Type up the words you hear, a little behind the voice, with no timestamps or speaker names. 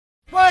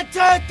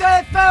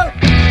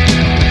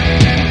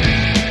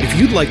If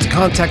you'd like to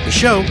contact the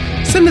show,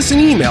 send us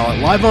an email at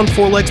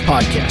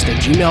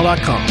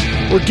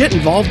liveonfourlegspodcast@gmail.com or get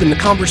involved in the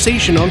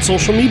conversation on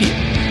social media.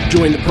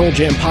 Join the Pearl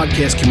Jam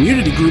Podcast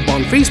community group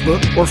on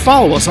Facebook or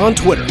follow us on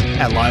Twitter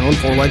at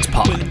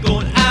liveonfourlegspod.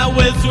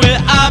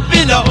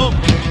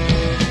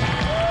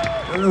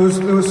 There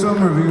was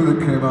some review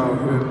that came out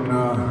in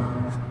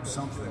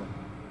something,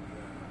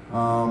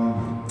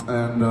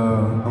 and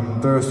I'm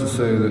embarrassed to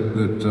say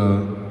that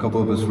a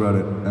couple of us read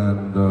it,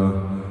 and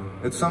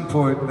at some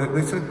point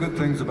they said good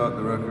things about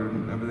the record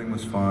and everything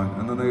was fine,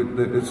 and then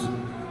it's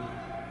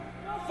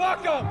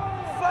fuck 'em,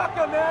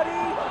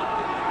 Eddie,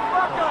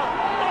 fuck 'em.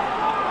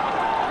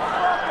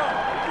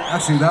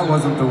 Actually, that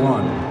wasn't the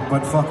one,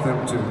 but fuck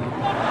them too.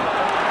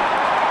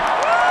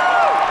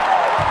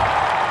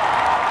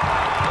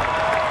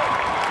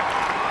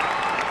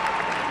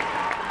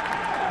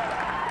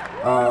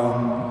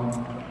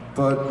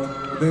 But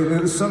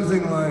it was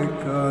something like,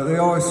 they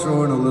always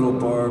throw in a little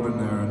barb in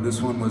there, and this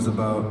one was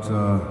about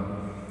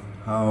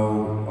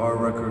how our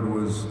record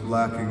was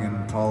lacking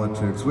in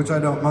politics, which I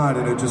don't mind,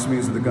 and it just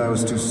means that the guy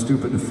was too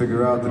stupid to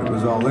figure out that it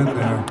was all in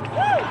there,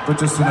 but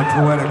just in a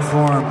poetic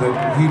form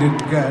that he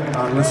didn't get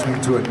on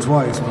listening to it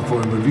twice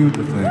before he reviewed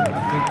the thing.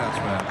 I think that's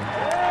right.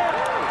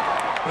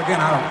 But again,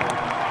 I don't know.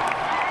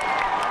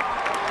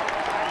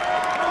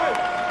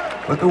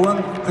 But the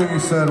one thing he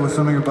said was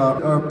something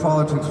about our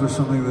politics was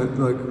something that,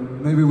 like,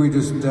 maybe we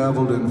just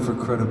dabbled in for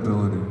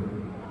credibility.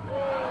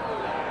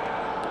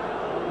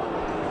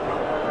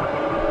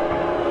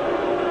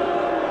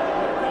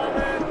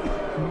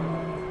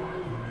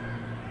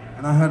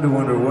 And I had to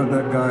wonder what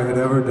that guy had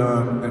ever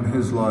done in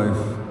his life.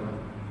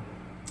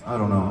 I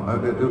don't know.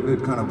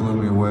 It kind of blew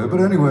me away.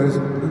 But anyways,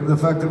 the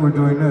fact that we're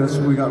doing this,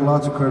 we got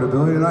lots of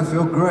credibility, and I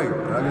feel great.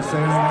 Did I just say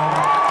anything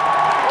else?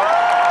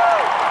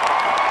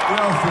 We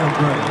all feel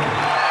great.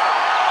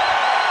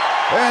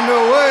 And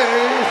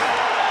away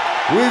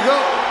we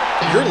go.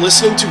 You're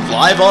listening to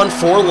Live on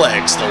Four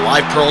Legs, the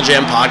live Pearl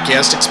Jam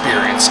podcast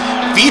experience,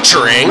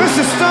 featuring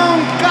Mr.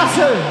 Stone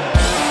Gossard.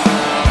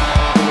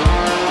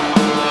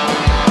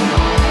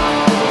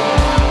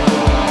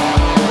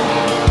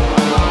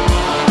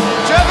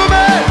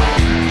 Gentlemen!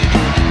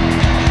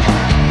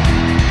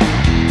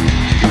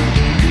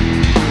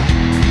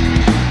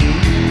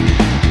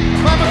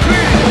 Mama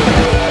Queen!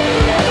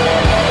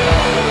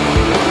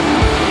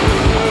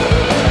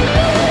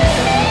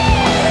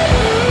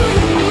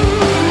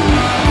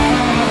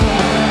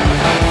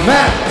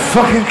 Matt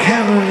fucking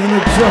Cameron in the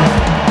drum.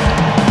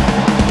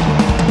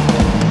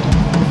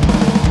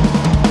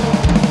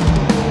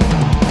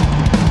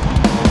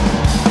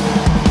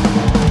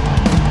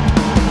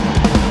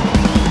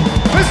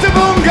 Mr.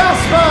 Boom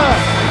Gasper!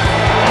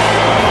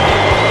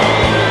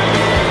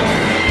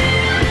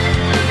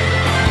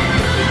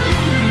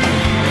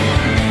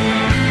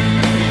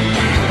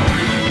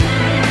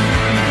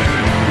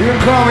 You can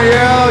call me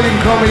Al, you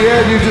can call me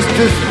Ed, you just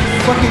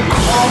fucking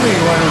call me,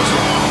 why don't you?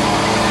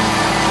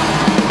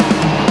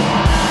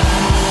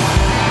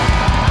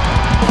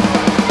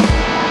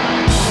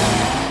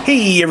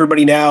 Hey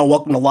everybody now,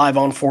 welcome to Live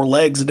on Four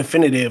Legs, a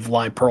definitive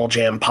live Pearl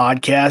Jam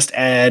podcast,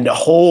 and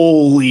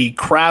holy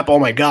crap, oh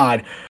my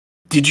god,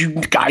 did you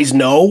guys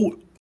know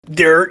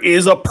there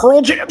is a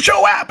Pearl Jam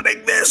show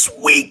happening this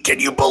week? Can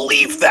you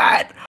believe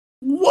that?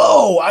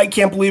 Whoa, I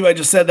can't believe I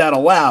just said that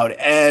aloud,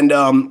 and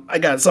I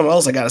got something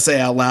else I gotta say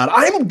out loud.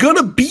 I'm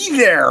gonna be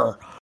there!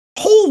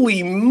 Holy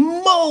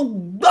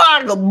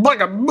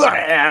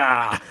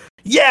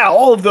yeah,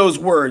 all of those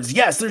words.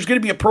 Yes, there's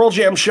gonna be a Pearl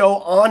Jam show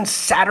on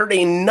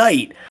Saturday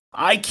night.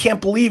 I can't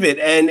believe it.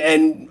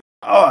 And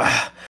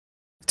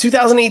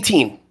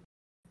 2018.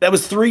 That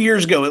was 3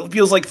 years ago. It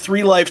feels like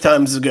 3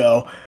 lifetimes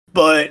ago.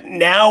 But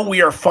now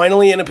we are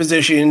finally in a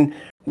position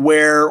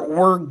where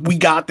we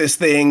got this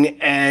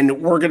thing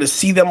and we're going to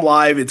see them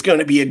live. It's going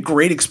to be a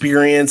great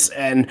experience.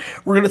 And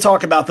we're going to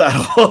talk about that.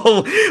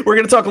 We're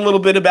going to talk a little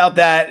bit about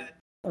that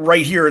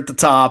right here at the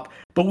top.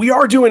 But we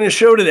are doing a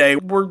show today.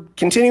 We're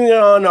continuing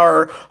on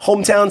our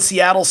Hometown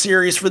Seattle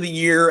series for the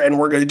year, and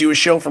we're going to do a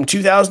show from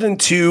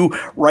 2002,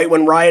 right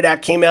when Riot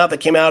Act came out. That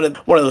came out at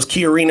one of those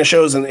Key Arena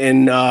shows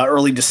in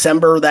early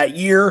December that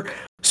year.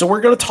 So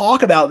we're going to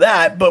talk about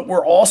that, but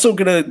we're also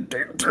going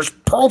to, there's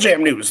Pearl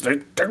Jam news.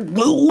 They're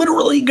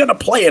literally going to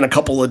play in a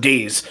couple of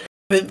days.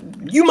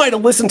 You might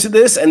have listened to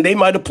this, and they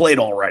might have played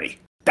already.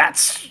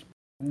 That's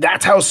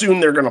how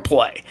soon they're going to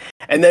play.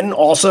 And then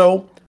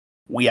also,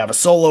 we have a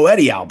solo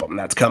Eddie album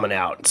that's coming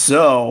out.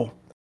 So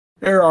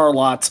there are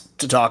lots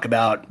to talk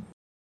about.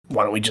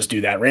 Why don't we just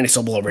do that? Randy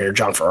Sobel over here,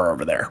 John Ferrer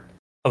over there.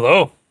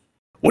 Hello.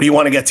 What do you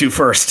want to get to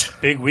first?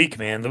 Big week,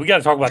 man. We got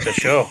to talk about the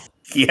show.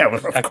 Yeah,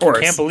 of course.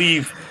 I can't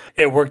believe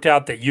it worked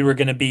out that you were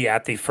going to be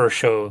at the first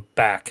show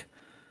back.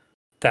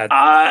 That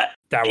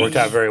worked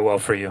out very well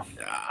for you.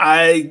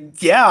 I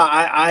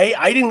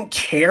didn't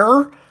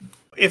care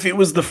if it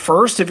was the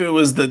first, if it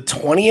was the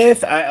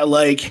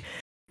 20th.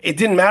 It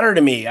didn't matter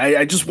to me.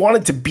 I just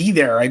wanted to be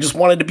there. I just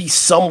wanted to be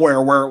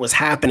somewhere where it was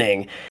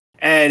happening.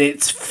 And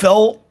it's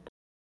felt,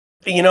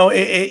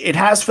 it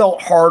has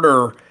felt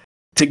harder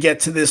to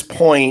get to this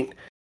point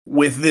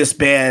with this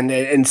band,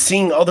 and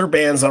seeing other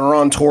bands that are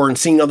on tour, and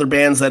seeing other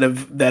bands that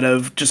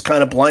have just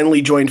kind of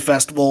blindly joined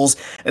festivals,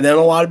 and then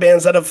a lot of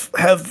bands that have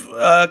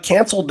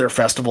canceled their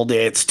festival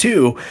dates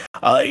too.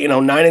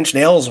 Nine Inch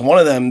Nails is one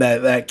of them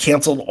that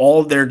canceled all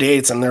of their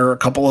dates, and there are a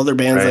couple other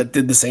bands that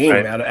did the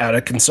same out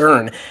of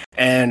concern.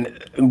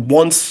 And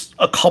once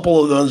a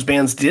couple of those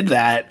bands did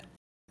that,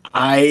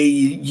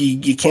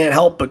 you can't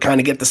help but kind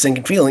of get the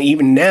sinking feeling.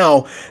 Even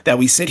now that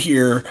we sit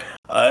here,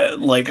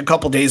 like a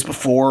couple days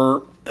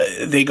before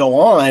they go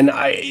on,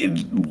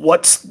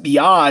 what's the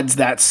odds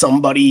that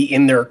somebody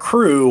in their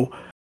crew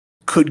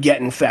could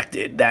get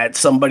infected, that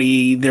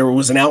there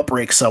was an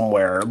outbreak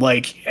somewhere?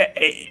 Like,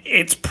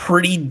 it's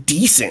pretty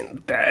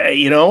decent,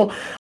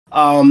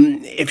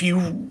 if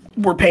you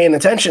were paying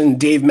attention,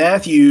 Dave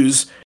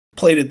Matthews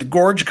played at the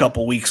Gorge a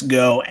couple weeks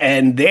ago,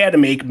 and they had to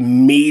make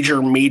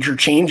major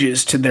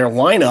changes to their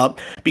lineup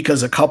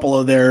because a couple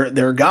of their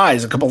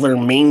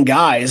main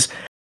guys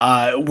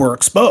were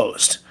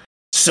exposed.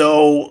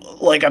 So,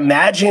 like,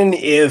 imagine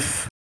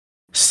if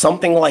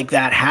something like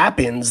that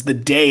happens the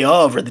day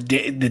of or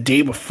the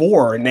day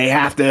before, and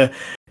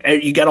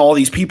you got all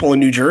these people in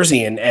New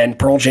Jersey and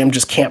Pearl Jam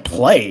just can't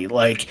play.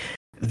 Like,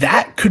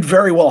 that could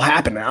very well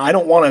happen. I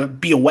don't want to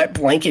be a wet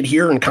blanket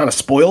here and kind of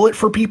spoil it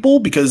for people,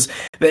 because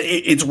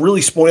it's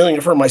really spoiling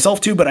it for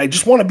myself too, but I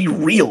just want to be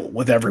real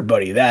with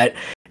everybody that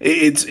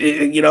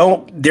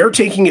they're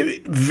taking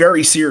it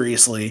very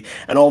seriously.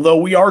 And although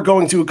we are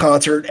going to a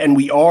concert and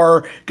we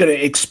are going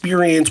to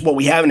experience what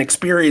we haven't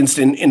experienced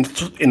in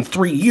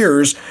 3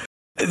 years,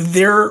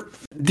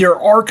 there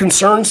are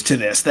concerns to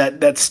this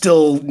that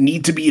still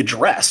need to be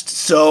addressed.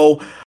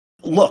 So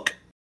look,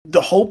 the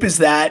hope is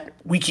that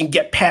we can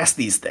get past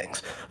these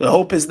things. The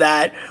hope is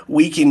that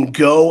we can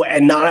go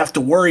and not have to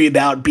worry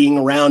about being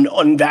around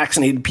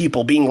unvaccinated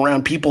people, being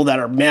around people that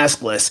are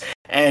maskless,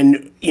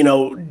 and,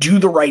 do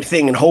the right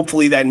thing. And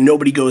hopefully that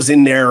nobody goes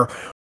in there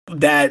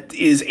that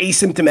is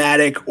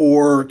asymptomatic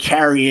or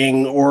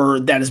carrying or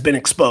that has been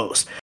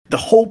exposed. The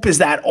hope is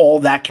that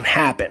all that can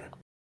happen.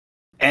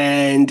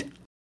 And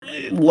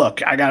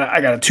look, I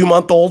got a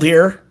 2-month-old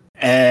here,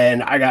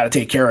 and I got to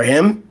take care of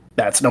him.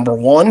 That's number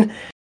one.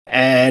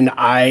 And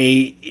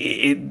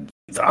I'm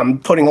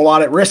putting a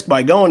lot at risk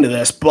by going to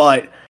this,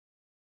 but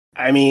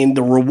I mean,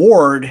 the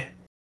reward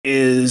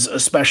is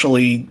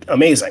especially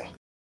amazing.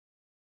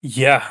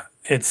 Yeah,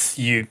 it's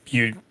you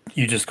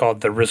just called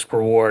it the risk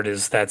reward.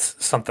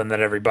 That's something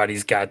that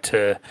everybody's got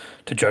to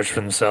judge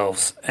for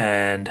themselves.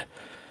 And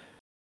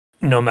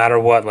no matter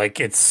what, like,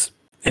 if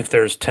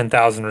there's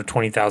 10,000 or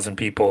 20,000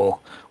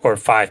 people or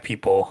 5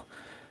 people,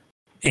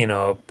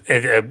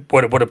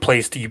 what a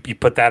place to you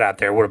put that out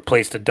there. What a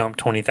place to dump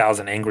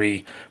 20,000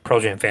 angry Pearl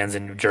Jam fans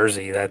in New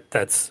Jersey.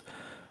 That's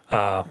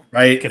going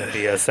to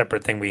be a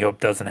separate thing we hope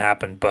doesn't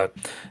happen. But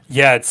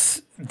yeah,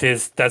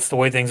 that's the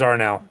way things are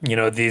now.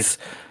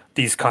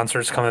 These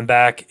concerts coming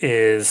back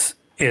is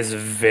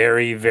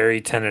very,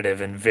 very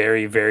tentative and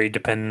very, very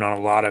dependent on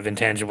a lot of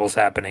intangibles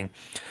happening.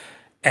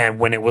 And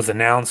when it was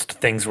announced,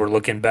 things were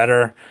looking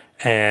better,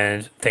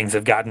 and things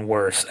have gotten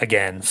worse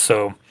again.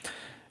 So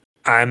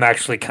I'm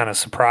actually kind of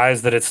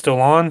surprised that it's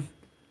still on,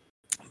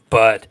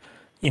 but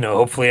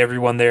hopefully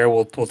everyone there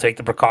will take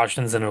the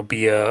precautions, and it'll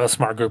be a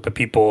smart group of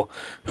people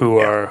who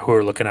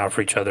are looking out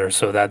for each other.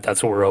 So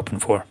that's what we're hoping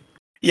for.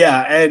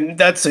 Yeah, and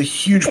that's a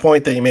huge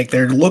point that you make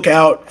there. Look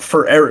out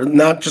for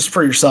not just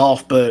for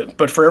yourself,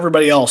 but for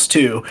everybody else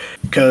too,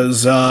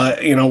 because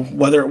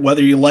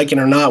whether you like it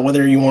or not,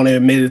 whether you want to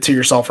admit it to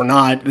yourself or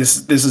not,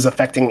 this is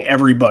affecting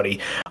everybody.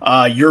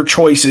 Your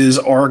choices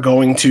there's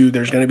going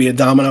to be a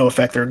domino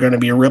effect. There's going to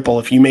be a ripple.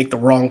 If you make the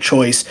wrong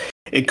choice,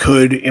 it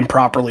could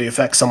improperly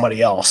affect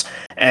somebody else.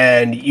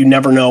 And you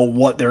never know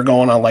what they're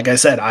going on. Like I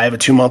said, I have a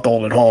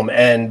 2-month-old at home,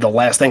 and the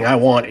last thing I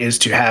want is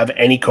to have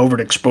any COVID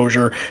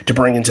exposure to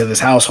bring into this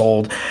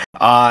household.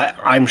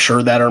 I'm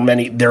sure that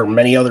there are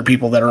many other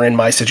people that are in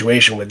my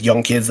situation with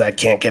young kids that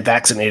can't get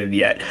vaccinated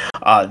yet.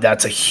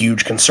 That's a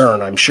huge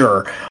concern, I'm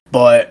sure.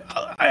 But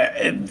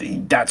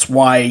that's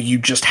why you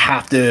just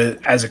have to,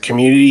 as a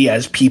community,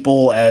 as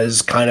people,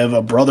 as kind of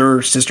a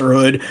brother,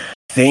 sisterhood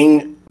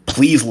thing,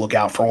 please look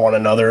out for one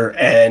another.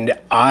 And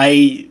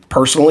I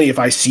personally, if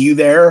I see you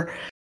there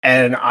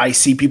and I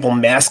see people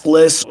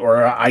maskless,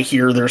 or I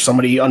hear there's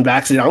somebody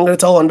unvaccinated, I'm going to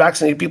tell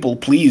unvaccinated people,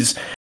 please,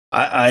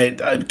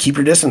 I keep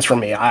your distance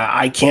from me.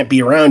 I can't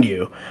be around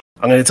you.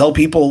 I'm going to tell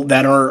people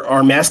that are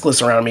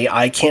maskless around me,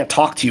 I can't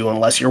talk to you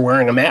unless you're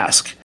wearing a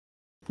mask.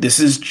 This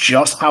is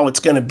just how it's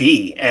going to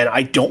be. And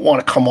I don't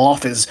want to come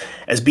off as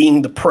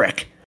being the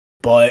prick,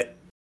 but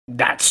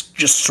that's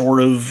just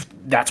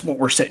that's what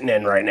we're sitting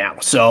in right now.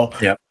 So,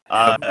 yeah.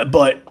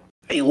 But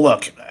hey,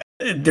 look,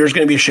 there's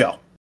going to be a show.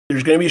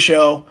 There's going to be a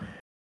show.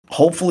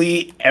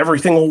 Hopefully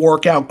everything will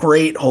work out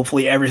great.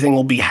 Hopefully everything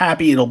will be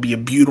happy. It'll be a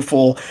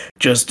beautiful,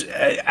 just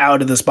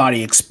out of this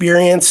body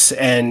experience.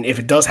 And if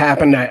it does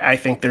happen, I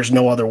think there's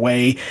no other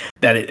way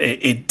that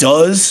it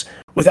does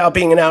without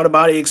being an out of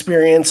body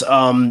experience.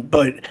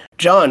 But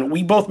John,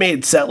 we both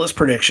made setlist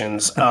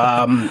predictions.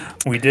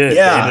 We did.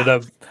 Yeah.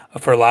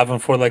 for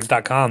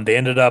liveonfourlegs.com. They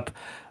ended up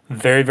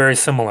very, very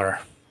similar.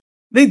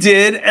 They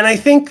did, and I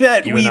think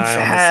that You we've and I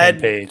on had the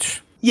same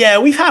page. Yeah,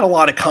 we've had a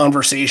lot of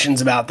conversations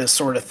about this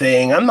sort of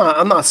thing. I'm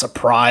not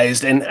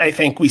surprised, and I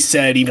think we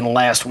said even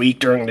last week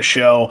during the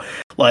show,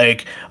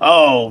 like,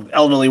 oh,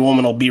 Elderly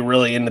Woman will be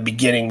really in the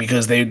beginning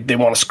because they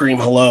want to scream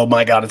hello.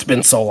 My God, it's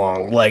been so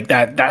long. Like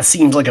that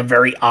seems like a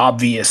very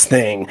obvious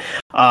thing.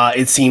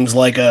 It seems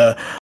like a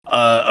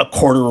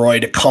corduroy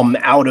to come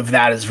out of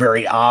that is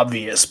very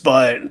obvious,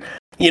 but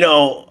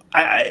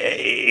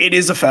it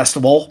is a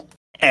festival,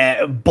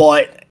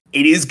 but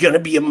it is going to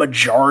be a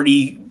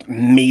majority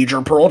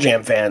major Pearl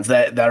Jam fans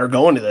that are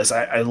going to this.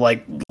 I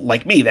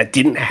like me that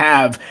didn't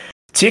have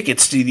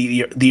tickets to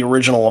the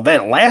original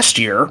event last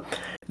year,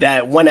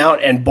 that went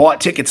out and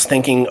bought tickets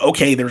thinking,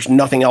 okay, there's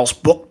nothing else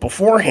booked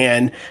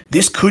beforehand.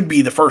 This could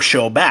be the first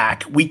show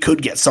back. We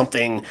could get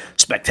something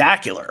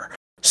spectacular.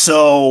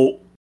 So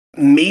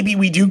maybe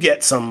we do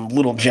get some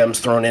little gems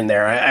thrown in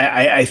there.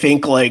 I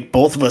think, like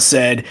both of us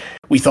said,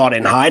 we thought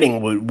In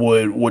Hiding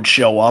would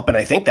show up, and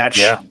I think that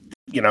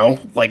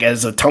like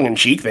as a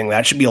tongue-in-cheek thing,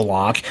 that should be a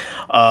lock.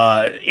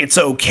 It's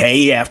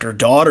Okay After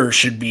Daughter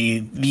should be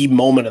the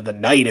moment of the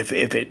night if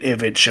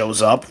it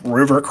shows up.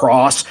 River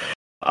Cross,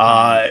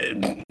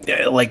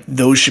 like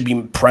those should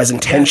be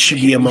present tense.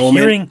 Should be a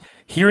moment.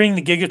 Hearing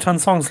the Gigaton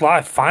songs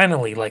live,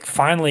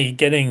 finally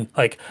getting,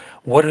 like,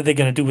 what are they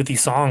going to do with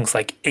these songs,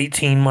 like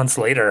 18 months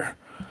later?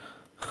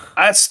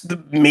 That's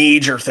the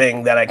major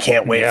thing that I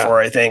can't wait for,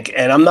 I think.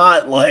 And I'm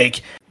not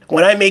like,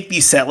 when I make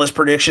these setlist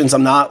predictions,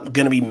 I'm not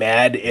going to be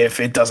mad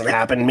if it doesn't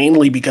happen,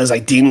 mainly because I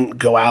didn't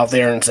go out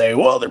there and say,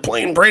 well, they're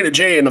playing Pray to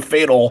Jay and a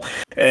Fatal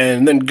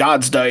and then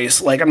God's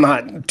Dice. Like, I'm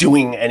not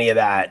doing any of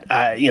that.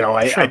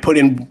 I put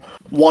in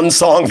one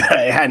song that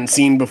I hadn't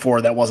seen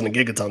before that wasn't a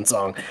Gigaton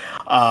song,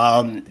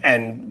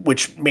 and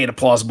which made a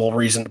plausible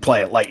reason to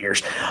play it, Light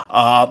Years.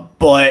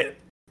 But,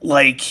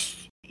 like,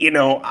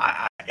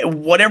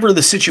 whatever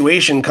the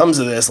situation comes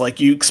of this, like,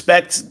 you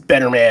expect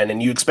Better Man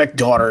and you expect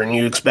Daughter and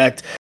you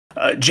expect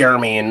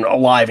Jeremy and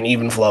Alive and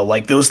Even Flow.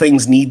 Like, those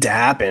things need to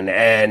happen,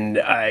 and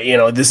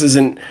this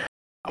isn't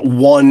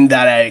one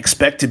that I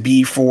expect to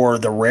be for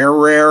the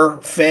rare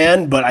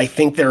fan, but I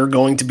think there are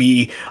going to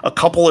be a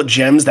couple of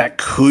gems that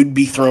could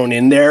be thrown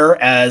in there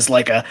as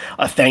like a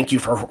thank you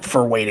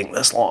for waiting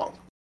this long.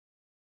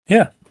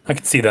 Yeah, I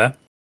can see that.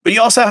 But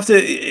you also have to,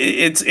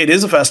 it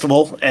is a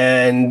festival,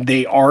 and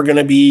they are going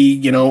to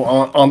be,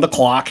 on the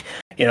clock.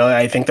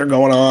 I think they're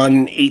going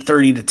on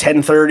 8:30 to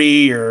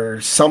 10:30 or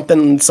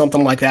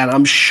something like that.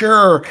 I'm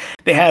sure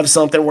they have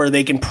something where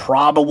they can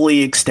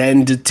probably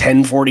extend to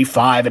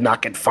 10:45 and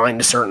not get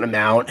fined a certain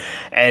amount.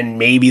 And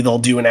maybe they'll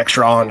do an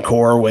extra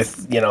encore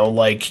with,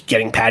 like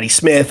getting Patti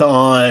Smith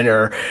on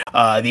or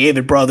the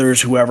Avett Brothers,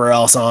 whoever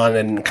else on,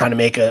 and kind of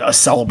make a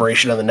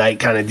celebration of the night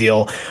kind of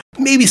deal.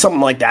 Maybe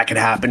something like that could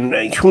happen.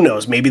 Who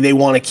knows? Maybe they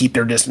want to keep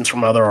their distance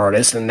from other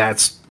artists, and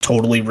that's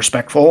totally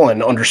respectful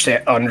and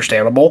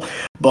understandable.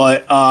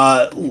 But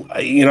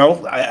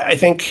I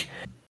think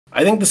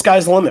the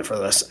sky's the limit for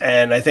this,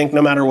 and I think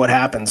no matter what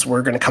happens,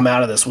 we're going to come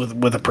out of this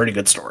with a pretty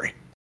good story.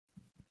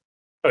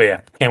 Oh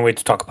yeah, can't wait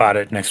to talk about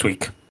it next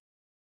week.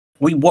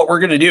 What we're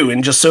going to do,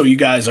 and just so you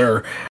guys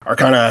are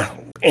kind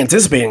of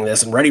anticipating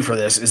this and ready for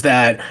this, is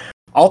that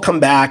I'll come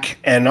back,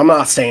 and I'm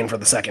not staying for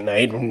the second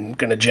night. I'm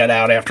going to jet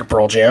out after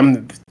Pearl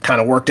Jam. Kind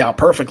of worked out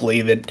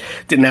perfectly that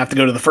didn't have to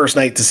go to the first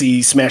night to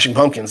see Smashing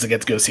Pumpkins to get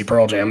to go see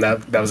Pearl Jam.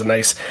 That was a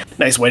nice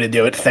way to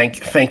do it.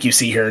 Thank you,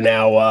 See Here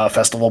Now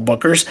festival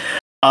bookers.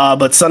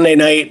 But Sunday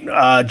night,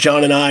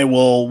 John and I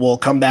will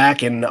come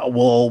back and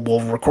we'll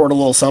record a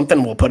little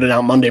something. We'll put it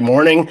out Monday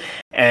morning,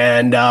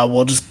 and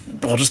we'll just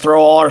throw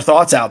all our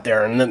thoughts out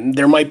there. And then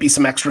there might be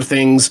some extra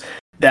things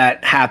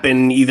that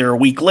happen either a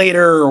week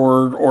later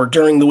or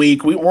during the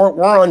week.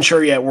 We're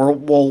unsure yet.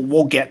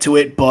 We'll get to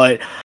it,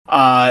 but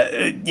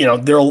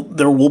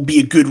there will be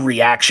a good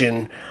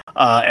reaction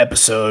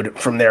episode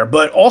from there.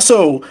 But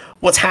also,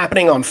 what's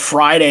happening on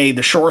Friday,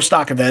 the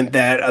Shorestock event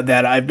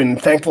that I've been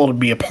thankful to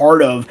be a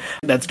part of,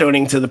 that's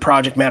donating to the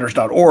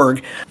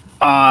projectmatters.org,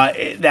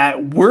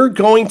 that we're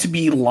going to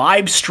be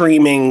live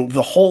streaming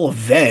the whole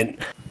event,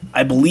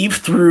 I believe,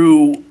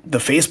 through the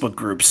Facebook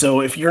group.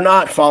 So if you're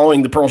not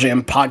following the Pearl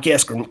Jam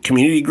podcast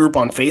community group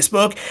on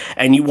Facebook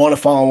and you want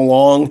to follow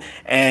along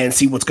and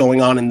see what's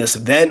going on in this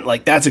event,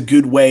 like, that's a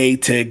good way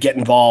to get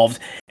involved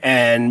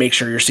and make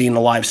sure you're seeing the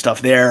live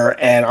stuff there.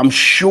 And I'm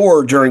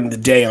sure during the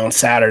day on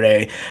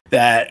Saturday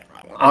that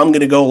I'm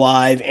going to go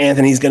live,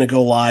 Anthony's going to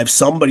go live,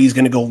 somebody's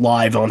going to go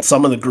live on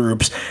some of the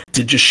groups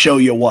to just show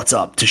you what's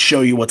up, to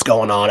show you what's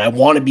going on. I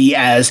want to be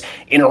as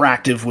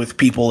interactive with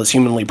people as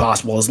humanly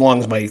possible, as long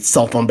as my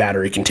cell phone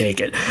battery can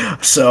take it.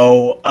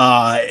 So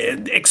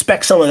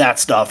expect some of that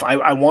stuff.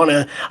 I want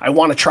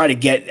to try to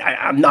get,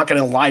 I'm not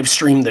going to live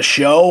stream the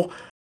show,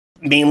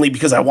 mainly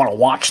because I want to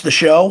watch the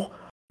show,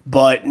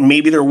 but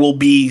maybe there will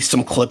be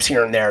some clips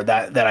here and there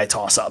that I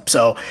toss up.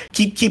 So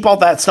keep all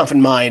that stuff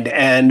in mind.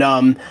 And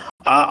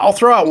I'll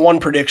throw out one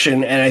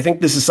prediction, and I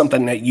think this is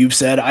something that you've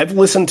said. I've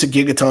listened to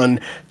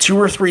Gigaton 2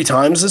 or 3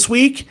 times this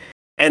week,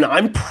 and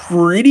I'm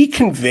pretty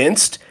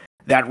convinced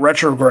that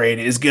Retrograde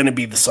is going to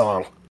be the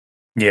song.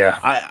 Yeah.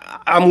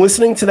 I'm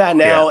listening to that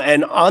now,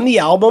 and on the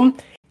album,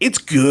 it's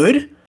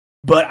good,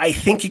 but I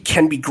think it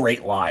can be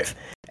great live.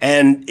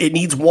 And it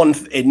needs one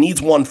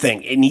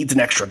thing. It needs an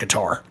extra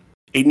guitar.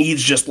 It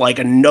needs just like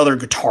another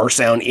guitar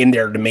sound in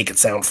there to make it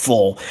sound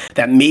full.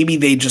 That maybe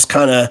they just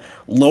kind of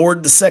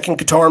lowered the second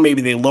guitar,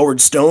 maybe they lowered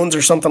stones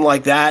or something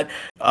like that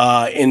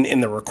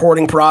in the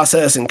recording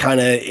process, and kind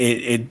of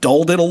it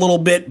dulled it a little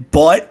bit.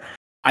 But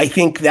I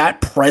think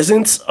that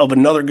presence of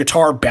another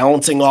guitar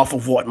balancing off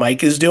of what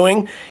Mike is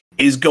doing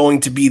is going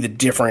to be the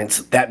difference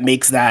that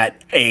makes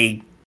that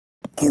a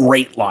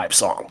great live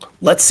song.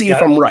 Let's see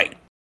if I'm right.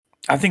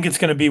 I think it's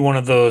going to be one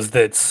of those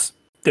that's,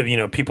 you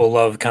know, people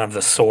love kind of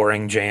the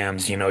soaring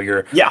jams. You know,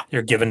 you're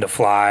Given to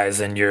Flies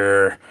and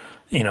your,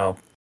 you know,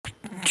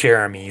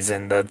 Jeremy's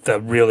and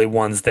the really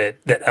ones that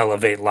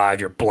elevate live,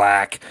 your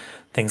Black,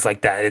 things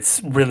like that.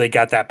 It's really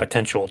got that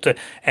potential to,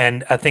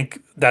 and I think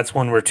that's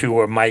one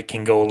where Mike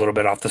can go a little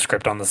bit off the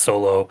script on the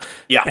solo,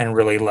 and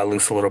really let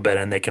loose a little bit,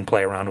 and they can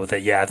play around with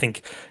it. Yeah, I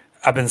think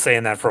I've been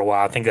saying that for a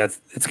while. I think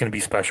it's going to be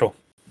special.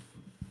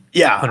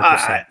 Yeah,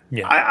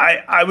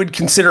 I would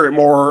consider it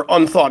more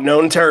unthought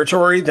known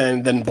territory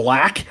than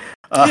Black.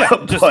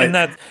 Just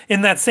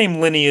in that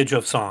same lineage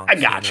of songs. I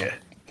gotcha. You know?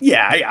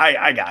 Yeah,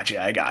 I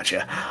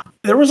gotcha.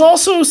 There was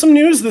also some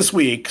news this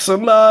week.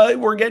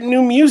 We're getting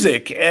new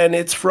music, and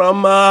it's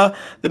from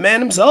the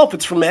man himself.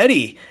 It's from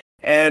Eddie.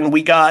 And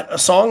we got a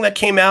song that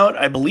came out,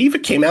 I believe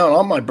it came out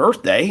on my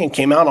birthday, and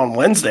came out on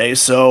Wednesday.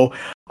 So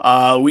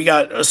we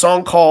got a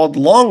song called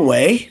Long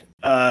Way,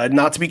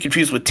 not to be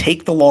confused with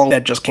Take the Long,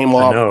 that just came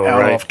off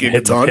off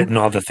Gigaton. Hitting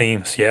all the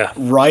themes, yeah.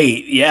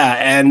 Right, yeah.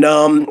 And,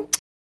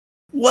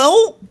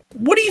 well,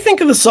 what do you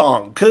think of the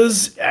song?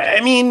 Because, I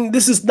mean,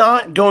 this is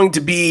not going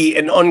to be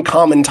an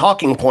uncommon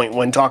talking point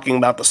when talking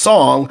about the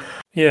song.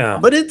 Yeah.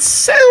 But it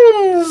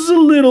sounds a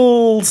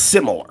little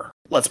similar.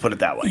 Let's put it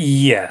that way.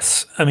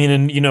 Yes. I mean,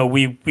 and, you know,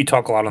 we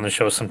talk a lot on the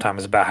show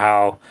sometimes about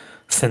how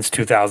since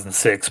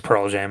 2006,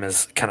 Pearl Jam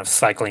is kind of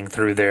cycling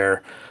through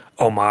their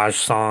homage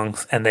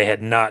songs, and they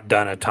had not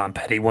done a Tom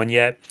Petty one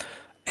yet,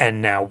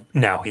 and now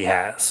he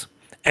has.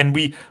 And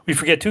we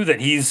forget too that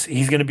he's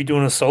going to be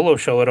doing a solo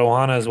show at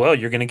Ohana as well.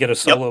 You're going to get a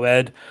solo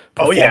Ed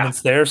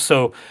performance there,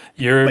 so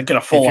you're like get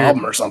a full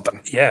album or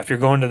something. Yeah, if you're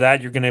going to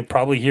that, you're going to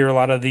probably hear a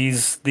lot of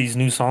these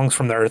new songs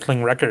from the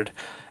Earthling record.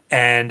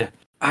 And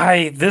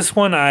it's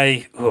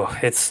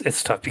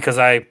tough because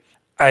I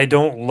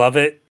don't love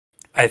it.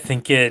 I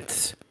think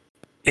it's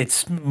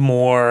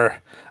more,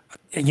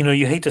 you know,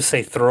 you hate to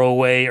say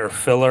throwaway or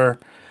filler,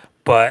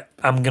 but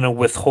I'm going to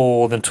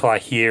withhold until I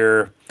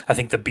hear. I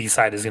think the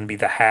B-side is going to be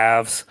The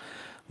Haves,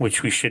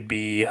 which we should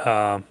be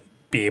able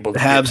to. The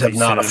Haves have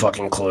not a soon.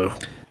 fucking clue.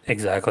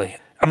 Exactly.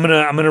 I'm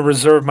gonna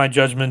reserve my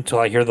judgment until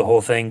I hear the whole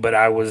thing. But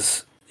I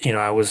was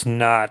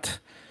not,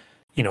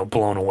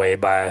 blown away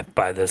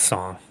by this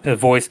song. The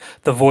voice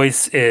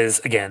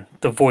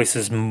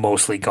is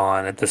mostly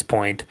gone at this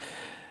point,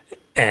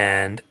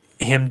 and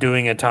him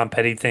doing a Tom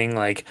Petty thing,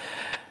 like,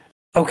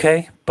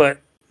 okay,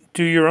 but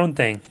do your own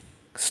thing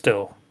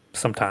still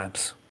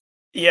sometimes.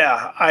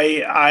 Yeah,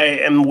 I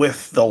am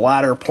with the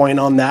latter point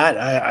on that.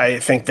 I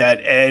think that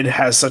Ed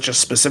has such a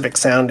specific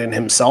sound in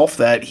himself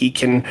that he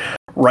can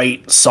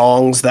write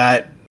songs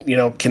that,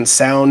 can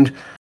sound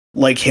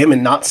like him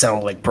and not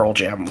sound like Pearl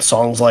Jam.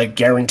 Songs like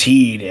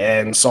Guaranteed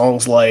and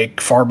songs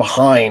like Far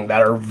Behind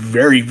that are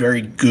very,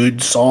 very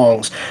good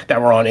songs that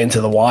were on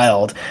Into the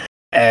Wild.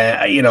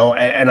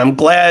 And I'm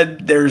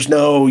glad there's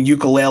no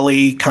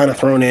ukulele kind of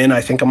thrown in.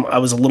 I think I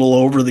was a little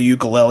over the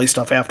ukulele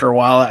stuff after a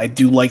while. I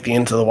do like the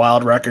Into the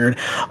Wild record.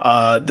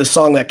 The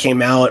song that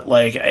came out,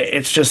 like,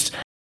 it's just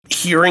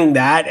hearing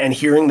that and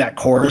hearing that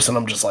chorus, and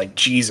I'm just like,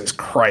 Jesus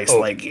Christ,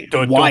 why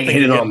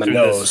hit it on the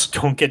nose?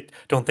 Don't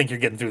think you're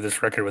getting through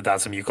this record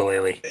without some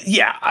ukulele.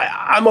 Yeah,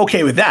 I'm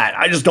okay with that.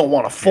 I just don't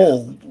want a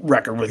full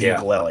record with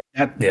ukulele.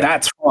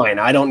 That's fine.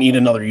 I don't need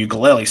another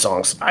ukulele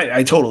songs.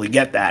 I totally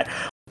get that.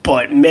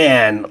 But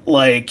man,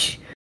 like,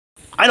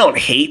 I don't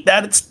hate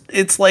that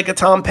it's like a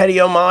Tom Petty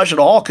homage at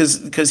all,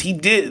 because he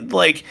did,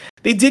 like,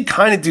 they did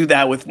kind of do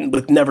that with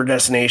Never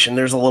Destination.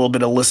 There's a little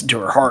bit of Listen to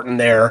Her Heart in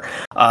there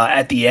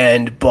at the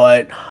end,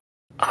 but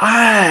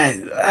I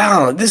don't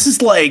know. This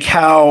is like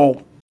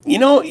how,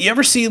 you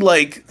ever see,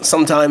 like,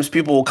 sometimes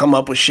people will come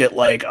up with shit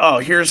like, oh,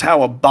 here's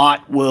how a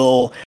bot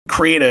will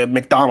create a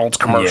McDonald's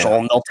commercial,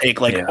 and they'll take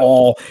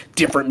all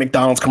different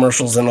McDonald's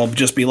commercials, and it'll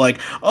just be like,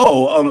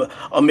 oh,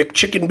 a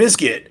McChicken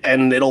biscuit,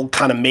 and it'll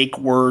kind of make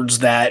words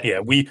that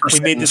we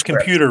made this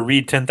computer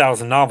read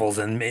 10,000 novels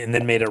and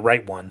then made it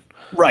write one.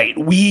 Right.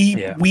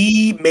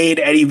 We made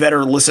Eddie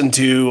Vedder listen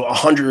to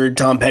 100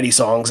 Tom Petty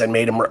songs and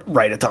made him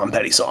write a Tom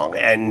Petty song,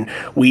 and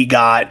we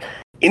got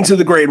Into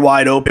the Great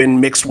Wide Open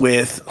mixed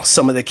with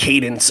some of the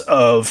cadence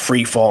of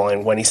Free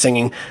Fallin' when he's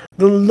singing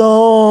The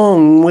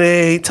Long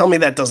Way. Tell me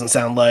that doesn't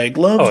sound like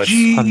Love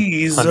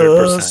Jesus.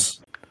 100%.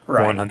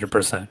 Right.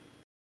 100%.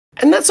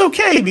 And that's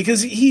okay,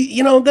 because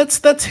he,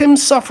 that's him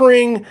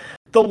suffering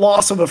the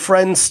loss of a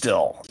friend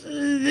still.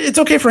 It's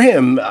okay for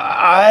him.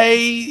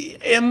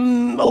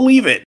 I'll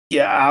leave it.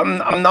 Yeah,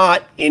 I'm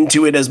not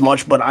into it as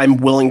much, but I'm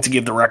willing to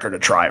give the record a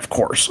try, of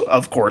course.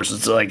 Of course,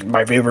 it's like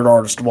my favorite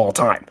artist of all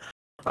time.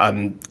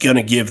 I'm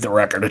gonna give the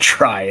record a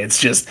try. It's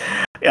just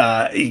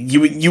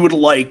you would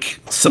like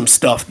some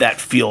stuff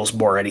that feels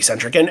more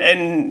Eddie-centric.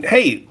 And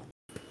hey,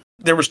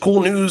 there was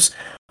cool news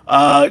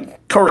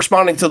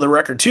corresponding to the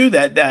record too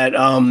that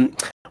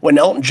when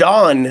Elton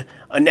John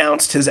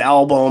announced his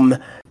album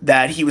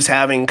that he was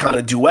having kind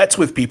of duets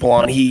with people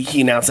on,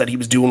 he announced that he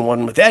was doing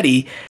one with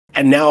Eddie,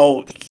 and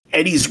now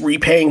Eddie's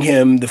repaying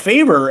him the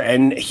favor,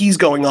 and he's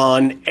going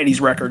on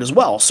Eddie's record as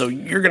well. So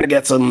you're gonna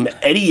get some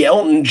Eddie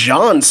Elton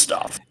John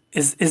stuff.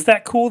 Is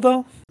that cool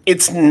though?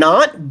 It's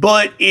not,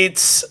 but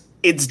it's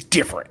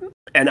different,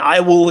 and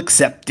I will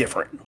accept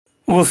different.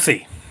 We'll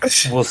see.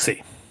 We'll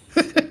see.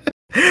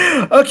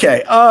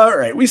 Okay, all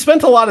right. We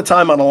spent a lot of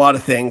time on a lot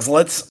of things.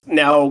 Let's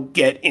now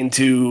get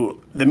into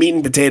the meat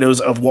and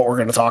potatoes of what we're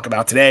going to talk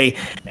about today,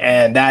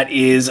 and that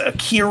is a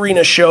Key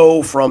Arena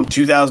show from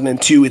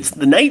 2002. It's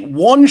the Night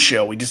 1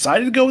 show. We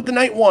decided to go with the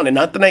Night 1 and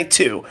not the Night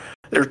 2.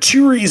 There are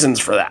two reasons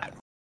for that.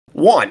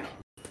 One,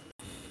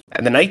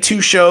 at the Night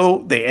 2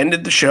 show, they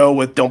ended the show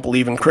with Don't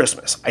Believe in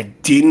Christmas. I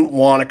didn't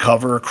want to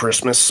cover a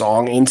Christmas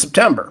song in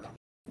September.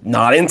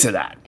 Not into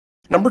that.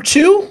 Number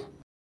two,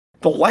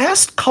 the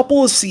last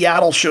couple of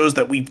Seattle shows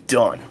that we've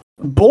done,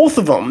 both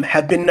of them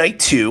have been Night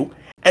 2,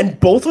 and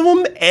both of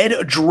them, Ed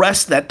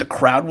addressed that the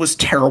crowd was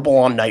terrible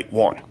on Night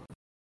 1.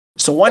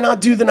 So why not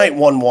do the Night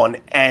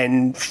 1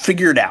 and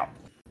figure it out?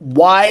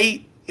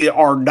 Why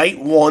are Night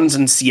 1s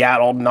in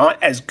Seattle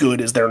not as good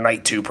as their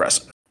Night 2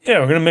 precedent? Yeah,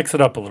 we're going to mix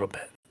it up a little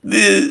bit.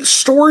 The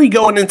story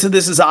going into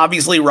this is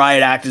obviously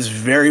Riot Act is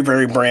very,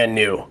 very brand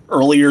new.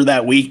 Earlier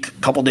that week, a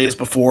couple days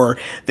before,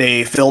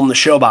 they filmed the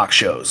Showbox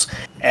shows.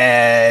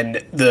 And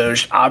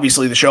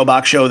obviously the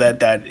Showbox show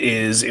that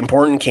is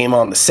important came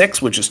on the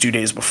 6th, which is 2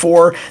 days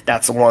before.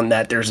 That's the one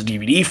that there's a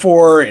DVD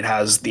for. It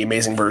has the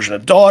amazing version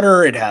of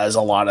Daughter. It has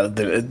a lot of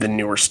the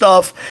newer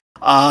stuff.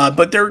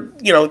 But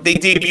they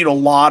debuted a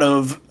lot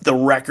of the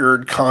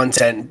record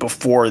content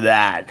before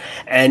that.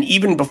 And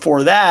even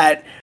before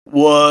that,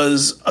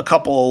 was a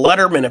couple of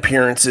Letterman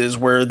appearances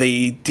where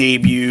they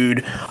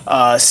debuted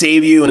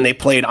Save You and they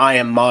played I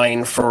Am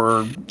Mine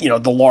for,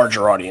 the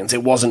larger audience.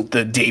 It wasn't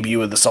the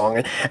debut of the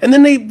song. And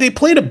then they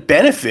played a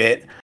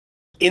benefit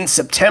in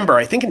September,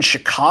 I think in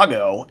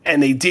Chicago,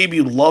 and they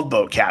debuted Love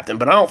Boat Captain,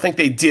 but I don't think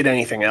they did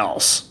anything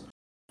else.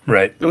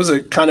 Right. It was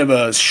a kind of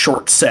a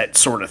short set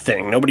sort of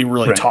thing. Nobody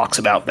really talks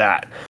about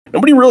that.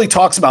 Nobody really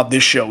talks about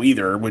this show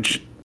either,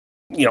 which,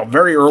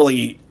 very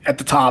early at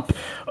the top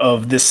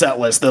of this set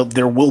list,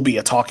 there will be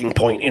a talking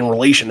point in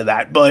relation to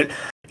that. But,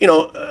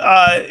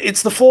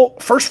 it's the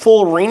first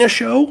full arena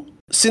show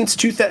since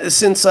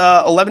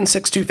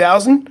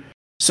 11/6/2000.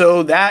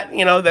 So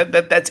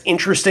that's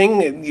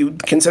interesting.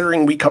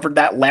 Considering we covered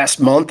that last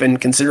month and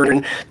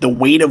considering the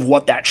weight of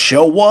what that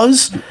show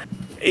was,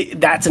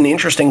 that's an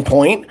interesting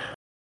point.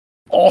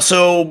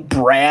 Also,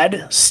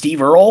 Brad,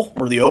 Steve Earle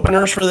were the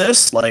openers for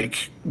this.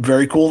 Like,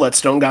 very cool that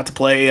Stone got to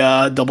play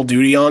double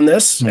duty on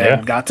this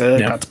and got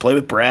to play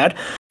with Brad.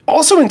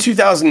 Also in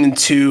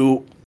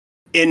 2002,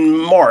 in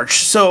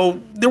March, so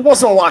there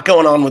wasn't a lot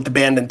going on with the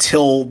band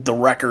until the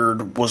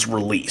record was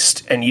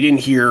released, and you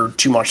didn't hear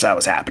too much that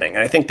was happening.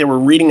 And I think they were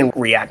reading and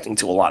reacting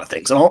to a lot of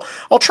things. And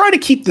I'll try to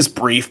keep this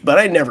brief, but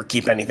I never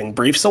keep anything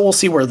brief, so we'll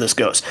see where this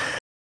goes.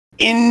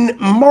 In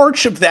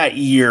March of that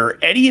year,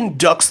 Eddie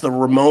inducts the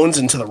Ramones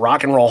into the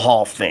Rock and Roll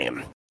Hall of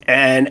Fame.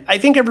 And I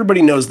think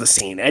everybody knows the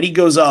scene. Eddie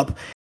goes up,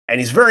 and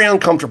he's very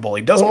uncomfortable.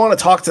 He doesn't want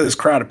to talk to this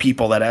crowd of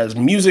people that has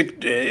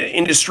music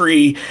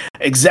industry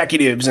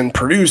executives and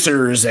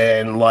producers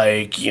and,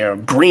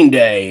 Green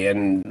Day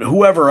and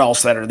whoever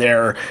else that are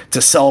there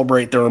to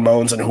celebrate the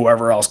Ramones and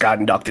whoever else got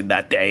inducted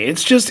that day.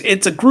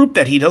 It's a group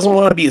that he doesn't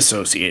want to be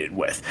associated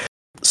with.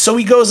 So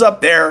he goes up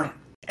there,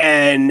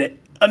 and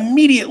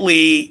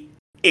immediately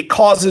it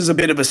causes a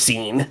bit of a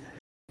scene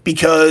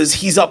because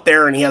he's up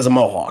there and he has a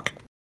mohawk.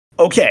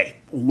 Okay,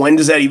 when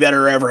does Eddie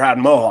Vedder ever had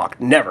a mohawk?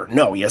 Never.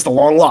 No, he has the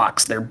long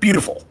locks. They're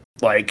beautiful.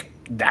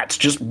 That's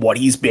just what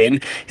he's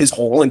been his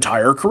whole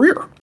entire career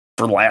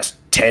for the last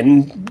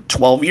 10,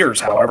 12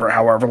 years,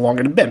 however long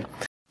it had been.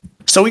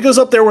 So he goes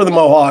up there with a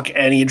mohawk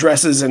and he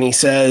addresses and he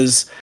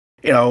says,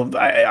 I'm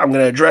going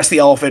to address the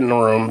elephant in the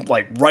room,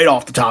 right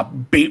off the top.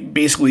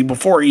 Basically,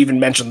 before he even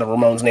mentioned the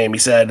Ramones name, he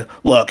said,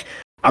 look,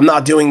 I'm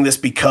not doing this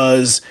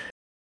because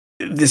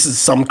this is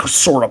some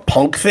sort of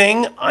punk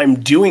thing. I'm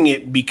doing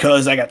it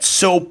because I got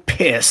so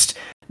pissed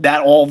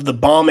that all of the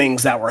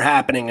bombings that were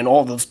happening and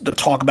all the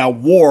talk about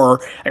war,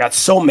 I got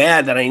so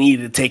mad that I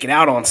needed to take it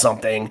out on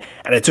something,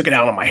 and I took it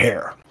out on my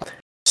hair.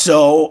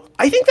 So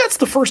I think that's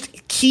the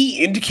first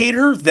key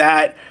indicator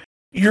that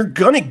you're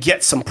going to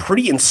get some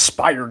pretty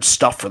inspired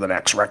stuff for the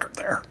next record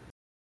there.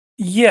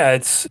 Yeah,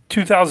 it's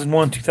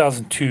 2001,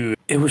 2002.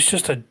 It was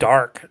just a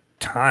dark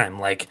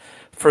time.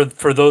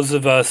 For those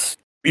of us,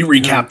 we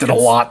recapped it a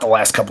lot the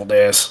last couple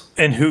days,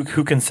 and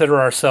who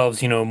consider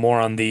ourselves, more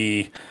on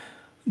the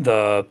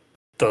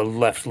the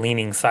left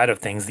leaning side of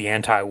things, the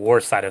anti-war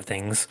side of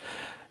things,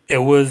 it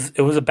was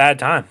a bad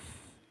time.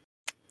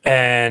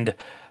 And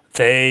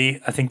I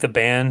think the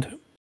band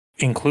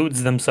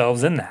includes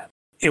themselves in that.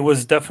 It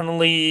was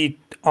definitely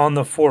on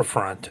the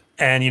forefront.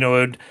 And,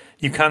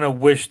 you kind of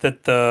wish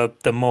that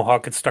the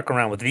Mohawk had stuck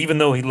around with it, even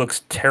though he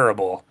looks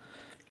terrible.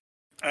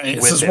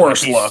 It's his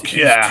worst look.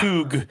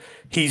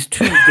 He's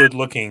too good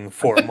looking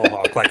for a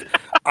Mohawk. Like,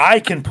 I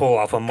can pull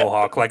off a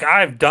Mohawk. Like,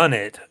 I've done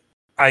it.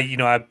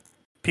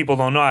 People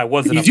don't know I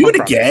wasn't. Can you do it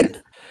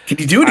again? Can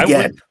you do it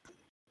again?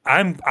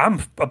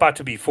 I'm about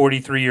to be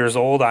 43 years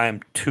old. I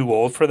am too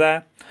old for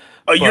that.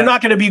 Oh, you're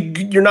not going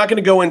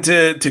to go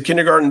into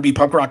kindergarten and be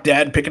punk rock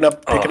dad picking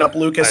up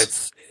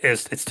Lucas.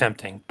 It's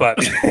tempting, but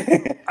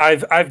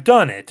I've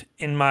done it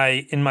in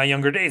my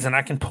younger days, and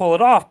I can pull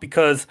it off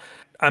because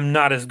I'm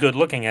not as good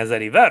looking as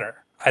Eddie Vedder.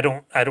 I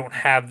don't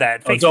have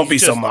that face. Oh, don't be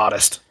so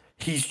modest.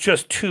 He's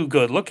just too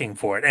good looking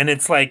for it, and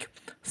it's like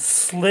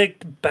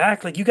slicked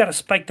back. Like, you got to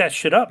spike that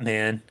shit up,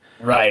 man.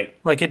 Right.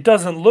 Like, it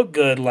doesn't look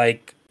good.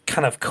 Like,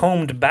 kind of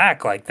combed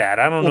back like that.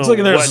 I don't know. It's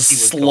like there's a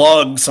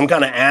slug, some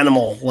kind of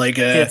animal, like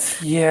a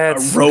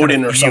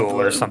rodent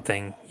or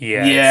something.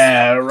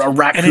 Yeah, a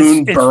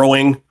raccoon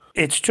burrowing.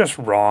 It's just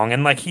wrong,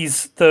 and like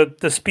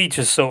the speech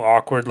is so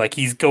awkward. Like,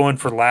 he's going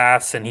for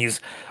laughs, and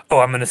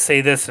I'm going to say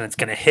this, and it's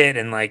going to hit,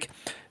 and like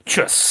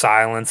just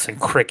silence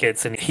and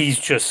crickets, and he's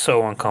just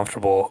so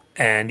uncomfortable.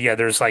 And yeah,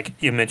 there's, like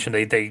you mentioned,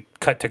 they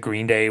cut to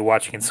Green Day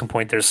watching at some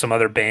point. There's some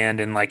other band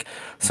and like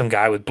some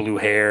guy with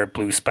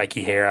blue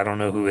spiky hair. I don't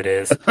know who it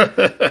is.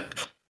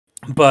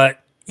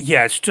 But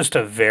yeah, it's just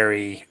a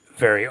very,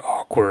 very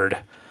awkward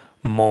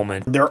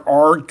moment. There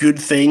are good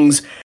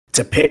things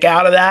to pick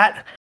out of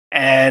that,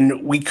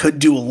 and we could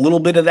do a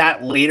little bit of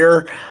that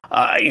later.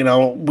 We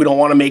don't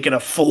want to make it a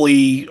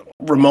fully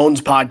Ramones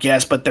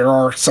podcast, but there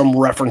are some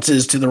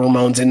references to the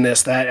Ramones in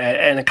this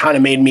and it kind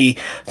of made me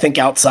think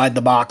outside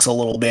the box a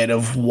little bit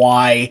of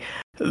why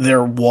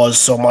there was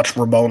so much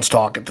Ramones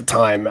talk at the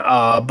time.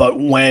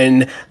 But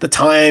when the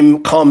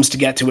time comes to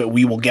get to it,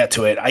 we will get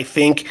to it. I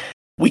think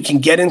we can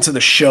get into the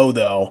show,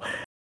 though.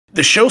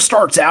 The show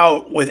starts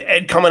out with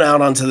Ed coming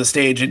out onto the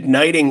stage,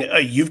 igniting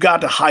a "You've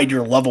Got to Hide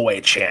Your Love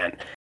Away" chant.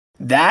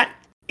 That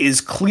is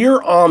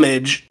clear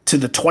homage to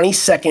the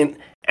 22nd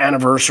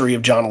anniversary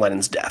of John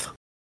Lennon's death.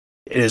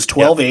 It is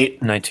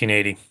 12/8.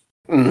 1980.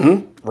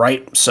 Mm-hmm.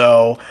 Right.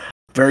 So,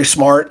 very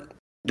smart.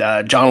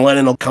 John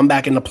Lennon will come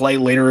back into play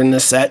later in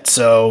this set.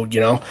 So,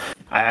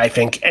 I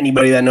think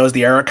anybody that knows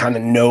the era kind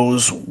of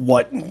knows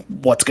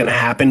what's going to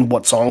happen,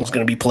 what song's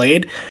going to be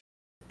played.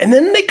 And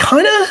then they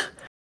kind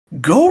of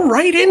go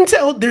right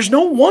into, there's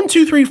no 1,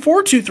 2, 3,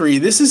 4, 2, 3.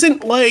 This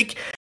isn't like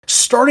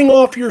starting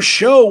off your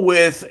show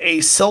with a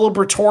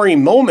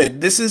celebratory moment.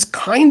 This is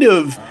kind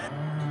of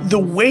the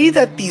way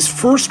that these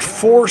first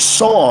 4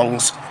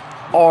 songs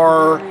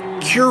are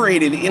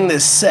curated in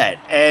this set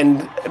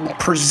and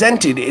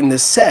presented in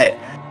this set.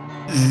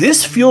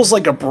 This feels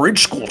like a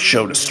bridge school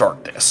show to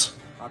start this.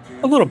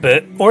 A little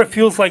bit, or it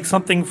feels like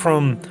something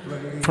from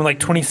like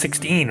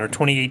 2016 or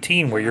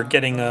 2018 where you're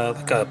getting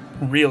a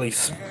really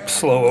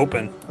slow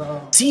open.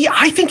 See,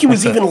 I think it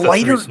was even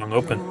lighter.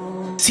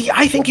 Open. See,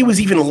 I think it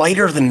was even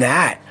lighter than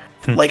that.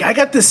 Like, I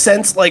got this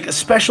sense, like,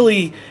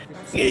 especially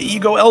you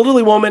go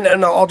Elderly Woman,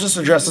 and I'll just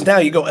address this now.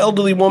 You go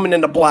Elderly Woman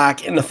into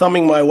Black, into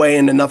Thumbing My Way,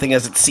 into Nothing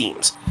As It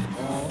Seems.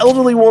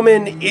 Elderly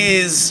Woman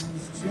is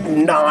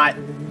not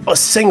a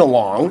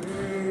sing-along.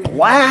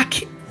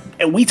 Black,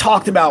 and we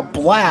talked about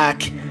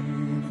Black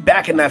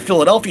back in that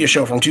Philadelphia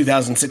show from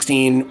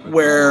 2016,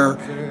 where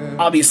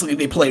obviously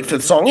they played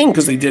Fifth Song In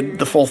because they did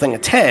the full thing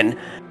at 10.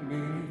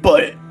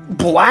 But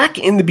Black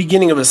in the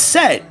beginning of a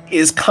set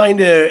is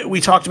kind of,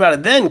 we talked about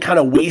it then, kind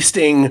of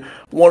wasting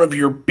one of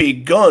your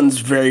big guns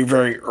very,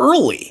 very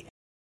early.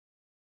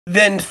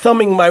 Then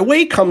Thumbing My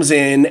Way comes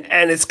in,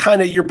 and it's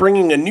kind of, you're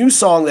bringing a new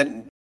song that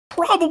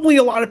probably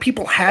a lot of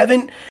people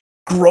haven't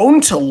grown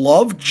to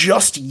love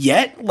just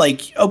yet.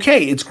 Like,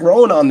 okay, it's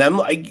grown on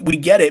them. We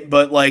get it,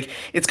 but like,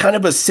 it's kind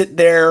of a sit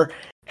there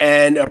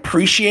and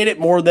appreciate it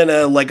more than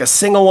a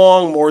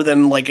sing-along, more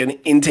than like an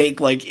intake.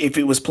 Like, if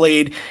it was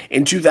played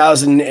in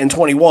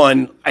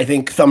 2021, I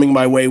think Thumbing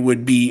My Way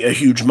would be a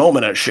huge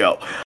moment at a show.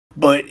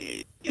 But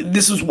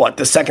this is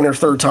the second or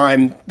third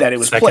time that it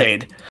was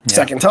played. Yeah.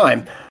 Second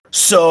time.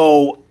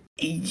 So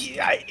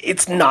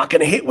it's not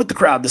going to hit with the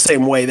crowd the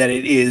same way that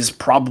it is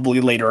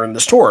probably later in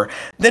this tour.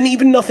 Then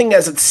even Nothing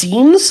As It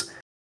Seems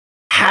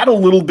had a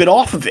little bit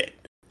off of it.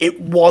 It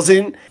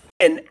wasn't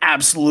an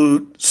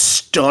absolute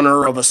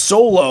stunner of a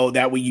solo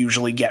that we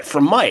usually get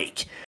from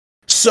Mike.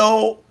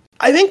 So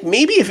I think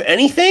maybe if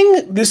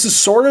anything, this is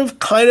sort of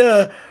kind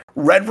of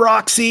Red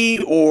Roxy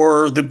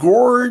or The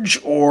Gorge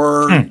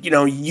or,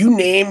 you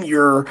name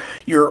your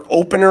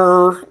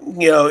opener,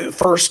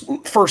 first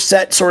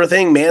set sort of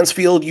thing,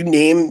 Mansfield, you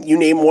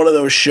name one of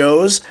those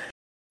shows.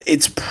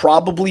 It's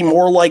probably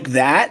more like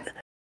that.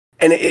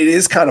 And it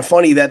is kind of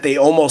funny that they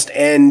almost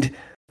end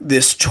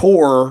this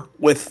tour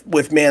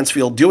with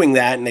Mansfield doing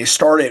that, and they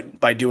started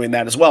by doing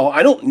that as well.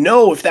 I don't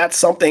know if that's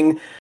something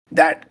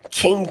that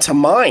came to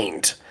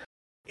mind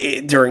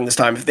during this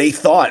time if they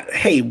thought,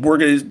 hey, we're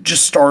going to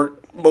just start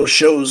most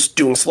shows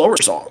doing slower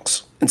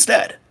songs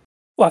instead.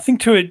 Well, I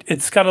think too,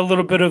 it's got a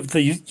little bit of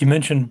the, you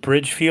mentioned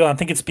bridge feel. I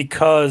think it's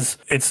because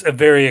it's a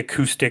very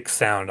acoustic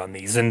sound on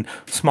these. And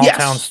Small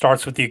Town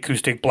starts with the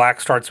acoustic,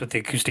 Black starts with the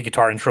acoustic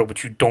guitar intro,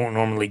 which you don't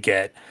normally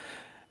get.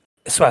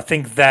 So I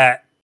think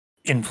that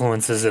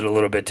influences it a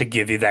little bit to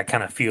give you that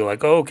kind of feel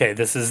like, oh, okay,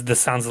 this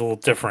sounds a little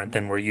different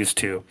than we're used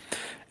to.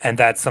 And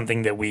that's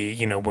something that we,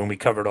 when we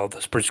covered all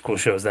those Bridge School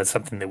shows, that's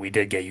something that we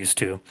did get used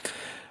to.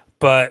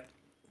 But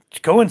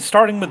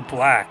starting with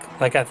Black,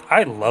 like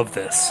I love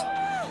this.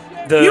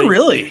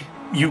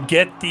 You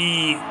get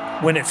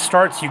when it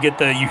starts, you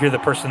hear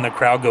the person in the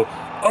crowd go,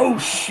 oh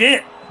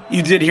shit.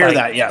 You did hear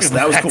that, yes.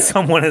 That was cool.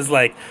 Someone is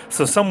like,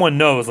 so someone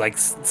knows like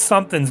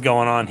something's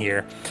going on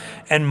here.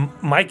 And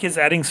Mike is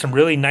adding some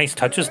really nice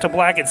touches to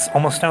Black. It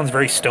almost sounds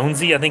very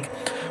Stonesy. I think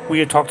we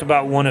had talked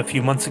about one a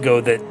few months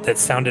ago that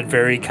sounded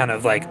very kind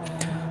of like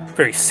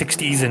very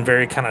 60s and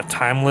very kind of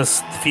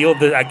timeless feel.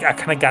 I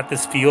kind of got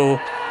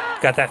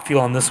that feel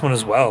on this one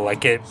as well.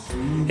 Like it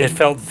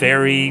felt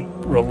very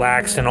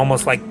relaxed and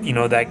almost like,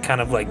 that kind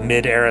of like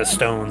mid-era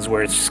Stones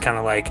where it's just kind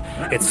of like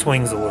it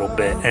swings a little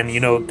bit.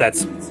 And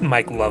that's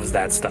Mike loves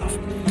that stuff.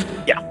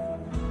 Yeah.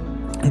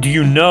 Do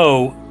you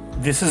know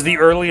this is the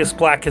earliest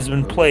Black has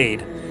been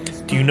played?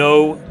 Do you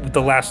know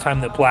the last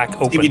time that Black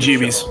opened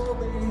CBGB's.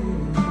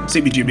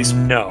 CBGB's.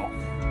 No.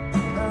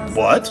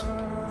 What?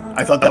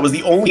 I thought that was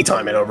the only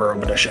time it ever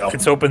opened a show.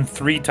 It's opened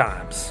 3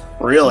 times.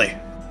 Really?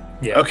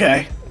 Yeah.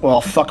 Okay. Well,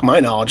 fuck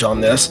my knowledge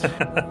on this.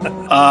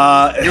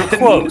 You're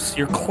close.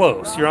 You're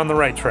close. You're on the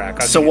right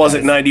track. So was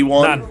it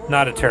 91?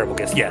 Not a terrible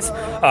guess. Yes.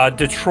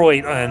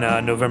 Detroit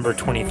on November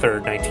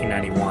 23rd,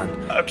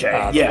 1991.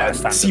 Okay. Yeah.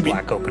 Last time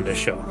Black opened a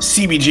show.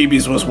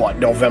 CBGB's was what,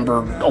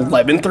 November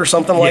 11th or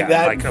something like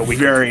that? Like a week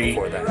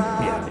before that.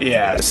 Yeah.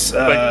 Yes.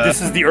 But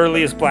this is the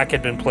earliest Black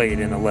had been played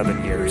in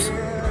 11 years.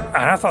 And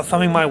I thought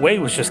Thumbing My Way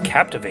was just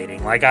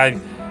captivating. Like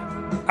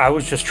I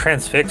was just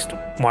transfixed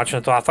watching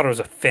it. I thought it was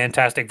a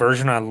fantastic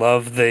version. I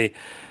love the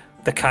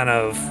kind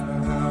of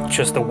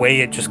just the way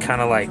it just kind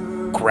of like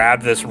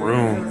grabbed this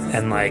room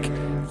and like,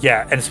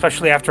 yeah, and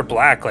especially after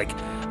Black, like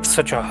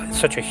such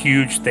a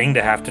huge thing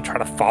to have to try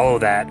to follow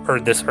that or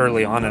this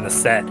early on in a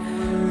set.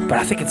 But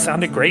I think it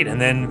sounded great.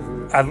 And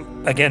then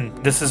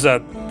this is a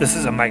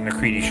Mike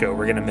McCready show.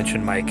 We're gonna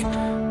mention Mike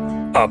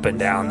up and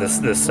down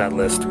this set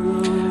list.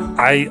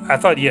 I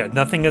thought,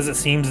 Nothing As It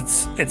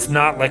Seems, it's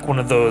not like one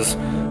of those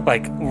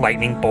like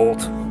lightning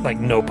bolt, like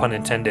no pun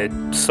intended,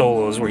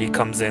 solos where he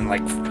comes in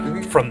like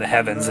from the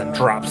heavens and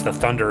drops the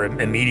thunder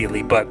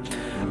immediately, but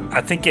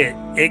I think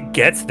it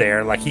gets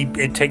there. Like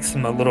it takes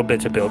him a little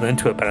bit to build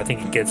into it, but I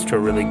think it gets to a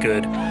really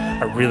good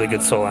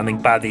solo. I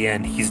think by the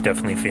end he's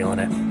definitely feeling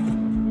it.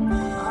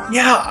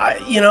 Yeah, I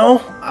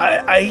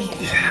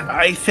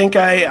think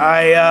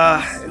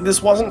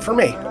this wasn't for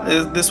me.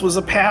 This was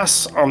a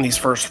pass on these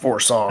first 4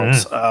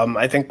 songs.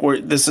 I think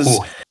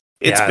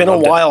it's been a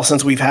while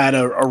since we've had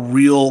a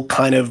real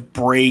kind of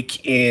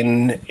break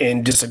in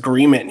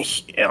disagreement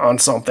on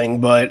something,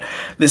 but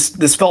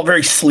this felt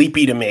very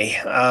sleepy to me,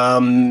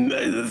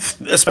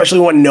 especially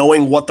when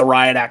knowing what the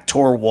Riot Act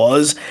tour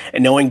was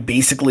and knowing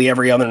basically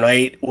every other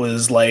night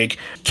was like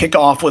kick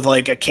off with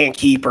like a Can't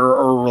Keep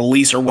or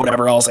Release or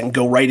whatever else and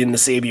go right into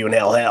Save You and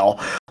Hell.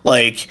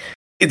 Like,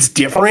 it's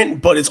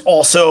different, but it's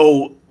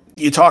also,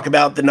 you talk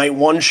about the night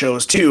 1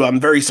 shows too. I'm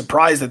very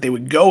surprised that they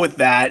would go with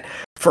that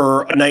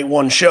for a night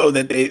 1 show,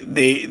 that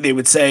they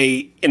would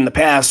say in the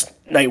past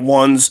night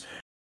 1s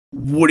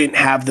wouldn't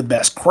have the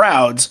best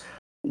crowds.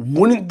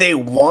 Wouldn't they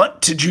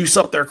want to juice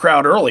up their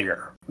crowd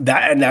earlier?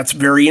 That's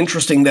very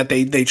interesting that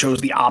they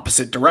chose the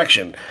opposite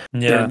direction.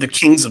 Yeah. They're the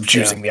kings of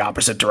choosing the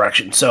opposite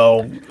direction.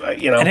 So,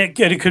 And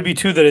it could be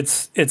too that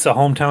it's a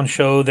hometown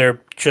show.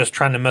 They're just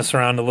trying to mess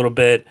around a little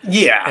bit.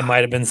 Yeah. It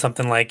might have been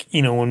something like,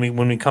 when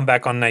we come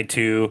back on night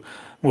 2,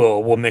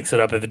 we'll mix it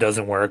up if it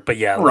doesn't work. But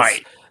yeah,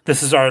 right.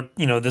 This is our,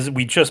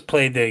 we just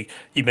played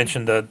you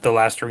mentioned the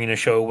last arena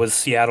show was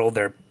Seattle.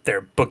 They're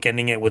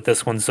bookending it with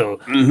this one.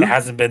 So It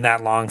hasn't been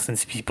that long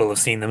since people have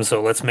seen them.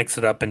 So let's mix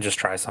it up and just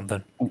try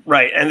something.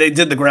 Right. And they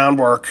did the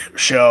Groundwork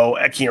show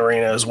at Key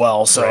Arena as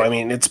well. So, right. I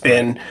mean, it's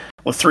been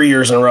 3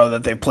 years in a row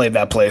that they've played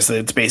that place.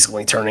 It's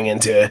basically turning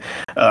into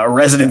a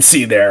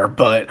residency there.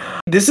 But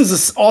this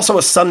is also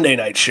a Sunday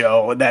night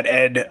show that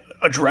Ed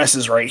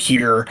addresses right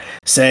here,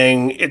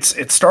 saying it's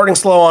starting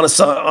slow on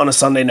a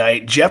Sunday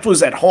night. Jeff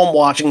was at home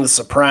watching The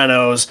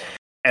Sopranos,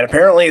 and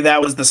apparently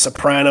that was The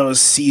Sopranos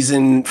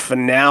season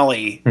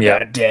finale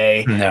that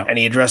day. No. And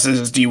he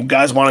addresses, do you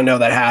guys want to know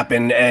that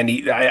happened? And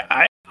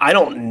I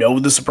don't know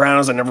The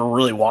Sopranos. I never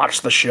really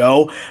watched the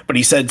show, but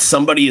he said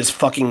somebody is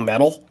fucking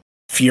metal.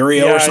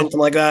 Furio or something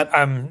like that.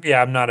 I'm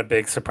not a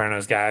big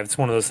Sopranos guy. It's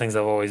one of those things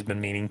I've always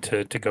been meaning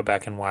to go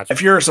back and watch.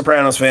 If you're a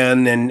Sopranos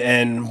fan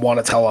and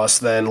want to tell us,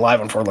 then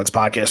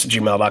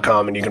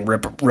liveonfourlegs.podcast@gmail.com, and you can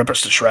rip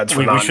us to shreds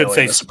for not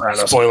knowing the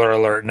Sopranos. Spoiler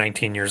alert,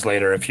 19 years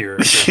later, if you're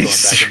going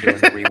back and doing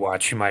the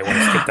rewatch, you might want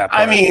to skip that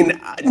part. I mean,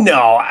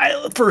 no,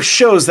 for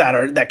shows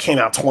that came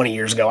out 20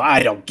 years ago,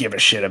 I don't give a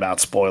shit about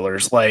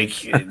spoilers. Like,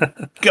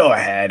 go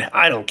ahead.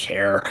 I don't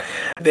care.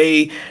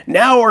 They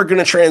now are going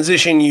to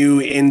transition you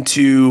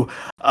into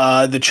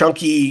the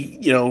chunky,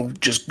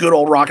 just good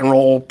old rock and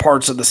roll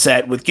parts of the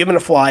set with Given to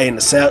Fly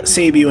and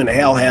Save You and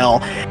Hail Hail.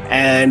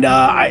 And,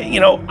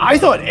 I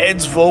thought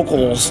Ed's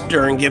vocals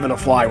during Given to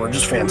Fly were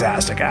just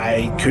fantastic.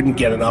 I couldn't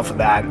get enough of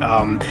that.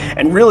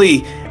 And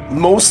really,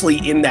 mostly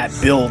in that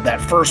build,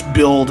 that first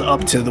build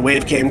up to The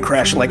Wave Came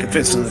Crashing Like a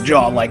Fist in the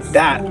Jaw, like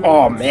that,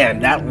 oh man,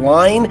 that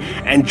line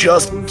and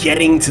just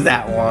getting to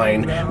that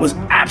line was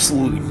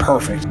absolutely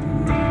perfect.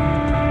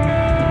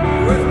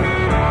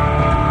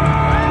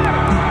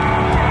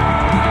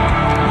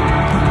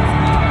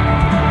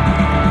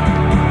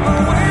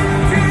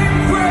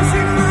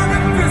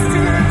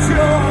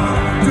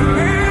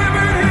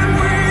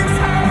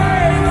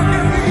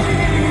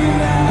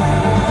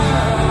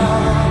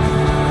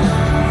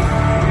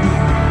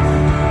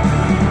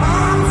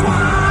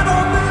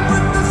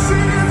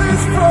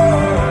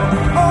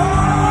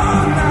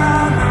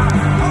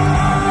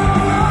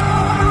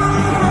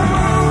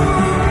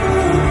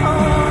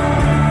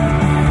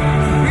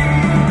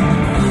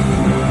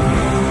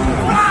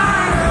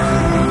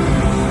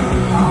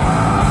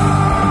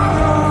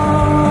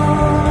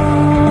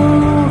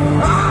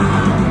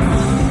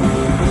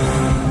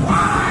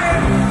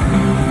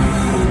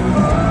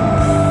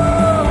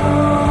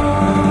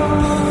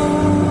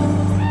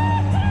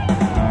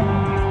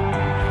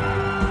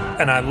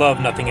 I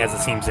love Nothing As It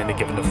Seems into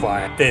Given to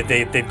Fly.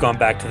 They've gone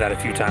back to that a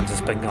few times,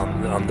 especially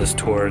on this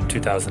tour in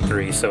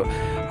 2003. So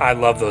I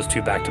love those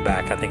two back to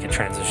back. I think it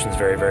transitions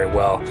very, very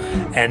well.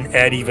 And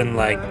Ed even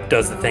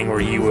does the thing where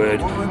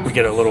we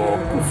get a little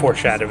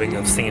foreshadowing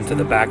of singing to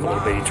the back a little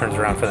bit. He turns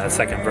around for that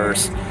second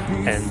verse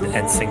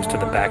and sings to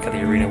the back of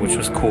the arena, which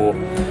was cool.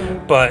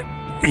 But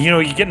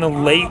you get in a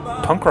late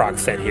punk rock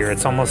set here.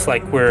 It's almost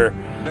like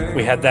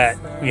we had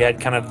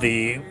kind of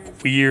the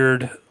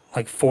weird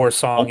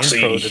 4-song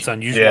intro that's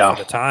unusual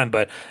for the time,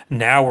 but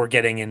now we're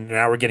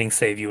getting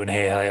Save You and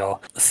Hail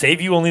Hail. Save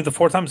You only the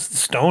 4 times.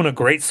 Stone, a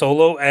great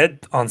solo.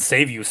 Ed on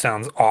Save You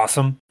sounds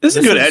awesome. This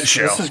is a good Ed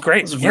show. This is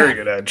great. This is a very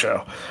good Ed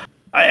show.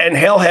 And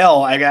Hail Hail,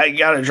 I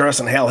got to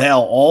address in Hail Hail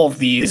all of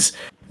these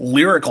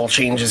lyrical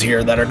changes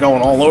here that are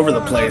going all over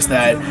the place.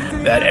 That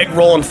egg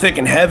rolling thick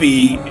and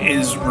heavy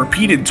is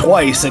repeated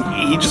twice, and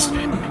he just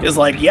is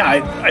like,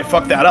 I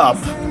fucked that up.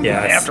 Yeah,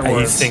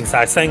 afterwards. He sings,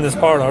 I sang this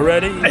part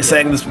already. I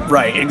sang this,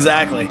 right,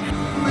 exactly.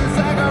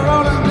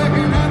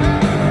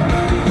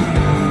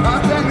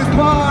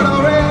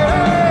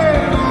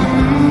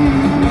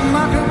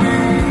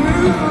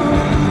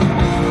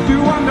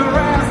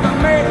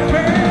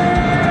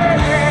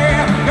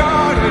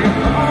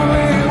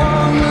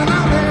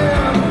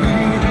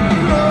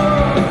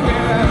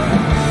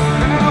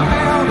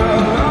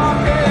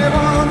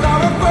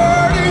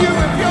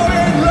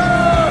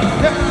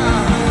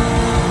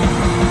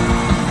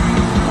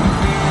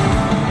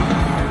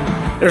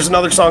 There's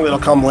another song that'll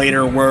come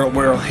later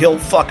where he'll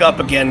fuck up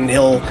again and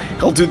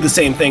he'll do the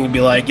same thing and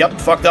be like, yep,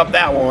 fucked up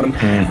that one.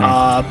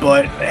 Mm-hmm.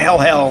 But Hail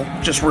Hail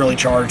just really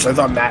charged. I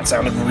thought Matt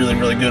sounded really,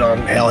 really good on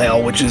Hail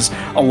Hail, which is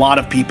a lot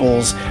of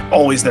people's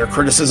always their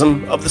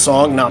criticism of the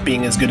song not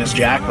being as good as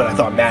Jack, but I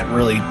thought Matt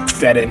really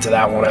fed into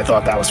that one. I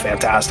thought that was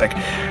fantastic.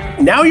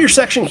 Now your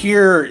section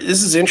here,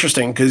 this is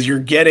interesting because you're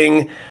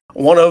getting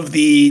one of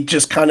the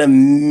just kind of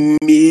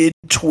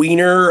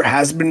mid-tweener,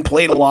 has been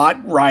played a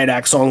lot, Riot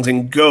Act songs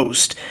in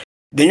Ghost.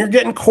 Then you're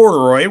getting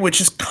Corduroy, which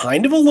is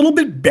kind of a little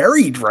bit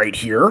buried right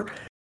here.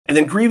 And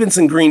then Grievance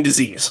and Green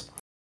Disease.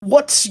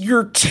 What's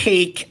your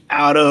take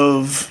out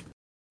of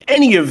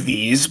any of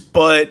these?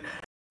 But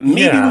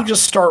maybe we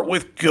just start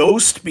with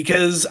Ghost,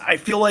 because I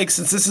feel like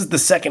since this is the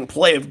second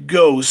play of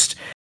Ghost,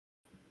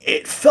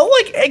 it felt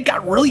like Ed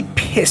got really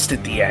pissed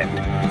at the end.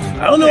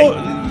 I don't know.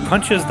 He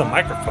punches the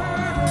microphone.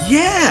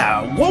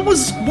 Yeah, what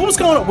was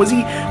going on? Was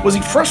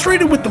he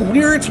frustrated with the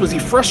lyrics? Was he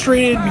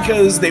frustrated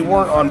because they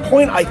weren't on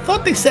point? I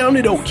thought they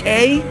sounded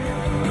okay.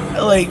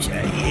 Like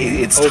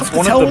it's tough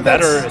to tell.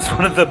 It's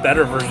one of the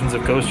better versions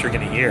of Ghost you're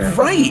going to hear.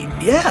 Right?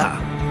 Yeah,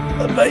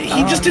 but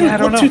he just didn't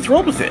look too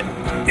thrilled with it.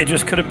 It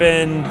just could have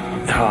been,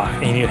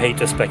 and you hate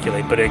to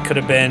speculate, but it could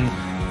have been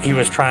he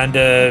was trying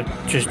to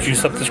just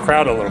juice up this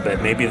crowd a little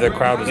bit. Maybe the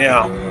crowd was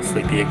a little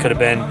sleepy. It could have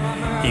been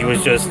he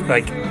was just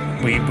like.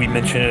 We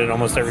mention it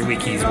almost every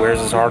week. He wears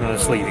his heart on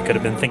his sleeve. He could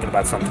have been thinking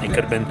about something. He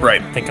could have been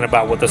thinking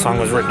about what the song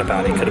was written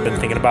about. He could have been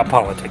thinking about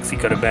politics. He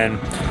could have been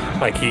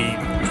like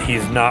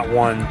he's not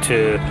one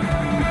to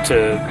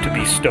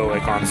be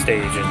stoic on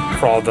stage. And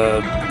for all the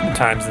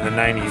times in the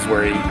 90s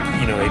where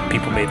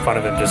people made fun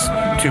of him just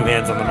 2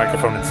 hands on the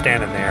microphone and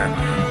standing there,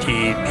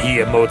 he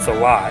emotes a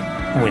lot.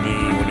 when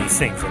he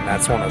sings, and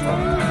that's one of them.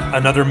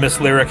 Another missed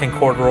lyric in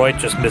Corduroy,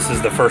 just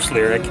misses the first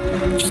lyric,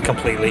 just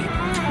completely.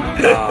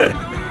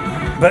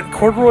 But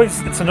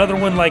Corduroy's, it's another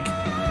one, like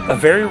a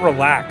very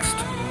relaxed.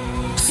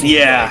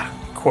 Yeah.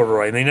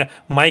 Corduroy. I mean,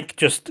 Mike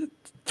just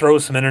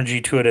throws some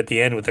energy to it at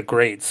the end with a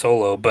great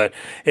solo, but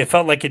it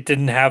felt like it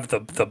didn't have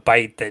the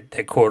bite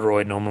that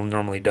Corduroy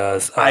normally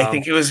does. I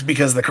think it was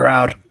because of the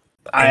crowd.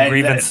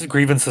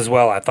 Grievance as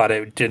well. I thought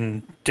it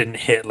didn't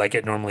hit like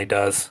it normally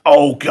does.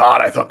 Oh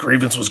God, I thought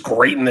Grievance was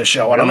great in this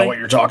show. Really? I don't know what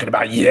you're talking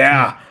about.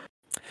 Yeah,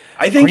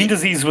 I think Green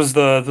Disease was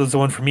the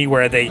one for me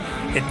where they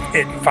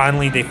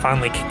finally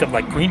kicked up.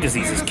 Like Green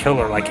Disease is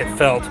killer. Like it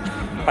felt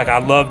like I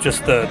love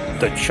just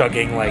the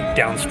chugging, like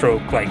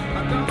downstroke, like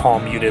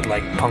palm muted,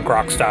 like punk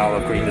rock style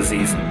of Green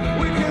Disease.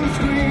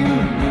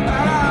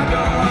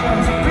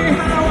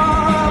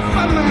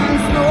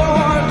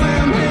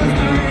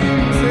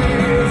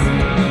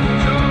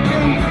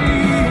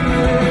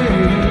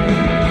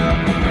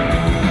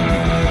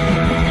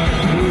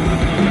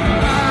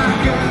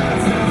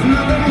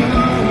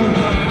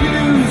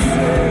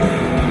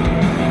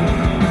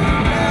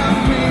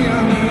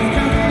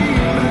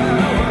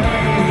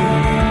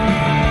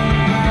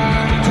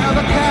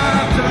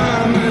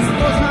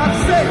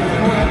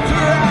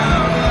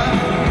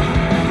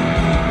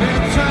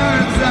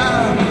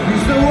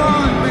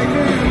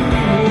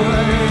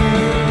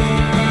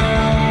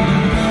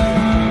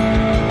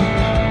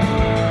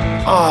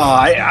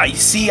 I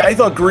see. I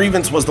thought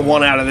Grievance was the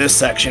one out of this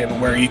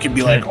section where you could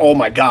be like, oh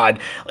my God.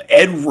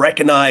 Ed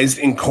recognized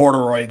in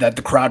Corduroy that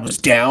the crowd was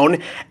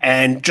down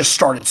and just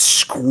started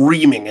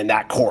screaming in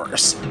that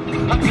chorus.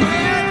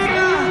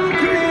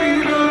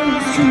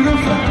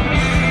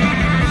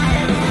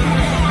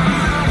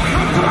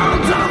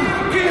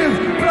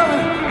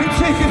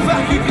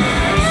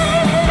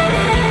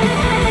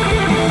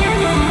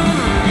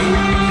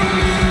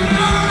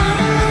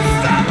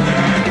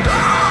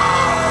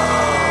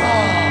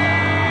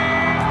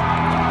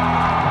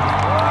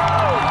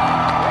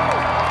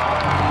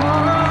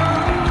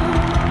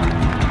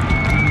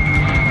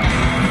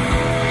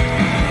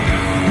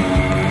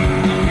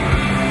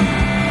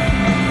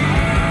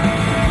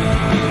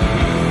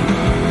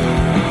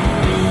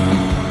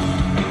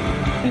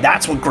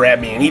 That's what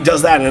grabbed me, and he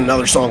does that in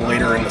another song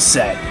later in the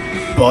set.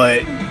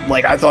 But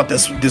like, I thought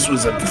this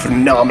was a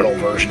phenomenal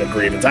version of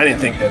Grievance. I didn't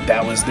think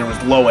there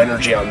was low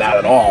energy on that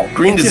at all.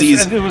 Green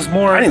Disease. It was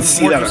more. I didn't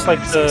see that. Just like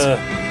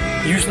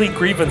usually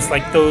Grievance,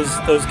 like those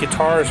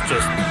guitars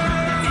just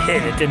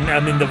hit. It didn't. I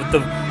mean, the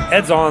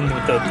Ed's on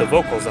with the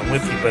vocals. I'm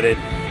with you, but it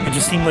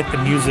just seemed like the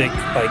music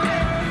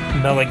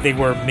like they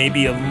were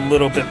maybe a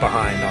little bit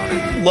behind on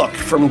it. Look,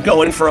 from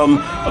going from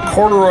a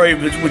Corduroy,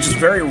 which is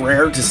very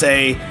rare to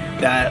say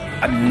that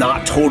I'm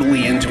not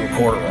totally into a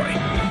Corduroy.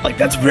 Like,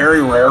 that's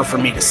very rare for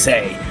me to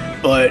say,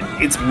 but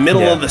it's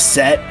middle of the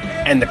set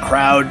and the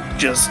crowd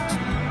just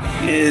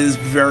is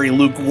very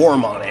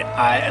lukewarm on it.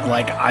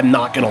 I'm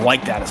not going to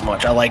like that as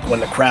much. I like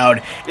when the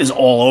crowd is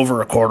all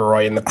over a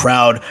Corduroy and the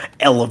crowd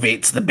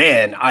elevates the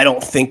band. I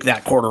don't think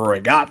that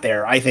Corduroy got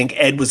there. I think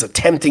Ed was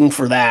attempting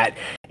for that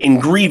in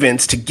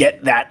Grievance to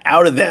get that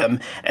out of them.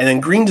 And then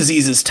Green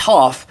Disease is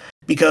tough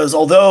because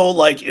although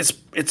like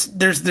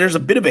there's a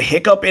bit of a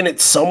hiccup in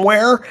it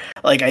somewhere,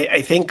 like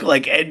I think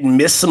like Ed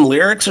missed some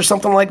lyrics or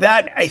something like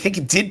that. I think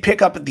it did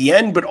pick up at the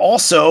end, but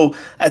also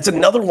that's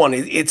another one.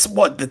 It's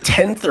what, the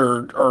 10th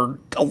or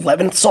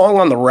 11th song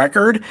on the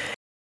record.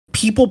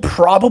 People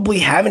probably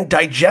haven't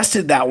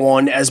digested that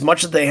one as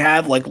much as they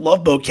have like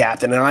Love Boat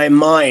Captain and I Am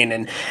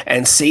Mine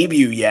and Save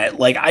You yet.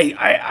 Like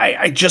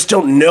I just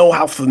don't know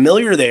how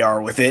familiar they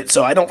are with it,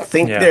 so I don't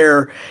think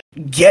they're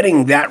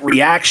getting that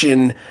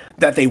reaction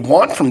that they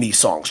want from these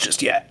songs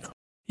just yet.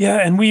 Yeah,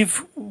 and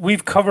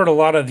we've covered a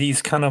lot of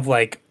these kind of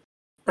like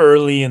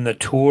early in the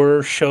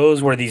tour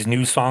shows where these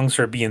new songs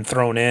are being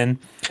thrown in,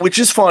 which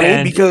is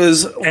funny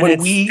because when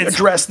we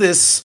address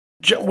this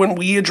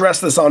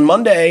on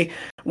Monday,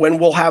 when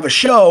we'll have a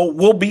show,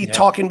 we'll be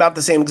talking about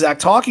the same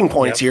exact talking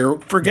points here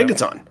for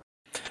Gigaton.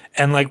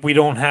 And like, we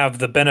don't have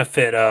the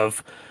benefit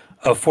of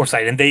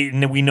foresight,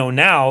 and we know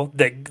now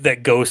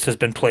that Ghost has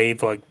been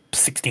played like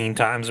 16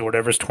 times or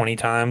whatever, 20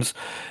 times.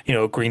 You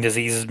know, Green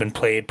Disease has been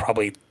played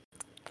probably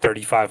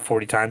 35,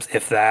 40 times,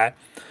 if that.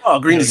 Oh,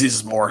 Green Disease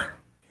is more.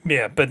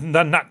 Yeah, but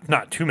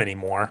not too many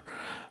more.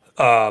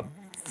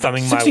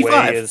 Thumbing 65.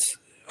 My Way is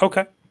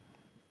okay.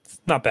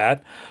 Not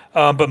bad.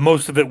 But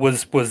most of it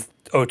was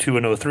 02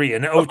 and 03.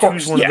 And 02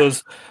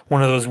 is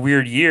one of those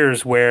weird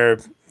years where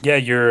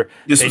they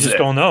just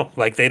don't know.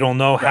 Like, they don't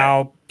know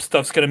how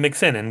stuff's gonna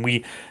mix in. And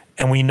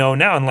we know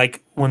now, and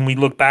like when we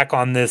look back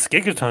on this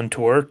Gigaton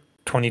tour,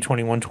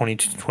 2021,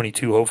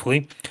 2022,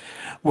 hopefully,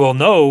 we'll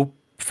know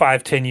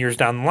 5-10 years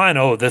down the line,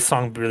 oh, this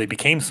song really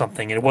became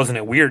something. And it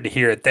wasn't weird to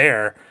hear it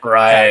there.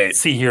 Right.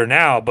 See here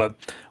now, but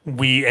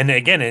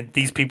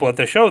these people at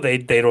the show, they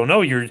don't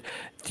know you're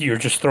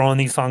just throwing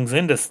these songs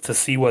in to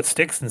see what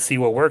sticks and see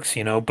what works,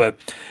 you know. But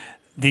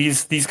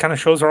these kind of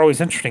shows are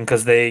always interesting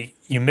because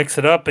you mix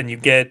it up and you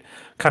get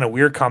kind of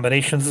weird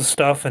combinations of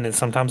stuff, and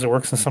sometimes it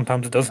works and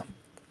sometimes it doesn't.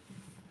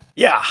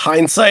 Yeah,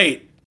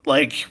 hindsight.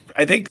 Like,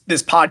 I think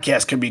this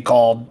podcast could be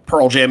called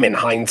Pearl Jam in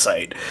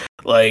Hindsight.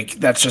 Like,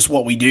 that's just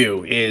what we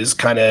do, is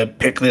kind of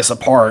pick this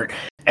apart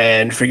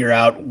and figure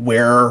out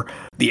where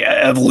the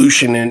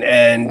evolution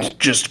and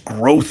just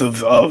growth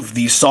of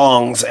these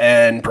songs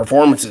and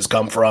performances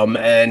come from.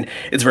 And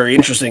it's very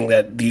interesting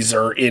that these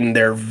are in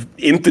their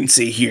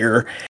infancy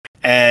here.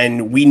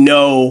 And we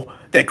know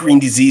that Green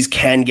Disease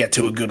can get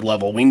to a good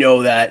level. We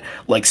know that,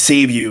 like,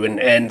 Save You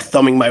and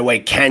Thumbing My Way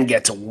can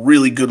get to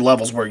really good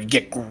levels where you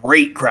get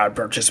great crowd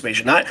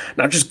participation. Not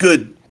just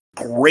good,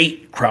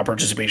 great crowd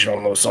participation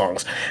on those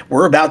songs.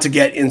 We're about to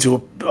get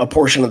into a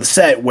portion of the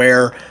set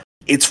where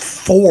it's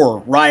 4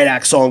 Riot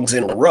Act songs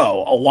in a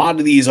row. A lot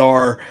of these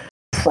are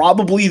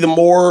probably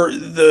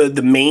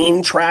the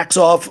main tracks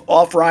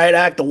off Riot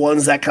Act, the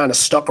ones that kind of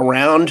stuck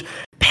around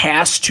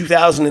past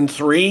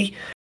 2003.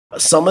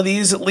 Some of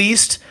these, at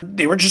least,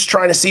 they were just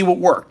trying to see what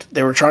worked.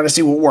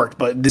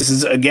 But this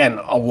is, again,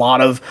 a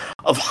lot of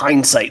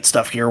hindsight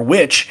stuff here,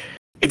 which,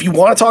 if you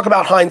want to talk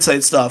about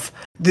hindsight stuff,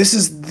 this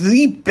is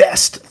the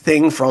best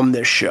thing from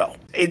this show.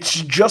 It's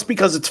just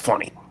because it's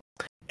funny.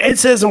 Ed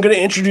says, I'm going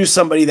to introduce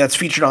somebody that's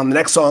featured on the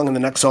next song, and the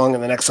next song,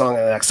 and the next song,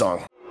 and the next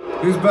song.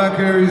 He's back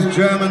here, he's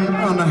jamming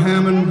on the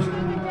Hammond.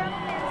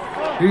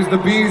 He's the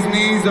bee's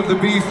knees of the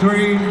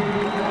B3.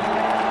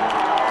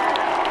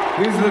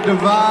 He's the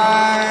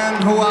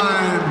divine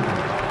Hawaiian.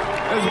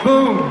 It's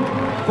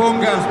Boom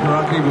Gasper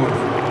on keyboards.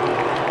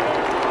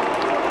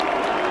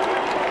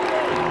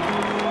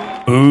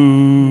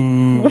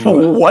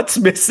 Ooh. What's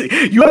missing?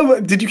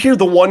 Did you hear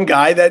the one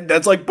guy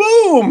that's like,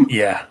 boom?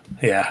 Yeah.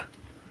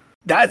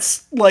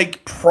 That's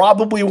like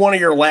probably one of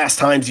your last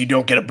times you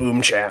don't get a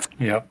boom shaft.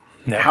 Yep.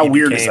 How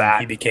weird is that?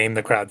 He became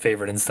the crowd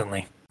favorite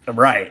instantly.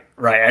 Right.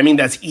 I mean,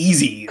 that's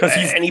easy. Because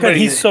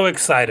he's so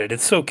excited.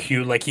 It's so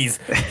cute. Like he's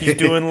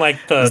doing like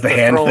the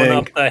hand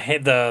throwing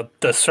thing. up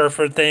the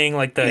surfer thing,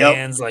 like the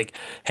hands, like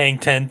hang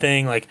 10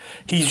 thing. Like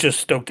he's just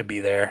stoked to be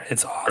there.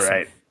 It's awesome.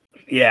 Right.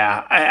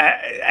 Yeah.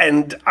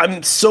 And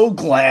I'm so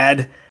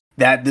glad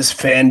that this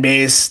fan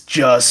base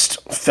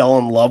just fell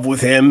in love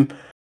with him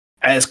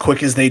as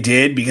quick as they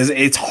did, because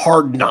it's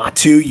hard not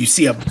to. You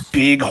see a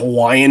big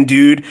Hawaiian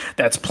dude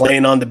that's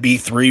playing on the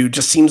B3 who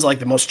just seems like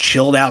the most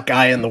chilled out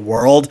guy in the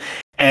world.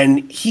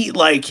 And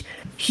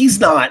he's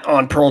not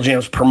on Pearl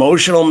Jam's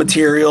promotional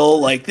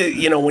material. Like,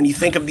 when you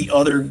think of the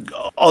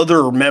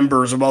other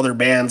members of other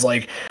bands,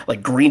 like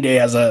Green Day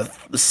has a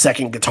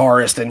second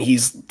guitarist, and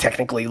he's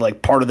technically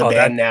like part of the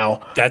band now.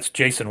 That's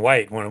Jason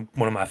White, one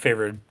of my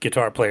favorite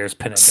guitar players,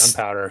 Pen and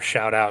Gunpowder.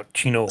 Shout out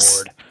Chino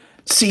Horde.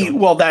 See,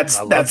 well, that's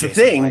the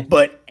thing, White.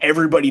 But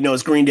everybody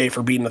knows Green Day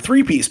for being the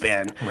 3-piece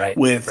band, right?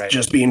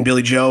 Just being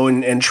Billy Joe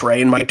and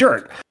Trey and Mike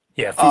Dirnt.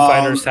 Yeah, Foo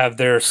Fighters have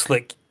their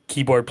slick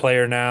keyboard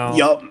player now.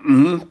 Yup,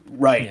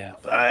 right.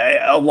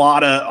 Yeah. A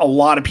lot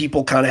of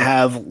people kind of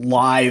have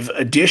live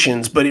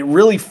additions, but it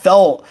really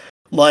felt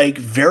like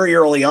very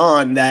early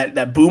on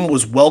that Boom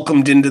was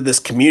welcomed into this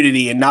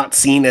community and not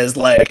seen as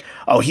like,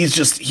 oh, he's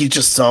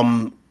just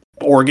some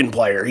organ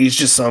player. He's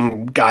just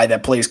some guy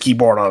that plays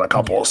keyboard on a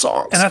couple of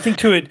songs. And I think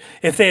too,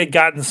 if they had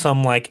gotten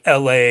some like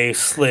LA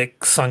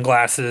slick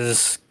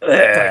sunglasses, like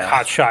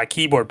hotshot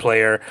keyboard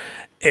player,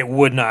 it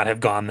would not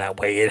have gone that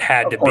way. It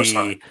had to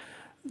be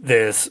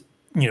this,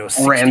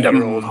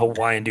 60-year-old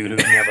Hawaiian dude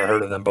who's never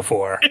heard of them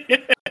before.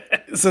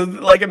 So,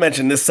 like I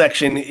mentioned, this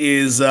section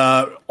is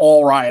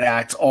all Riot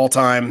Act, all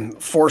time,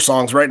 4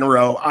 songs right in a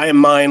row. I Am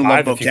Mine,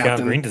 Love Boat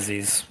Captain. Green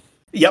Disease.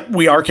 Yep,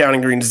 we are counting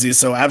Green Disease,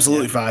 so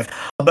absolutely 5.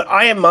 But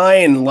I Am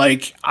Mine,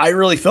 like, I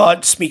really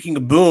thought, speaking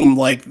of Boom,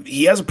 like,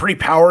 he has a pretty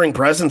powering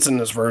presence in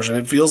this version.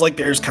 It feels like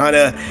there's kind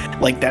of,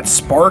 like, that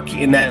spark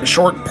in that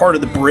short part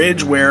of the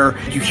bridge where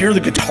you hear the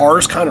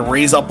guitars kind of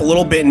raise up a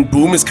little bit, and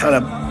Boom is kind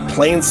of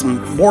playing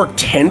some more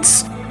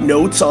tense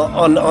notes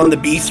on the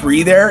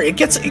B3 there. It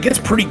gets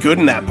pretty good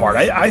in that part.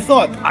 I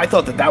thought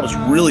that was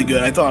really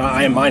good. I thought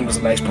I Am Mine was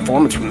a nice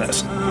performance from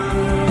this.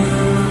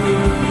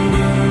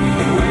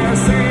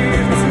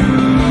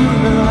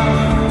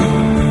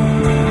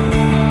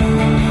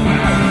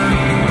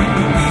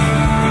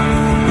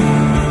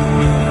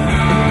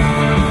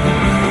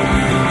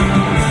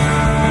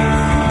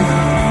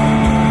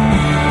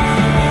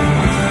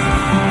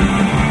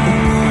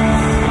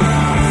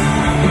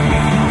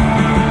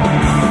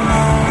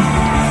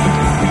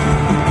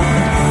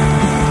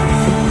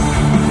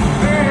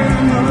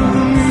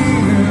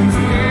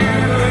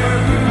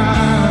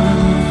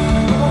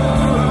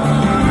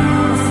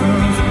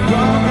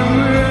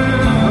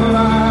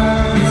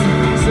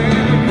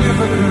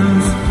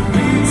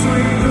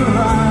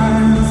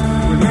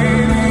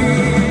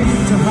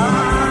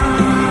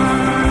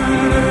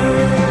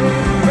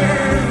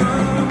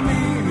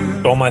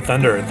 My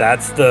Thunder,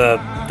 that's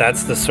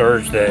the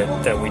surge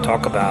that we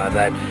talk about.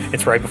 That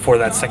it's right before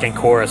that second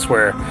chorus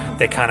where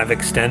they kind of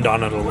extend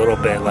on it a little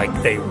bit,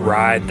 like they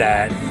ride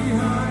that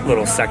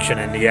little section,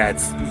 and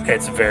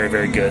it's very,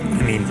 very good.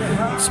 I mean,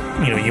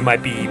 we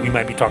might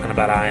be talking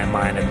about I Am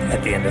Mine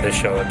at the end of the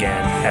show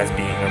again as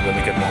being a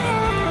really good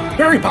moment.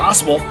 Very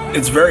possible.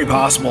 It's very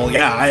possible.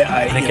 Yeah,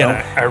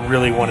 I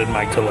really wanted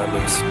Mike to let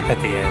loose at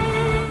the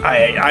end.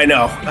 I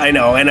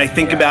know, and I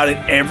think about it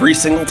every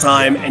single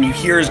time, and you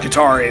hear his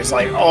guitar, it's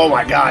like, oh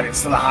my god,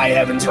 it's to the high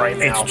heavens right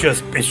now.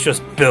 It's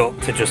just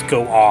built to just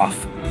go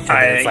off.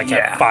 And it's like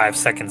a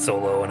 5-second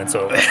solo, and it's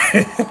over.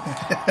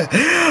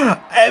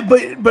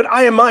 But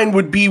I Am Mine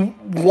would be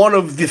one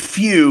of the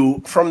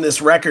few from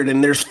this record,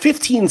 and there's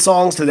 15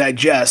 songs to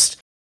digest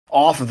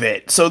off of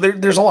it, so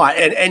there's a lot,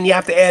 and you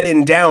have to add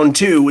in Down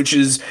too, which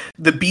is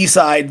the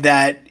B-side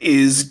that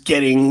is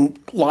getting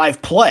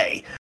live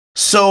play.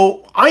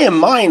 So I Am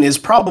Mine is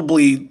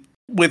probably,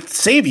 with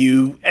Save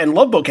You and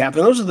Love Boat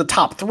Captain, those are the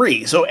top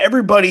 3. So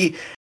everybody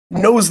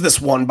knows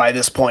this one by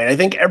this point. I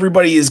think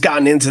everybody has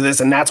gotten into this,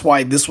 and that's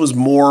why this was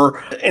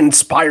more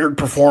inspired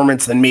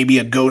performance than maybe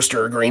a Ghost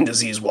or a Green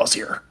Disease was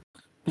here.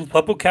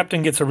 Love Boat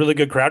Captain gets a really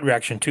good crowd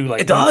reaction too. Like,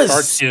 it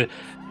does.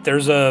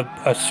 There's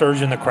a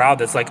surge in the crowd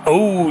that's like,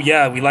 oh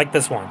yeah, we like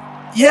this one.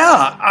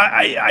 Yeah,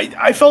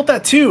 I felt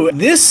that too.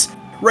 This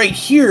right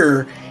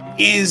here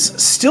is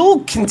still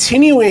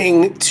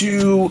continuing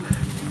to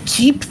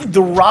keep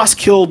the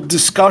Roskilde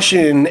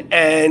discussion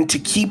and to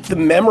keep the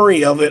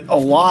memory of it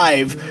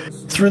alive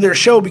through their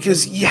show,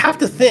 because you have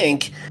to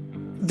think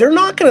they're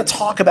not going to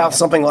talk about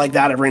something like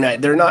that every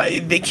night.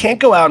 They can't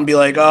go out and be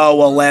like, oh,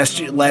 well, last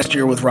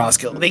year with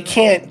Roskilde. They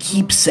can't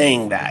keep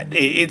saying that.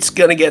 It's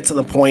going to get to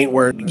the point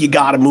where you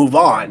got to move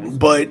on.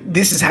 But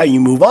this is how you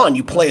move on.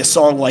 You play a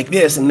song like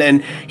this, and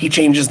then he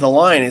changes the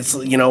line. It's,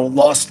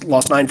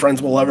 lost 9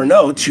 friends we'll ever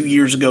know 2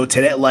 years ago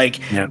today. Like,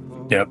 yep.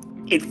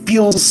 It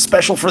feels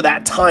special for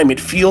that time. It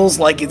feels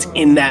like it's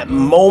in that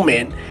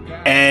moment.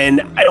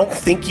 And I don't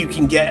think you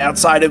can get,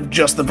 outside of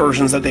just the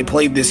versions that they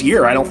played this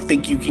year, I don't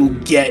think you can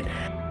get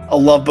a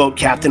Love Boat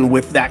Captain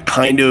with that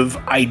kind of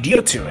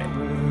idea to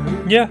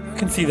it. Yeah, I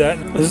can see that.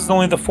 This is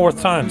only the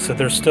 4th time, so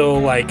they're still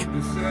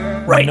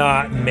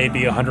not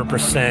maybe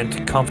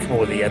 100% comfortable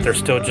with it yet. They're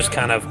still just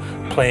kind of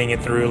playing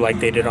it through like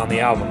they did on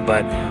the album.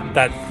 But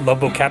that Love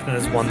Boat Captain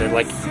is one that,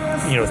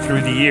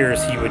 through the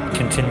years, he would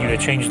continue to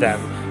change that.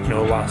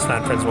 Lost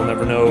 9 friends we'll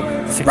never know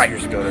 6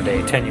 years ago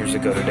today, 10 years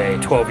ago today,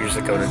 12 years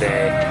ago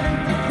today.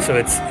 So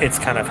it's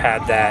kind of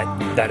had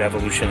that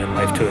evolution in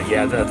life to it.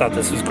 Yeah, I thought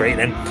this was great.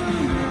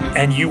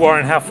 And You Are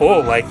and Half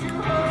Full,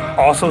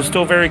 also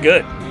still very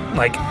good.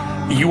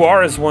 You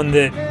Are is one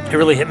that it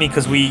really hit me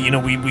because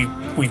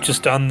we've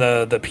just done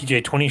the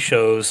PJ20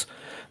 shows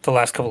the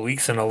last couple of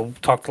weeks, and I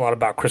talked a lot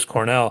about Chris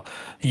Cornell.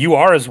 You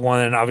Are is one,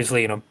 and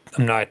obviously,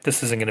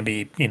 this isn't going to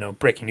be,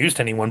 breaking news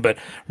to anyone, but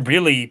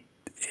really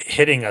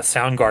hitting a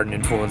Soundgarden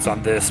influence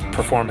on this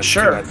performance.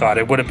 Sure. Too, I thought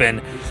it would have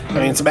been.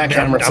 It's a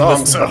backhammer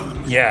song,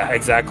 so. Yeah,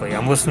 exactly.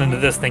 I'm listening to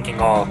this thinking,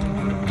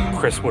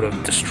 Chris would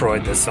have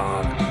destroyed this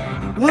song.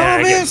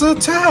 Love is a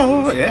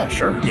tower. Yeah,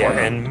 sure. Yeah,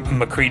 and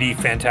McCready,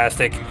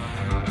 fantastic.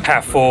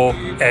 Half Full,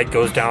 Ed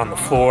goes down on the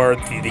floor.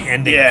 The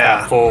ending of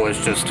Half Full is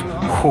just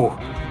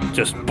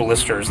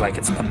blisters.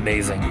 It's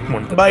amazing.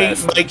 One of the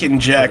best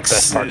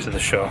parts of the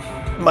show.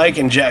 Mike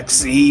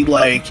injects.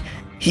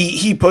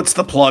 He puts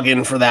the plug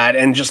in for that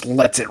and just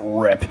lets it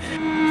rip.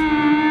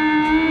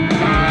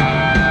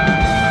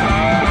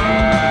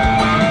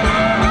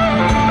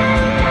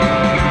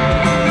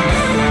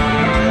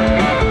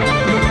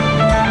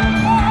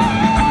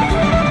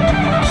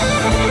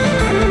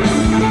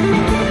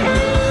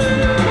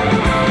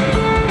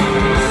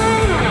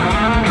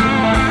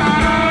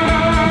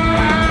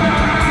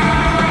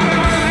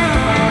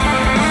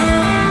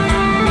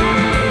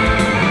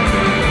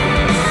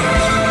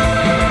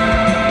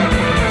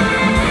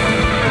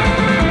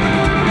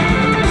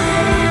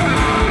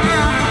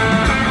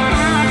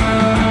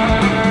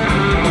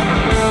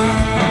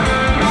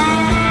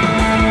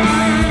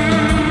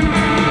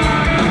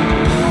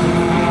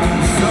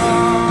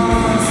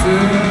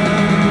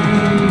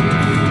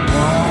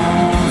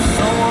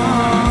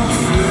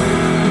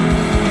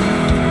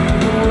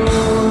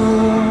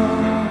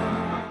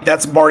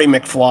 That's Marty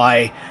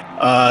McFly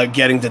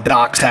getting to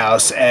Doc's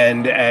house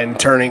and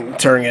turning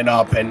it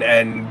up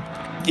and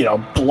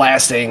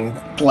blasting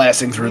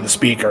through the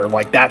speaker.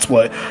 That's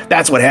what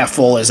Half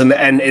Full is, and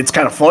it's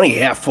kind of funny.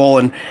 Half Full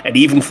and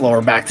Even Flow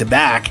are back to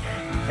back,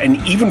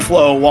 and Even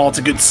Flow, while it's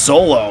a good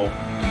solo,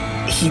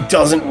 he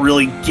doesn't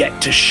really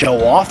get to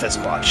show off as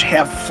much.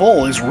 Half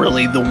Full is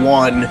really the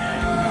one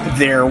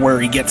there where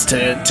he gets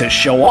to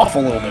show off a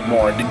little bit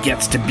more and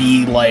gets to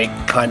be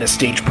kind of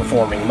stage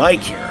performing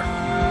Mike here.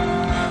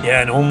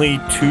 Yeah, and only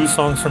 2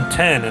 songs from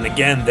 10, and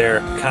again,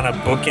 they're kind of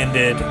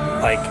bookended,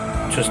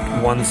 just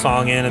 1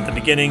 song in at the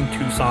beginning,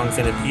 2 songs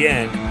in at the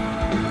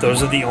end.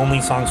 Those are the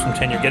only songs from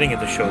 10 you're getting at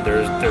the show.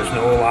 There's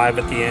no Alive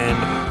at the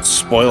end.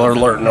 Spoiler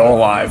alert, no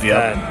Alive,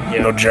 yep.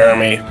 No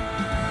Jeremy.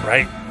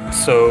 Right.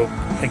 So,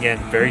 again,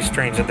 very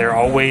strange that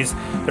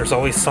there's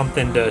always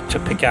something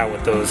to pick out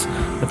with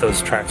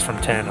those tracks from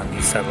 10 on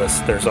these set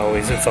lists.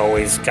 It's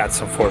always got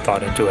some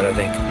forethought into it, I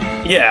think.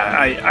 Yeah,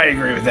 I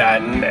agree with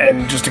that.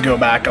 And just to go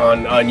back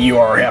on You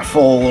Are Half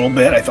Full a little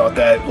bit, I thought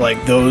that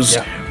those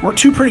were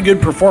 2 pretty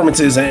good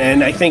performances,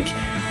 and I think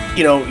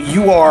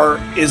You Are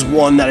is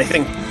one that I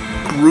think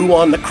grew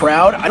on the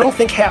crowd. I don't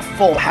think Half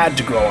Full had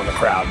to grow on the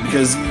crowd,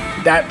 because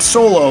that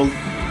solo,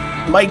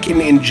 Mike can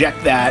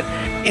inject that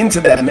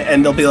into them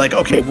and they'll be like,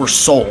 okay, we're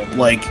sold.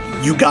 Like,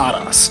 you got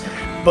us.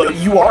 But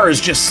You Are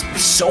is just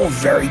so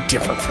very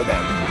different for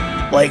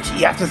them. Like,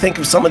 you have to think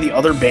of some of the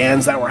other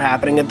bands that were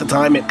happening at the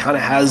time. It kind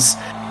of has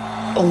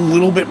a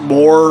little bit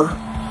more.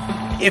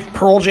 If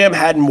Pearl Jam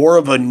had more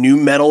of a nu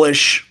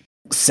metal-ish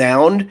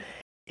sound,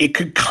 it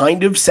could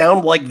kind of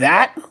sound like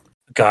that.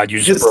 God, you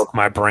just broke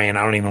my brain.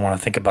 I don't even want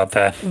to think about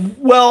that.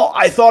 Well,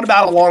 I thought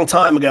about it a long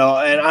time ago,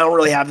 and I don't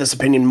really have this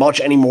opinion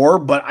much anymore,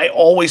 but I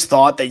always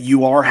thought that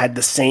You Are had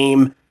the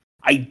same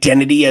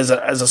identity as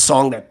a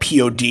song that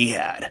POD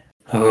had.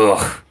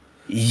 Ugh.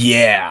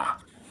 Yeah.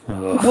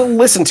 Ugh. Well,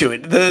 listen to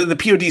it. The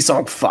POD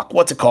song, fuck,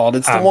 what's it called?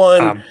 It's the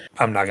one...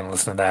 I'm not going to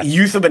listen to that.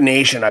 Youth of a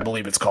Nation, I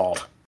believe it's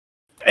called.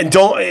 And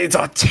it's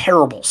a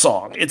terrible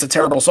song. It's a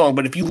terrible song,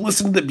 but if you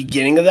listen to the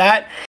beginning of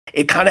that,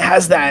 it kind of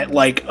has that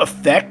like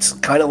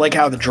effect, kind of like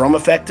how the drum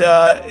effect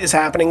is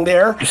happening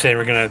there. You're saying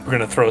we're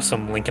gonna throw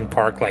some Linkin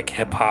Park like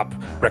hip hop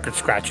record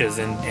scratches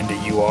into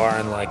You Are,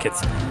 and like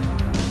it's.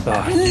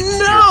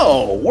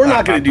 No, we're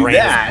not going to do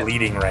that. Is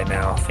bleeding right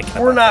now.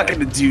 We're not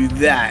going to do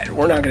that.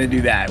 We're not going to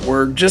do that.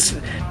 We're just.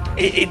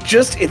 It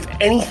just, if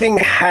anything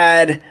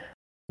had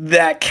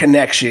that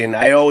connection,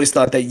 I always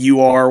thought that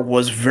You Are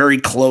was very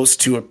close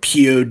to a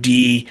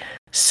POD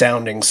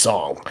sounding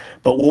song.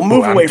 But we'll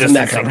move away from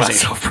that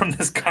conversation. From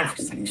this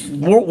conversation.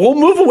 We'll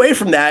move away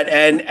from that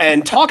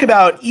and talk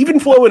about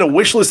Even Flow and A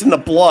Wishlist in the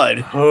Blood,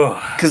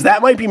 because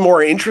that might be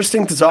more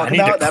interesting to talk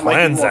about. That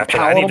might be more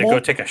palatable. I need to go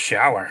take a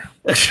shower.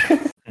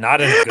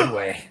 Not in a good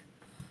way.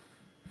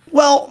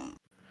 Well,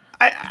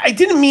 I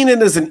didn't mean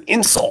it as an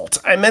insult.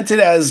 I meant it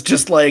as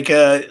just like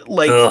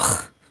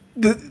it's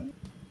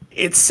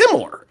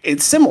similar.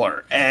 It's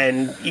similar,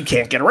 and you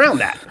can't get around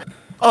that.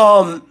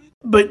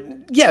 But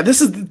yeah,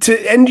 this is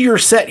to end your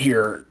set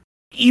here.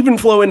 Even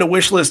Flow into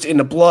Wishlist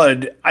into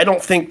Blood. I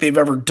don't think they've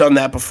ever done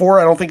that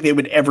before. I don't think they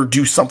would ever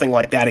do something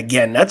like that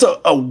again. That's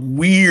a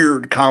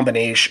weird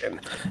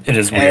combination. It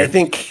is weird. And I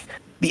think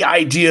the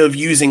idea of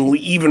using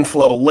Even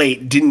Flow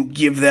late didn't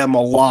give them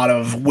a lot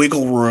of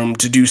wiggle room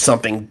to do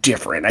something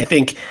different. I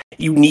think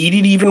you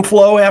needed Even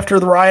Flow after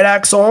the Riot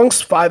Act songs,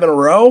 5 in a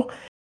row,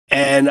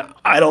 and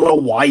I don't know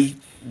why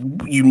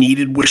you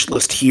needed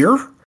Wishlist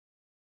here.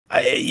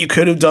 You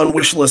could have done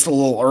Wishlist a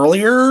little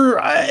earlier.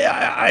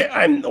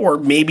 I'm or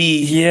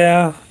maybe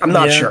I'm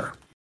not sure.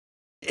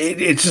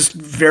 It's just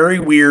very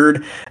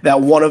weird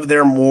that one of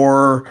their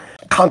more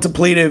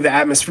contemplative,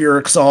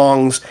 atmospheric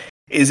songs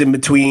is in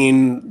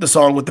between the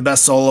song with the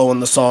best solo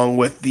and the song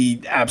with the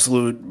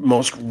absolute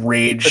most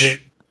rage.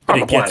 But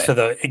it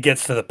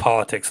gets to the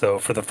politics though.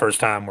 For the first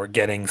time, we're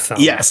getting some.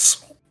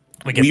 Yes,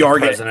 we get the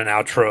president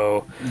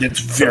outro. That's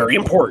very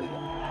important.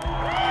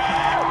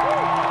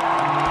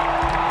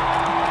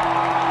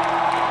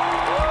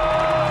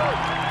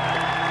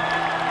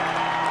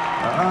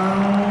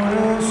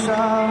 I wish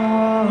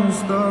I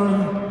was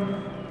the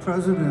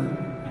president.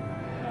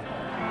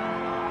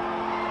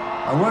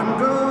 I wouldn't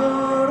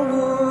go to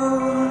war.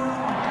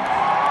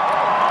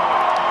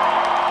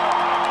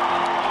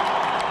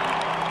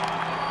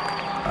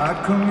 I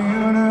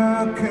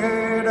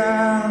communicate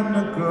and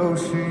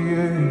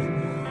negotiate.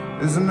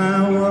 Isn't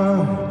that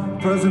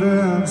what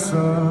presidents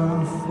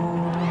are for?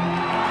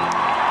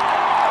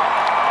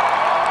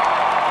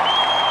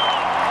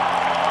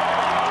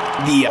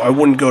 I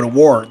wouldn't go to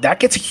war. That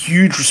gets a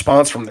huge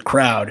response from the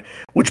crowd,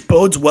 which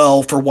bodes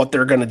well for what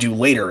they're going to do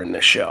later in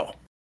this show.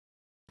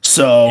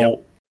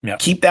 So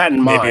keep that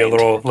in mind. Maybe a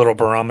little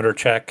barometer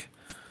check.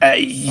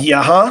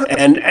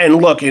 And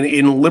look,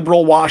 in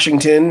liberal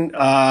Washington,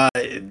 I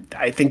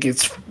think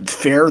it's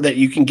fair that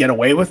you can get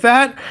away with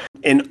that.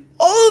 In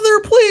other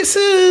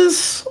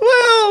places,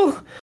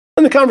 well,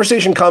 when the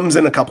conversation comes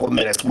in a couple of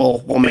minutes,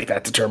 we'll make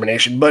that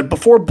determination. But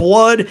before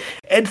Blood,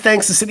 Ed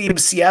thanks the city of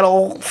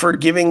Seattle for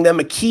giving them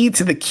a key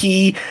to the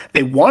key.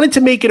 They wanted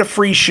to make it a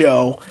free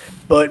show,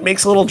 but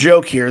makes a little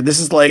joke here. This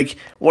is like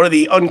one of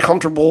the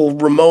uncomfortable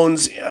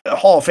Ramones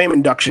Hall of Fame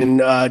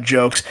induction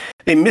jokes.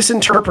 They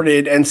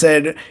misinterpreted and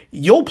said,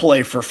 you'll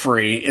play for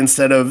free,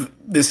 instead of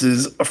this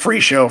is a free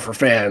show for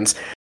fans.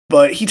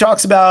 But he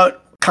talks about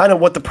kind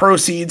of what the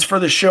proceeds for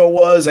the show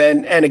was.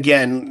 And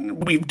again,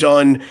 we've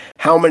done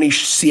how many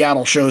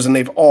Seattle shows, and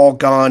they've all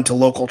gone to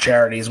local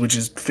charities, which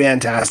is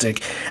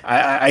fantastic.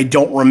 I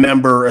don't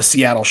remember a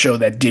Seattle show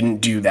that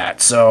didn't do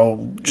that.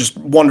 So just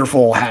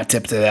wonderful hat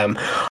tip to them.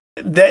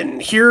 Then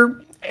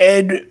here,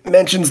 Ed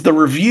mentions the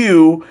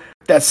review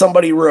that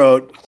somebody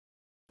wrote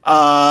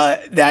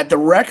that the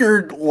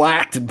record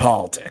lacked in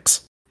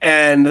politics.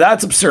 And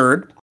that's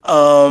absurd,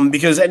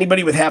 because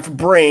anybody with half a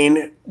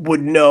brain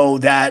would know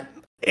that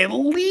at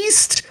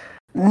least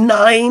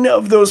 9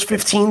 of those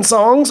 15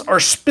 songs are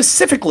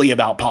specifically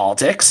about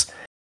politics.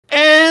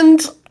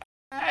 And,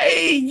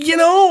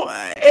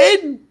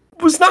 Ed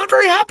was not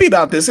very happy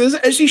about this,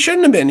 as he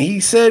shouldn't have been.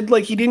 He said,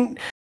 like, he didn't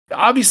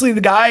Obviously,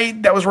 the guy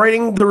that was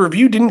writing the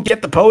review didn't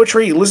get the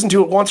poetry. He listened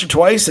to it once or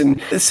twice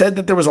and said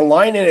that there was a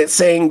line in it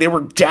saying they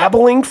were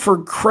dabbling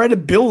for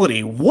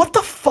credibility. What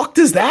the fuck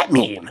does that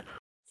mean?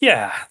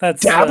 Yeah,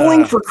 that's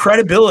dabbling for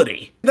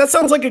credibility. That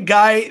sounds like a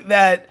guy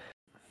that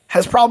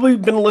has probably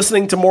been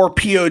listening to more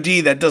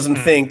POD that doesn't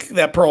think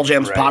that Pearl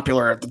Jam's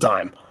popular at the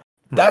time.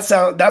 That's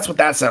what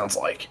that sounds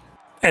like.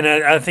 And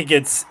I think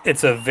it's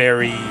a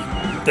very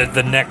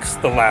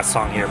the last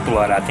song here,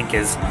 Blood, I think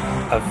is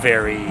a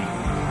very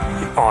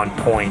on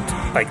point.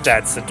 Like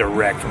that's a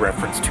direct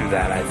reference to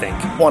that, I think.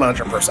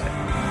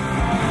 100%.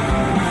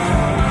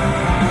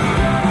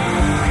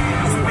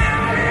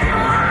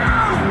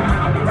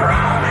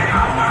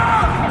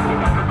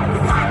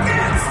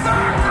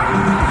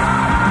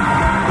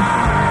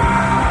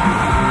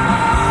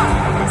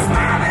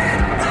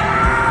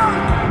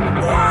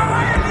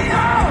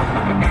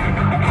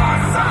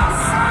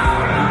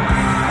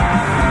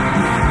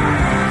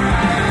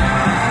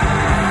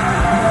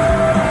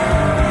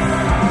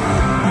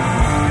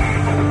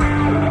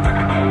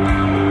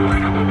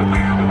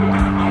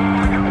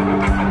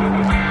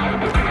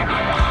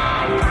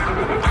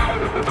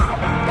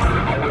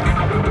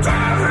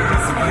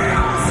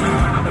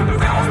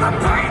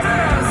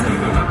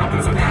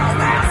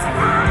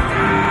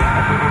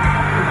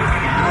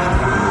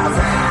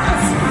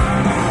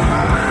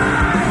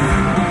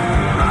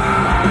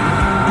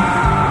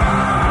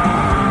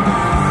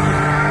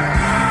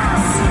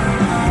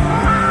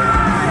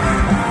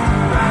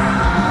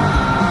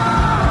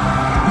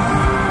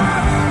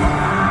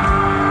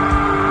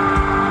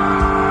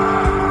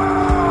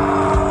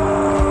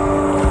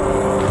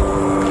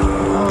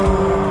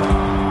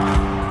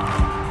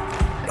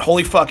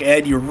 Holy fuck,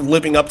 Ed, you're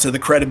living up to the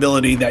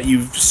credibility that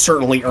you've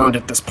certainly earned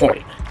at this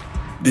point.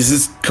 This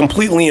is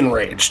completely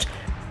enraged.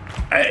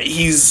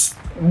 He's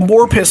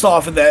more pissed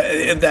off at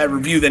that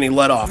review than he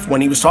let off.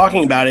 When he was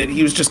talking about it,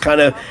 he was just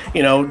kind of,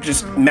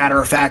 just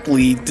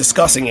matter-of-factly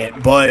discussing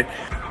it. But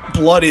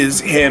Blood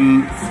is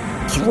him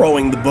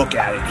throwing the book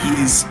at it.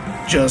 He's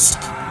just...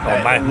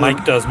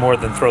 Mike does more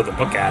than throw the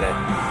book at it.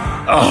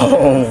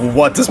 Oh,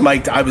 what does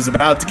Mike... I was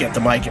about to get to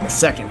Mike in a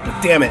second,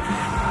 but damn it.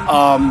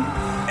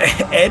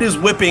 Ed is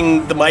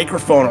whipping the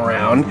microphone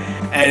around,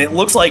 and it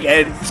looks like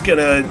Ed's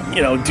gonna,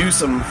 do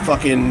some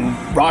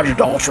fucking Roger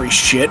Daltrey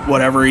shit,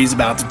 whatever he's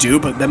about to do,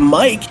 but then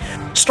Mike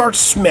starts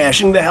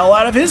smashing the hell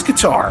out of his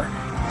guitar.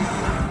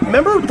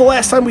 Remember the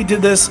last time we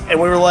did this,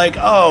 and we were like,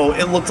 oh,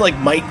 it looked like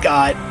Mike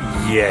got...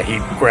 Yeah, he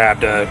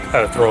grabbed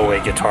a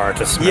throwaway guitar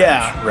to smash.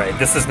 Yeah. Right,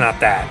 this is not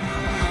that.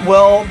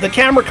 Well, the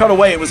camera cut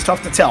away, it was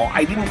tough to tell.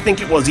 I didn't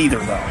think it was either,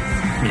 though.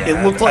 Yeah,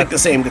 it looked like the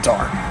same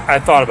guitar. I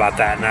thought about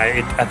that, and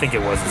I think it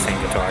was the same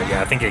guitar.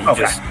 Yeah, I think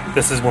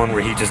this is one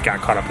where he just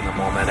got caught up in the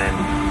moment,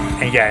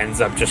 and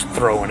ends up just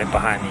throwing it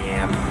behind the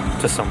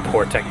amp to some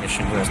poor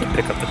technician who has to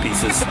pick up the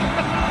pieces.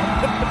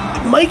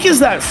 Mike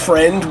is that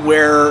friend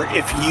where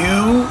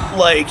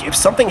if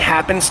something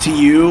happens to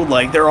you,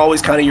 like they're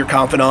always kind of your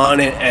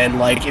confidant, and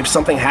like if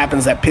something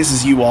happens that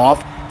pisses you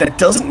off, that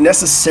doesn't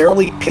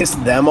necessarily piss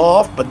them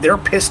off, but they're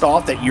pissed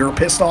off that you're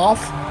pissed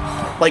off.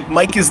 Like,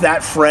 Mike is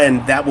that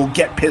friend that will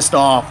get pissed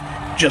off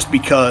just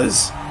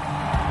because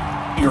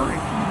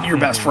your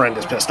best friend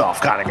is pissed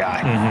off kind of guy.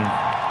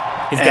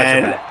 Mm-hmm. He's got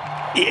your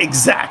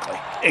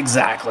back.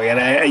 Exactly.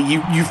 And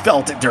you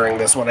felt it during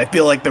this one. I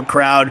feel like the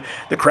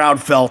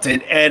crowd felt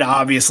it. And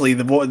obviously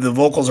the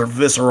vocals are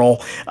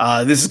visceral.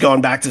 This is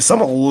going back to a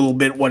little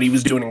bit what he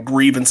was doing in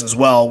Grievance as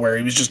well, where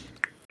he was just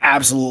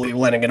absolutely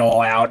letting it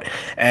all out.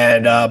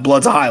 And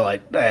Blood's a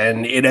highlight,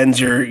 and it ends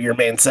your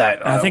main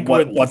set. I think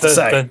what to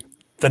say.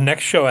 The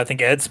next show, I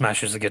think Ed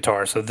smashes the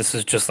guitar, so this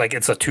is just like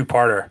it's a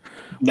two-parter.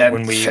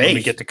 When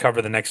we get to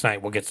cover the next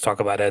night, we'll get to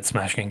talk about Ed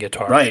smashing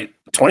guitar. Right,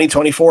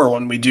 2024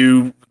 when we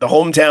do the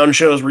hometown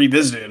shows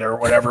revisited or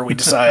whatever we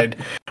decide,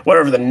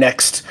 whatever the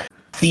next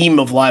theme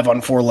of Live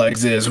on Four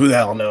Legs is. Who the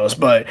hell knows?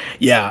 But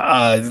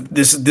yeah,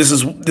 this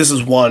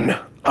is one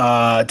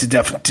to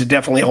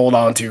definitely hold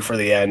on to for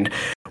the end.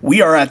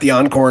 We are at the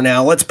encore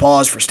now. Let's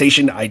pause for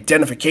station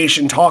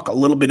identification. Talk a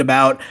little bit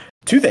about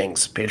two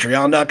things,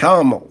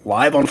 patreon.com,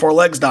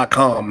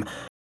 liveonfourlegs.com.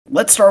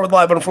 Let's start with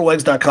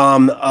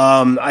liveonfourlegs.com.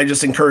 I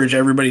just encourage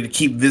everybody to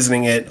keep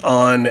visiting it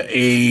on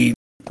a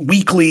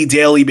weekly,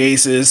 daily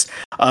basis.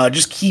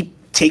 Just keep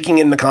taking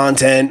in the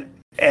content,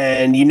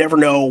 and you never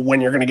know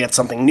when you're going to get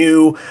something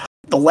new.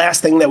 The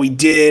last thing that we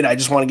did, I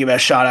just want to give a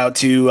shout out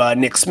to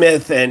Nick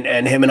Smith, and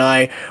him and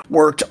I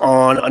worked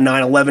on a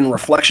 9/11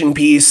 reflection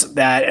piece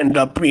that ended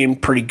up being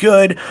pretty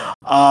good.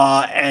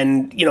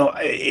 And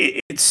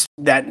it's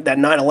that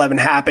 9/11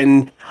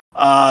 happened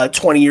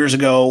 20 years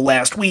ago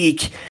last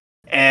week,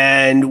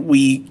 and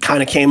we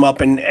kind of came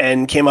up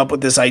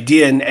with this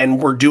idea,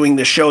 and we're doing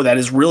this show that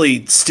is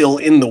really still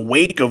in the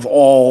wake of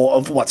all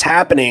of what's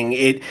happening.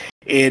 It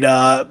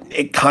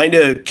kind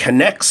of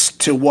connects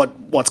to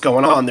what's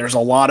going on. There's a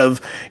lot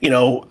of,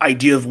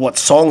 idea of what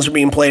songs are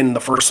being played, and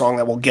the first song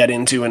that we'll get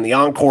into in the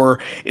encore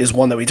is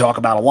one that we talk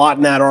about a lot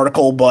in that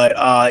article. But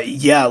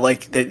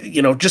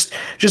just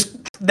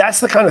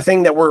that's the kind of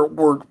thing that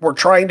we're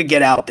trying to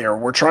get out there.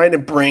 We're trying to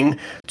bring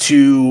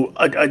to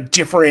a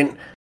different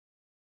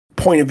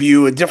point of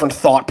view, a different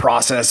thought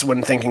process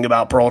when thinking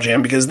about Pearl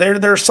Jam, because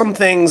there's some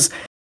things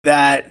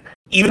that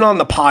even on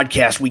the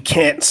podcast we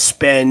can't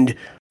spend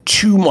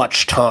too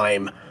much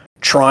time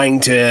trying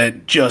to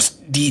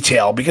just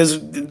detail, because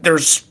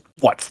there's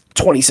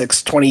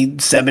 26,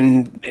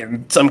 27,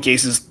 in some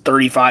cases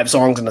 35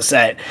 songs in a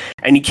set,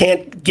 and you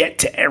can't get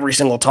to every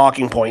single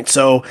talking point.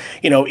 So,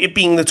 it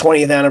being the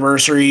 20th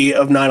anniversary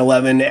of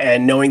 9/11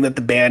 and knowing that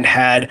the band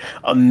had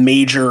a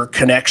major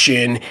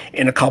connection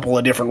in a couple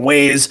of different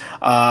ways,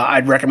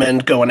 I'd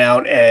recommend going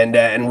out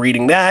and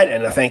reading that.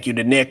 And a thank you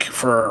to Nick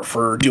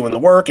for doing the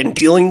work and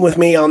dealing with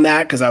me on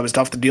that, because I was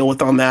tough to deal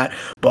with on that.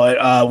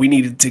 But we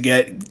needed to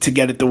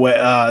get it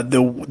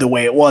the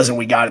way it was, and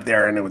we got it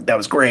there, and that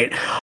was great.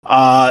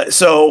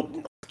 So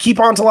keep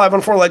on to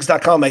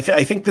liveon4legs.com. I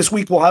think this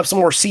week we'll have some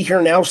more See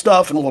Here Now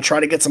stuff, and we'll try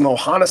to get some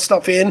Ohana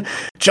stuff in.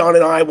 John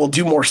and I will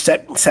do more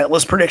set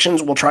list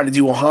predictions. We'll try to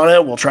do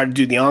Ohana. We'll try to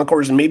do the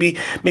encores, and maybe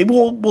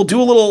we'll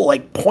do a little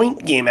like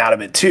point game out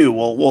of it too.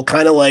 We'll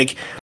kind of like,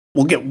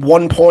 we'll get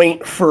 1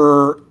 point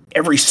for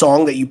every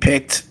song that you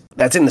picked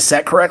that's in the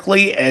set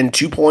correctly, and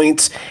 2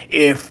 points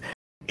if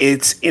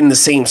it's in the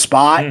same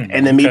spot,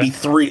 and then maybe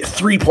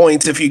three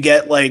points if you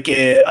get like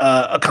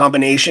a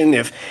combination.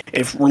 If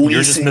release,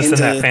 you're just missing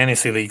that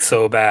fantasy league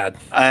so bad.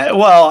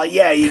 Well,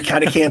 yeah, you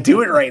kind of can't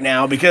do it right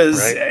now because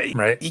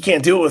right. You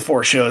can't do it with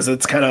 4 shows.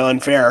 It's kind of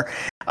unfair.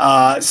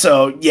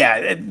 So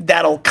yeah,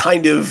 that'll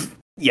kind of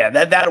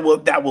that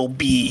will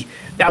be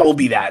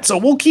that. So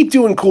we'll keep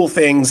doing cool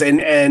things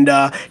and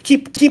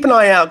keep an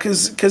eye out,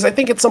 because I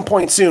think at some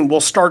point soon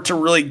we'll start to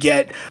really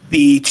get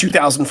the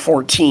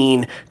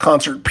 2014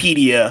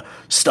 Concertpedia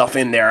stuff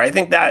in there. I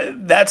think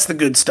that's the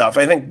good stuff.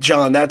 I think,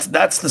 John, that's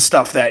the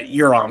stuff that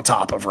you're on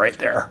top of right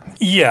there.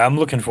 Yeah, I'm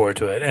looking forward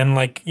to it. And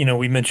like,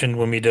 we mentioned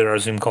when we did our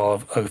Zoom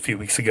call a few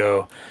weeks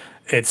ago,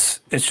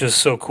 it's just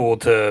so cool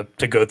to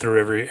go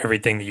through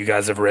everything that you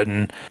guys have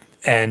written.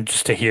 And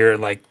just to hear,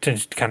 like, to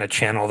kind of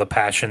channel the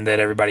passion that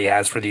everybody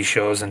has for these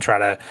shows and try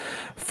to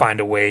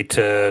find a way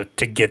to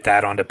get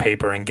that onto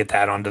paper and get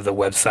that onto the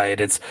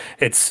website.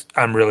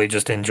 I'm really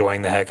just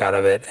enjoying the heck out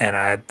of it. And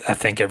I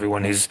thank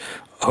everyone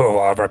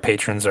all of our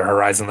patrons are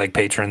Horizon Lake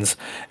patrons,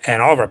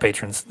 and all of our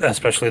patrons,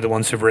 especially the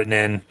ones who've written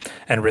in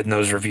and written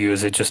those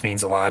reviews. It just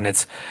means a lot. And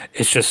it's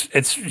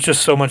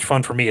just so much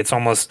fun for me. It's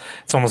almost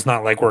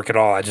not like work at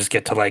all. I just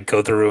get to like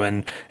go through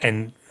and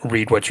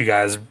read what you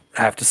guys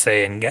have to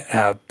say and get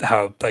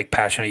how like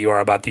passionate you are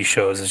about these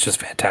shows. Is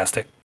just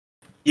fantastic.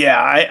 Yeah,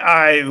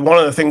 I one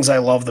of the things I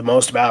love the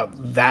most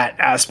about that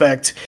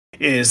aspect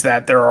is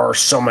that there are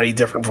so many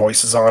different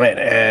voices on it,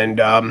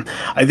 and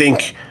I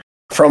think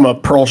from a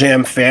Pearl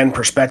Jam fan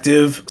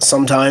perspective,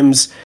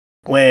 sometimes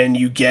when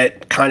you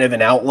get kind of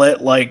an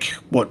outlet like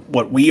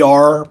what we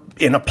are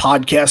in a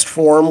podcast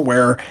form,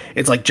 where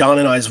it's like John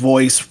and I's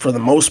voice for the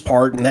most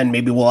part, and then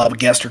maybe we'll have a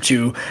guest or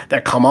two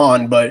that come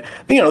on. But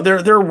there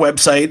are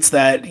websites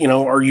that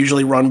are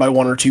usually run by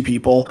 1 or 2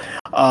 people,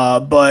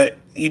 but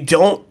you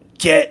don't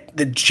get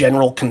the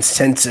general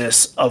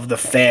consensus of the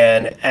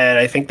fan, and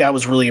I think that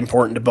was really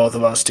important to both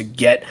of us to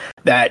get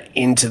that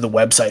into the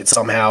website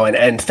somehow,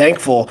 and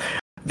thankful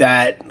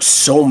that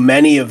so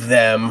many of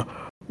them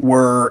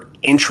were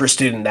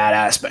interested in that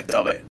aspect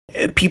of it.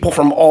 People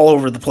from all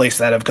over the place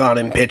that have gone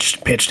and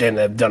pitched in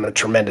have done a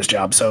tremendous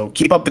job. So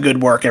keep up the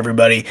good work,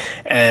 everybody,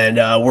 and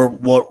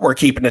we're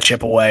keeping a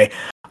chip away.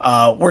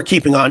 We're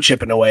keeping on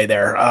chipping away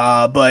there.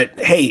 But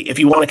hey, if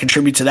you want to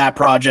contribute to that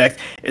project,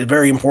 it's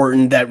very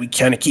important that we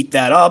kind of keep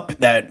that up,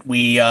 that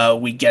we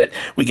get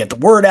the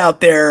word out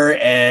there,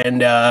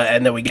 and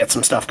then we get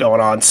some stuff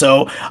going on.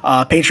 So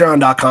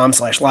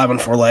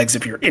patreon.com/liveon4legs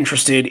if you're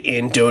interested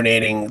in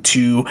donating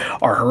to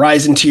our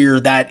Horizon tier.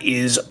 That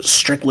is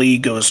strictly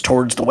goes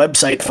towards the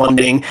website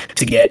funding,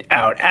 to get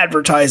out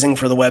advertising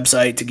for the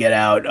website, to get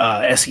out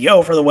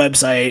SEO for the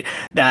website.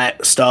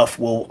 That stuff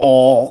will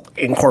all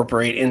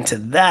incorporate into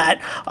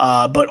that.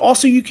 But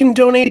also you can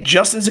donate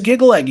just as a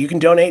giggle egg. You can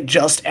donate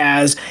just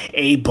as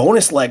a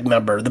bonus leg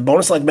member. The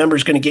bonus leg member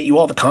is going to get you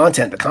all the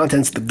content. The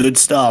content's the good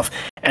stuff.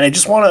 And I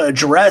just want to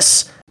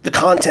address the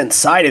content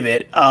side of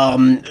it.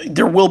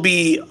 There will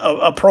be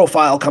a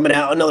profile coming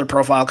out, another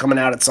profile coming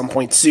out at some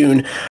point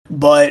soon,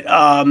 but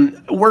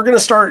we're going to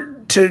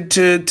start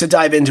to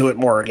dive into it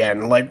more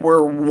again. Like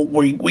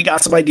we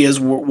got some ideas.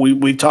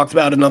 We've talked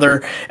about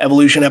another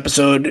Evolution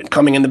episode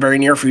coming in the very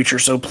near future,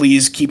 so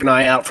please keep an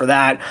eye out for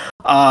that.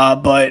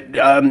 But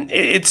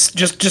it's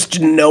just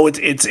to know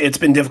it's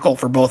been difficult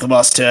for both of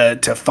us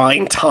to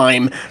find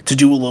time to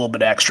do a little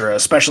bit extra,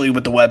 especially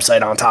with the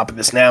website on top of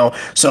this now.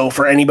 So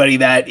for anybody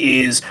that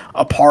is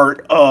a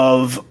part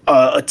of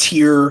a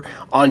tier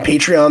on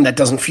Patreon that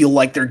doesn't feel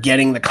like they're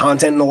getting the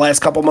content in the last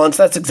couple months,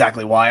 that's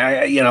exactly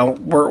why.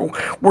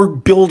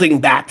 We're building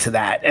back to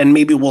that, and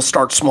maybe we'll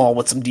start small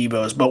with some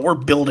devos, but we're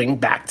building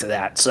back to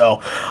that. So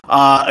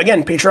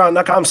again,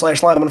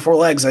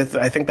 patreon.com/liveon4legs.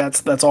 I think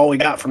that's all we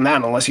got from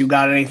that, unless you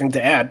got anything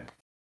to add.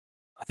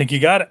 I think you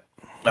got it.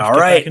 All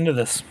right. Back into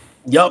this.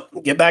 Yep,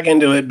 get back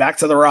into it, back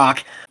to the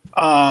Rock.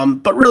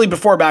 But really,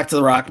 before Back to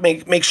the Rock,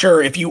 make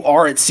sure if you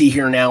are at Sea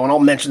Here Now, and I'll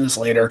mention this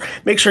later,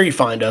 make sure you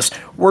find us.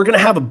 We're going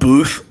to have a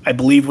booth, I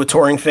believe, with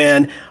Touring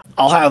Fan.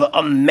 I'll have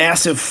a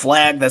massive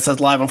flag that says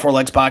Live on Four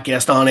Legs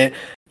Podcast on it.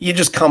 You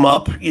just come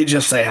up, you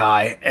just say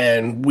hi,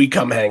 and we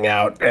come hang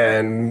out,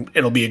 and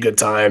it'll be a good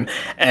time.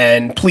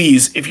 And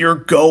please, if you're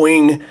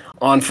going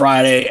on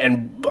Friday,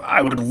 and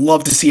I would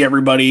love to see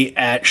everybody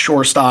at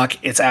Shorestock.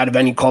 It's at a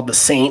venue called The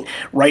Saint,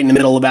 right in the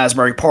middle of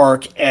Asbury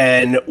Park.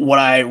 And what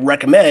I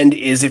recommend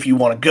is if you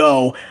want to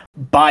go,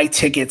 buy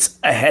tickets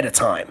ahead of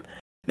time.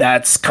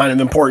 That's kind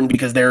of important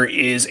because there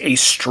is a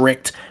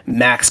strict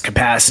max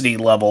capacity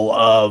level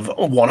of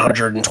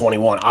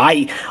 121.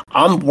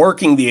 I'm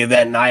working the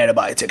event and I had to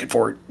buy a ticket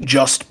for it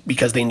just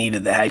because they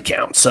needed the head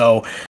count.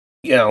 So,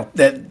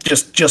 that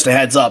just a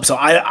heads up. So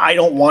I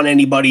don't want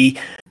anybody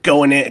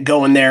going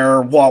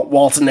there,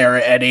 waltzing there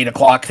at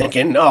 8:00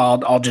 thinking, oh,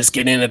 I'll just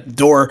get in at the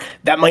door.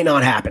 That might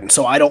not happen.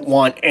 So I don't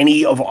want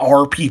any of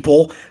our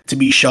people to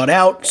be shut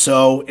out.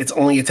 So it's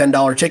only a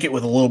 $10 ticket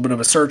with a little bit of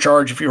a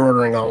surcharge if you're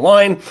ordering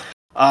online.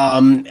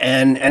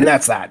 And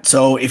that's that.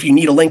 So if you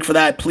need a link for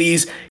that,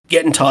 please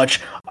get in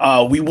touch.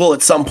 We will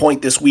at some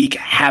point this week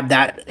have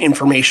that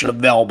information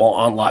available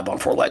on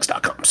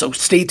liveonfourlegs.com. So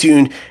stay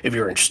tuned if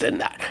you're interested in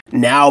that.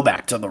 Now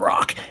back to The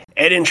Rock.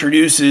 Ed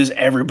introduces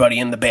everybody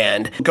in the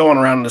band, going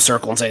around in a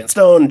circle and saying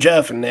Stone,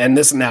 Jeff, and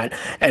this and that.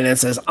 And it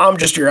says, I'm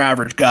just your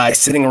average guy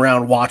sitting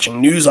around watching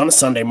news on a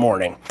Sunday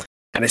morning.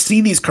 And I see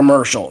these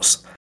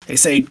commercials. They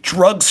say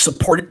drugs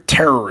supported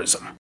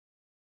terrorism.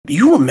 Do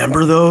you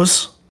remember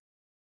those?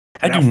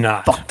 I do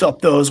not. Fucked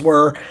up those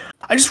were.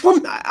 I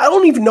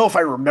don't even know if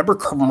I remember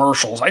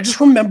commercials. I just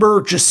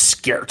remember just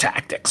scare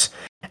tactics.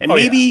 And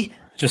maybe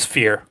just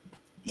fear.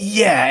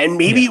 Yeah, and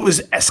maybe it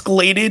was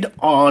escalated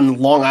on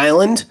Long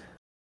Island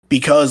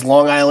because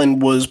Long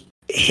Island was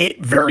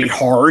hit very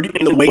hard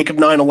in the wake of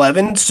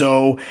 9/11.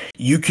 So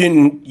you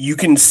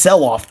can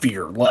sell off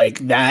fear like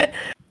that.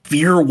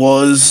 Fear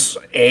was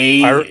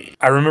I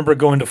remember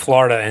going to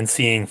Florida and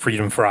seeing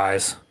Freedom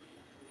Fries.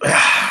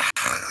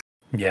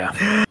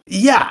 Yeah.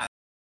 Yeah.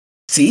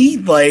 See,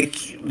 like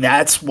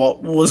that's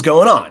what was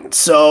going on.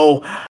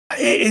 So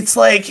it's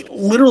like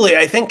literally,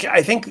 I think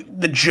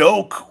the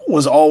joke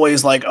was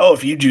always like, oh,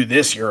 if you do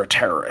this, you're a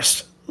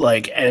terrorist.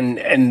 Like,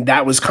 and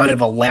that was kind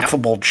of a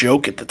laughable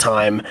joke at the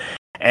time.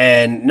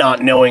 And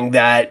not knowing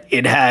that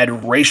it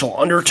had racial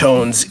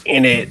undertones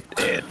in it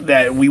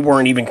that we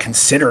weren't even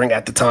considering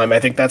at the time. I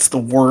think that's the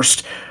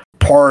worst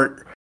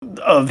part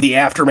of the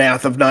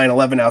aftermath of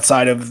 9/11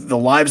 outside of the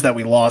lives that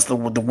we lost. The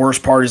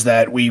worst part is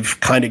that we've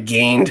kind of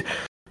gained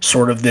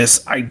sort of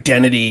this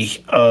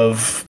identity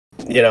of,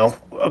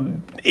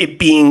 it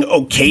being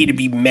okay to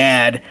be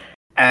mad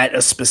at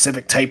a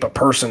specific type of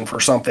person for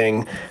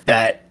something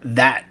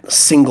that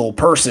single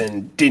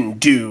person didn't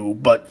do,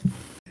 but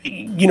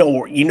you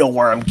know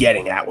where I'm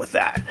getting at with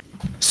that.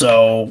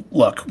 So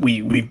look,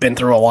 we've been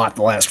through a lot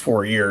the last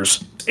 4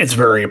 years. It's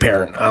very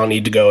apparent. I don't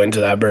need to go into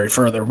that very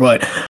further,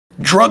 but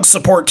drugs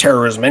support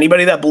terrorism.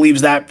 Anybody that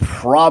believes that,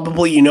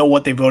 probably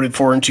what they voted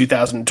for in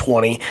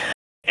 2020.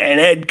 And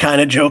Ed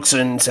kind of jokes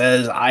and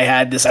says, I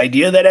had this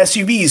idea that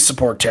SUVs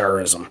support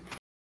terrorism.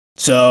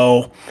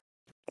 So,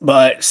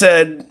 but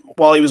said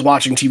while he was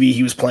watching TV,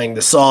 he was playing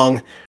the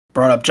song,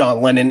 brought up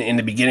John Lennon in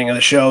the beginning of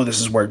the show. This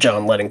is where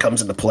John Lennon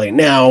comes into play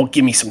now.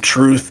 Give me some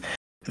truth.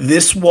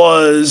 This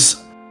was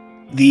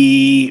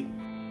the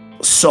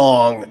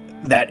song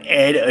that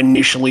Ed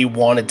initially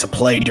wanted to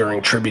play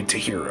during Tribute to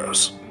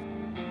Heroes.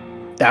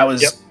 That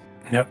was,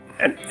 yep.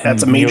 And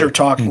that's a major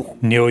talking.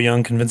 Neil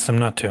Young convinced him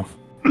not to.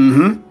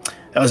 Mm-hmm.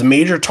 That was a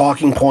major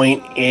talking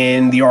point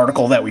in the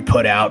article that we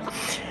put out.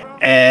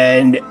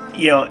 And,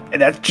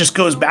 that just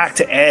goes back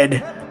to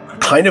Ed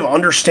kind of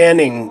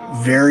understanding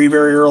very,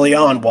 very early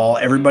on, while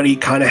everybody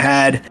kind of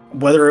had,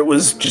 whether it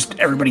was just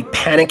everybody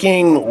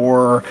panicking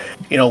or,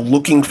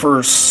 looking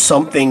for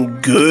something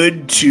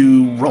good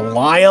to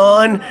rely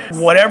on,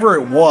 whatever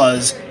it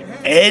was,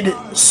 Ed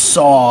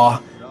saw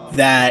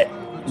that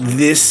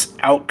this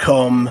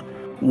outcome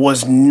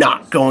was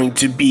not going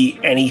to be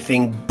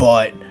anything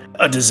but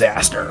a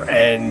disaster,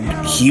 and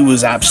he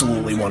was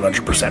absolutely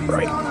 100%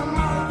 right.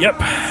 Yep,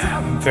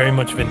 very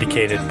much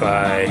vindicated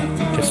by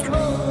just.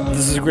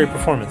 This is a great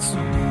performance,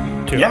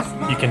 too.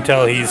 Yeah, you can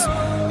tell he's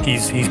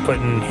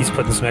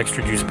putting some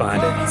extra juice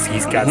behind it.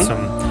 He's got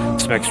some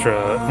extra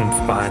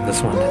oomph behind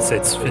this one.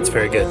 It's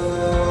very good.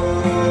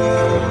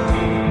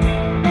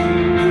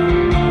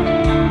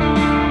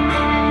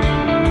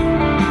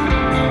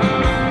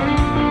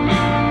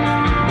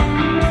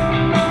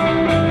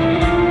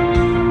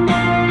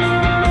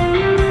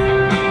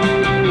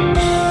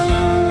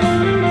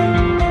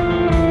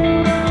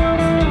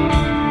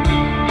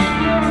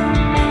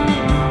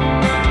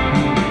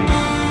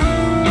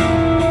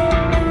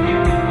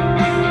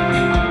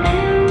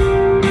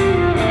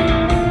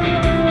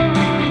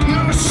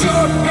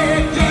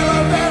 Short-haired,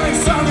 yellow-bellied,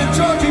 son of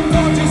Georgie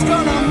Porter's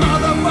gonna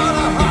mother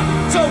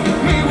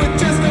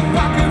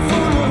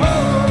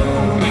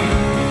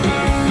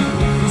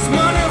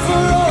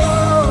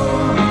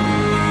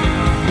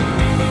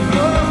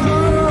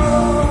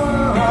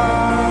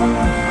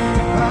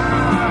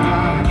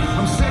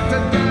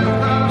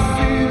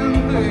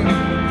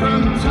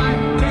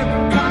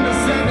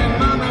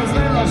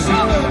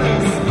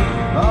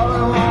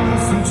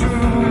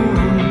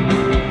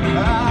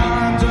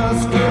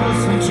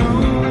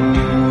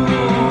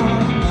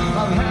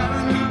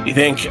You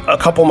think a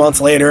couple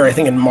months later, I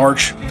think in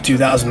March of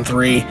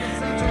 2003,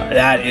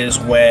 that is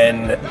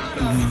when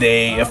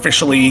they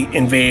officially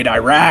invade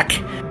Iraq.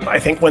 I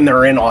think when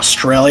they're in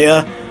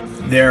Australia,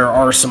 there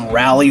are some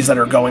rallies that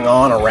are going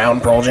on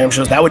around Pearl Jam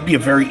shows. That would be a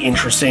very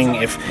interesting,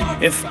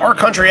 if our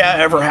country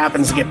ever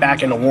happens to get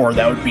back into war,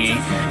 that would be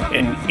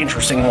an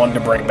interesting one to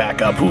bring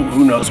back up.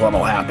 Who knows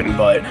what'll happen,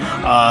 but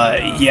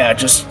yeah,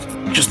 just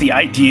the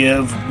idea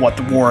of what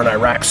the war in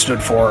Iraq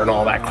stood for and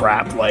all that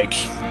crap, like,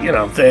 you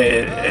know,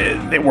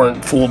 they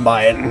weren't fooled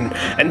by it,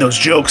 and those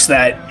jokes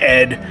that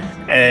Ed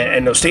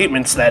and those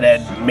statements that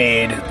Ed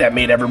made that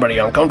made everybody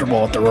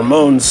uncomfortable at the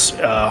Ramones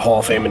Hall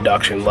of Fame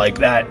induction, like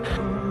that,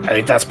 I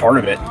think that's part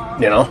of it,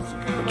 you know?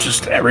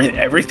 Just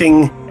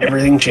everything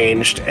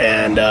changed,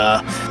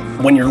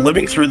 and when you're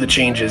living through the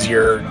changes,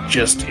 you're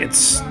just,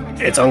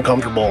 it's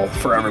uncomfortable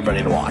for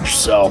everybody to watch.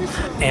 So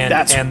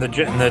and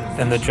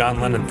the John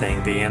Lennon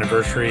thing, the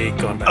anniversary,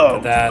 going back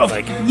to that,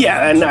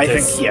 and I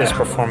think this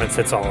performance,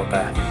 it's all of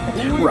that,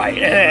 right?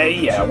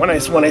 Yeah, when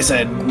I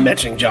said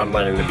mentioning John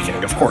Lennon in the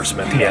beginning, of course, I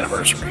meant the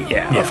anniversary.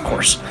 Yeah, of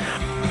course.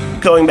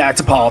 Going back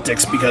to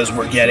politics, because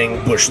we're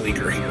getting Bush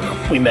Leaguer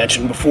here. We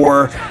mentioned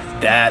before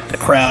that the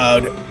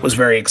crowd was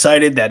very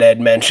excited that Ed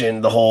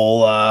mentioned the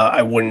whole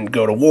I wouldn't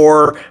go to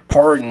war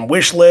part and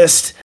wish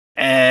list,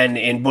 and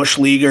in Bush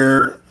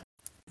Leaguer,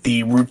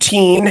 the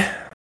routine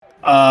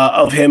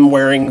of him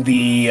wearing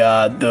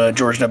the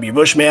George W.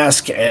 Bush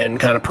mask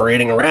and kind of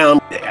parading around.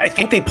 I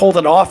think they pulled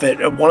it off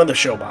at one of the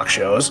Showbox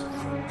shows,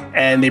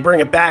 and they bring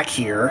it back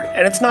here,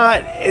 and it's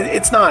not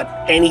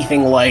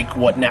anything like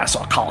what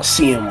Nassau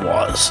Coliseum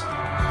was,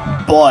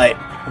 but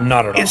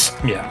not at all.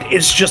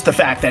 It's just the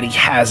fact that he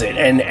has it,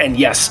 and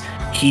yes,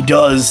 he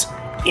does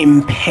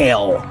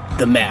impale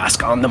the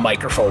mask on the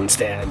microphone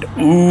stand.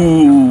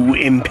 Ooh,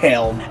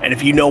 impale. And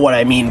if you know what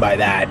I mean by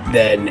that,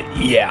 then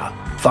yeah,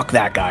 fuck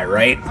that guy,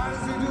 right?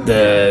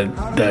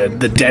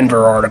 The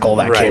Denver article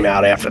that came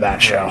out after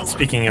that show.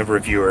 Speaking of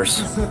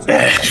reviewers.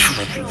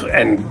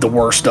 And the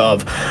worst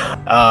of.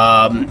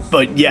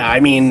 But yeah, I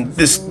mean,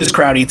 this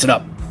crowd eats it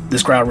up.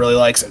 This crowd really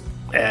likes it.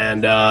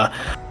 And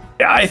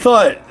I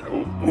thought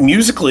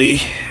musically,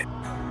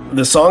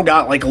 the song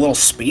got like a little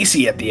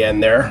spacey at the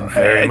end there.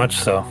 Very much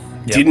so.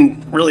 Yep.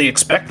 Didn't really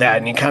expect that,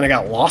 and you kind of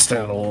got lost in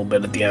it a little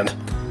bit at the end.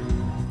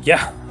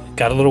 Yeah,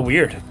 got a little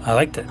weird. I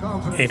liked it.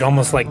 It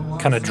almost like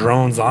kind of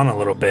drones on a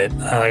little bit.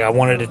 Like I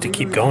wanted it to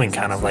keep going,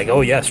 kind of like,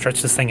 oh yeah,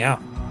 stretch this thing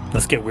out.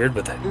 Let's get weird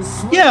with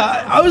it.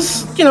 Yeah, I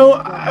was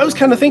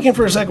kind of thinking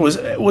for a second,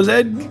 was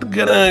Ed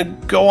gonna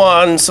go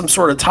on some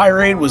sort of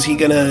tirade? Was he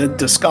gonna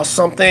discuss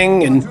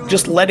something? And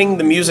just letting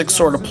the music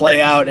sort of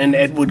play out, and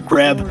Ed would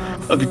grab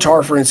a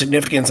guitar for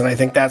Insignificance, and I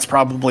think that's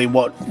probably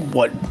what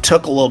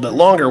took a little bit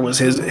longer, was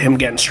him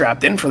getting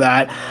strapped in for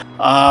that.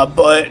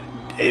 But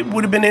it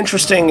would have been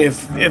interesting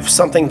if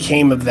something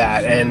came of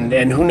that,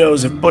 and who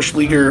knows, if Bush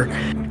Leaguer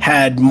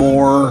had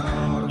more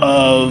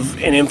of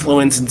an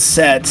influence in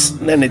sets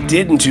than it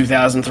did in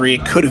 2003,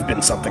 it could have been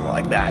something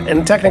like that.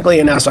 And technically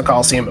in Nassau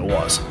Coliseum it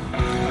was.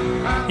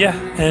 Yeah,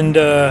 and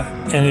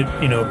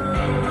it, you know,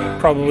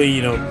 probably,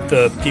 you know,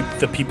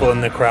 the people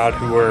in the crowd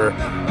who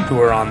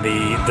were on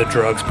the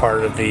drugs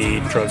part of the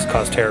drugs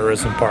cause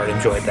terrorism part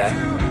enjoyed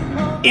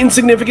that.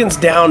 Insignificance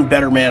down,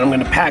 Better Man. I'm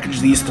going to package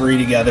these three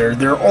together.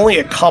 There are only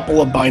a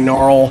couple of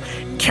binaural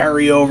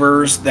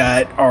carryovers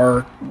that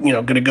are, you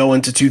know, going to go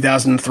into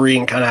 2003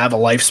 and kind of have a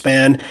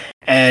lifespan.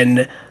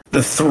 And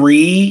the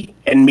three,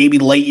 and maybe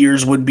Late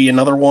Years would be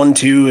another one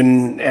too,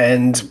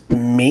 and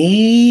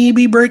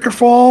maybe Breaker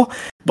Fall.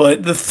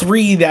 But the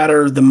three that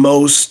have the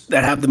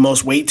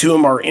most weight to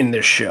them are in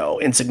this show: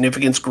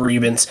 Insignificance,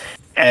 Grievance,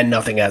 and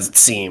Nothing As It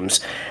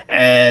Seems.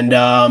 And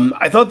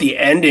I thought the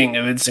ending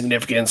of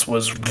Insignificance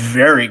was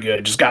very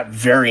good. Just got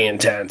very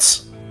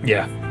intense.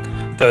 Yeah.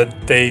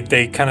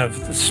 They kind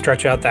of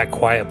stretch out that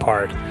quiet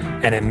part,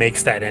 and it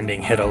makes that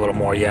ending hit a little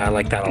more. Yeah, I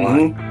like that a lot.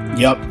 Mm-hmm.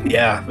 Yep.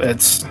 Yeah.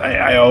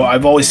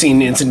 I've always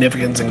seen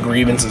Insignificance and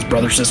Grievance as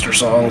brother-sister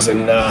songs,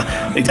 and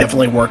they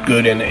definitely work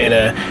good in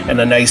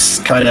a nice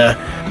kind of,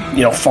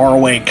 you know,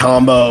 faraway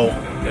combo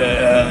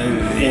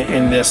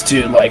in this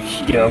too. Like,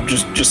 you know,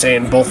 just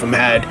saying both of them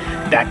had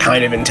that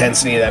kind of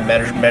intensity, that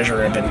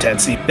measure of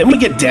intensity. Then we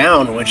get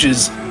Down, which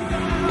is,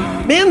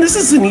 man, this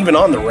isn't even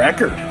on the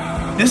record.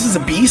 This is a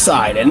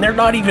B-side, and they're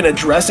not even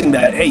addressing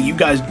that, hey, you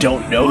guys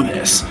don't know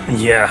this.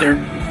 Yeah.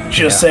 They're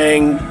just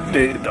saying,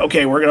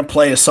 okay, we're going to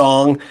play a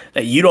song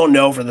that you don't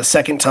know for the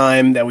second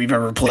time that we've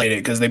ever played it,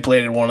 because they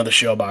played it in one of the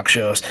Showbox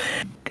shows.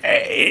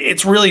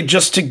 It's really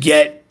just to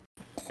get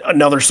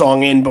another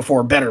song in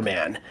before Better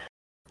Man,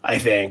 I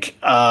think.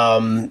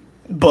 But,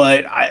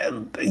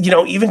 you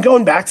know, even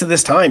going back to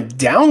this time,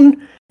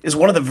 Down is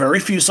one of the very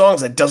few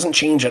songs that doesn't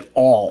change at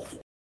all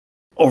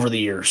over the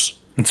years.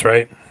 That's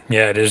right.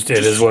 Yeah, it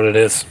is what it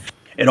is.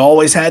 It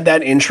always had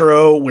that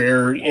intro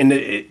where in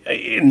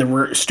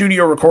the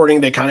studio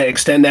recording, they kind of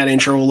extend that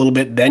intro a little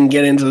bit, then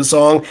get into the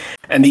song.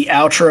 And the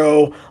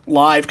outro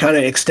live kind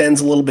of extends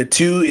a little bit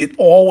too. It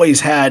always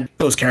had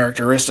those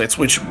characteristics,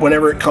 which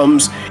whenever it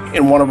comes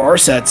in one of our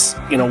sets,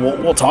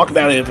 we'll talk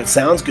about it if it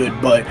sounds good,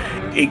 but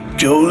it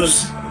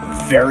goes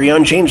very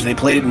unchanged. They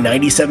played it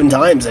 97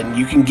 times, and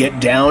you can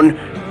get down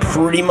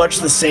pretty much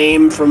the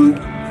same from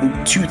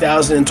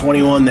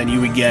 2021 than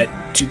you would get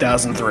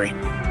 2003.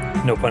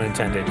 No pun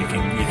intended. You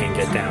can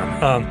get down.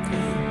 I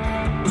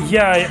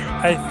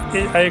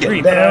agree.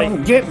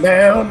 Get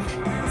down.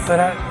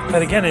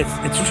 But again,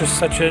 it's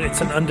just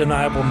it's an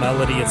undeniable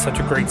melody. It's such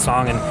a great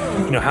song,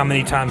 and how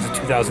many times in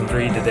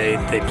 2003 did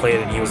they play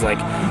it? And he was like,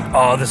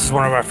 "Oh, this is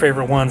one of our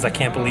favorite ones. I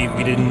can't believe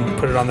we didn't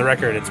put it on the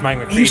record. It's Mike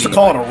McCready." He used to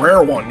call it a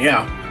rare one,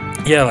 yeah.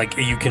 Yeah, like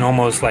you can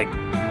almost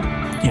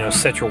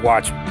set your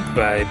watch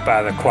by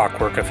the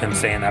clockwork of him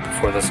saying that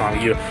before the song.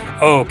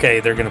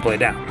 Okay, they're gonna play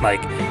down. Like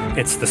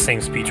it's the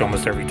same speech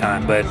almost every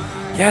time. But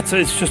yeah,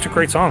 it's just a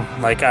great song.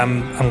 Like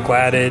I'm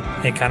glad it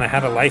kind of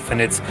had a life,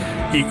 and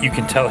you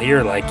can tell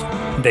here like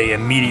they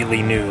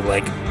immediately knew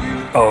like,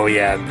 oh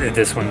yeah,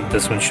 this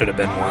one should have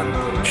been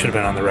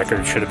on the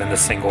record, should have been the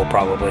single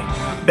probably.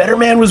 Better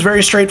Man was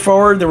very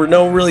straightforward. There were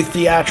no really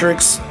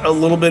theatrics, a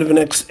little bit of an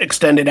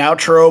extended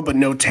outro, but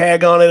no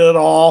tag on it at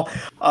all.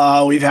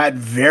 We've had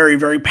very,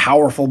 very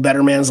powerful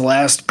Better Man's the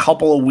last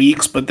couple of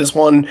weeks, but this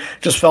one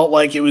just felt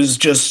like it was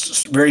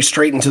just very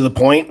straight and to the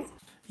point.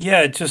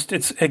 Yeah,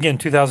 it's again,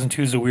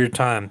 2002 is a weird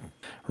time.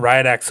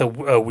 Riot Act's a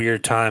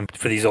weird time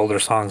for these older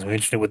songs. We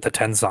mentioned it with the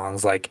 10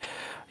 songs, like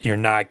you're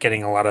not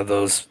getting a lot of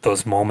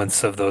those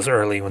moments of those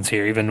early ones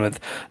here, even with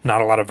not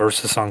a lot of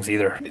Versus songs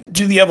either.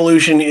 Do the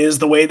Evolution is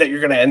the way that you're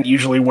going to end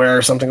usually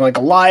where something like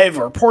Alive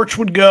or Porch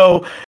would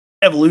go.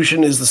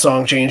 Evolution is the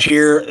song change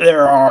here.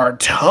 There are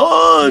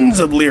tons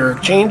of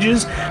lyric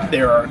changes.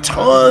 There are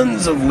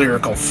tons of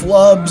lyrical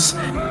flubs.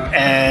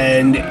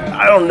 And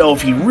I don't know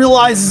if he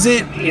realizes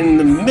it in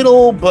the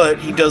middle, but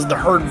he does the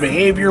herd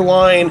behavior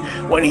line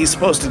when he's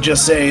supposed to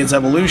just say it's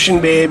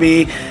Evolution,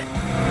 baby.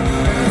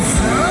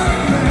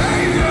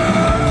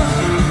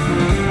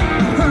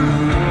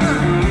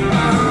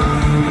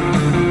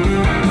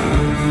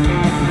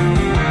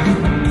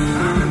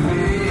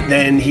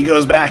 Then he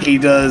goes back, he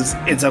does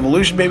It's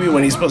Evolution, baby,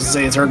 when he's supposed to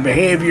say it's herd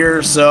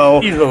behavior, so...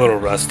 He's a little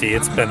rusty.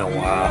 It's been a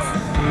while.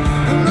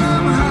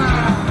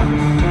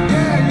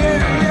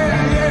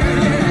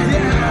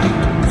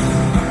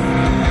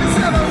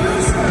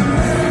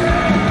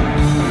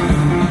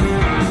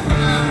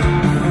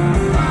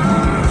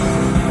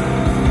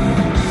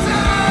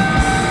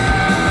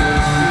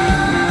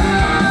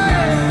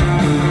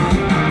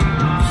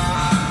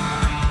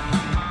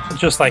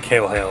 Just like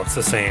Hail Hail, it's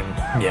the same.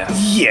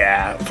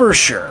 Yeah, for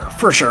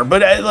sure.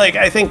 But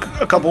I think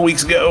a couple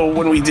weeks ago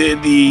when we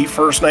did the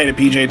first night at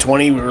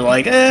PJ20, we were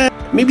like,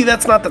 maybe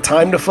that's not the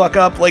time to fuck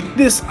up. Like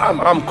this,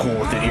 I'm cool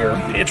with it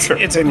here.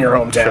 It's in your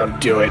hometown. Sure.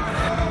 Do it.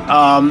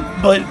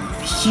 But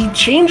he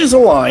changes a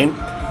line: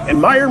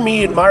 admire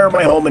me, admire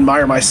my home,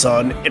 admire my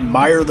son,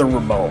 admire the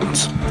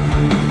Ramones.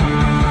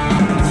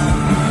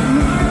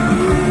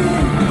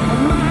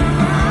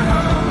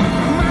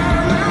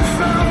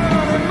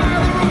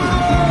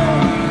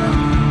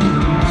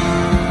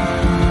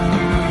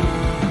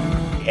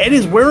 Ed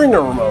is wearing a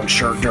Ramones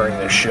shirt during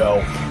this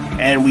show,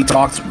 and we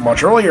talked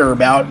much earlier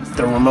about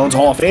the Ramones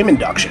Hall of Fame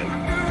induction.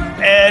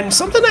 And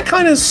something that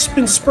kind of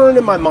been spurring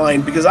in my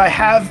mind, because I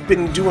have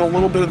been doing a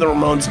little bit of the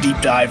Ramones deep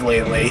dive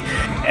lately,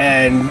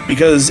 and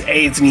because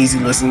A, it's an easy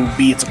listen,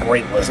 B, it's a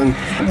great listen.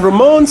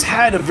 Ramones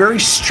had a very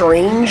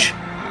strange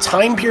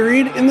time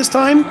period in this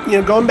time.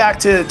 Going back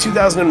to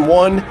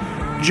 2001,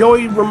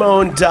 Joey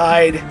Ramone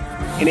died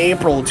in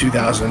April of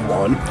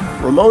 2001.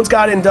 Ramones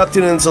got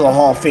inducted into the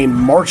Hall of Fame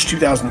March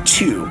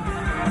 2002.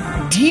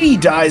 Dee Dee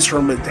dies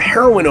from a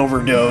heroin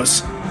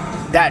overdose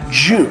that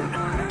June.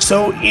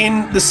 So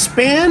in the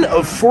span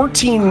of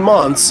 14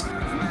 months,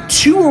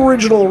 2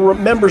 original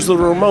members of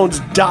the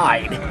Ramones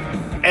died,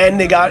 and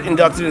they got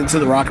inducted into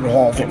the Rock and Roll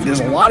Hall of Fame. There's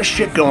a lot of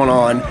shit going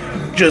on,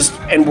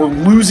 and we're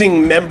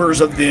losing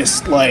members of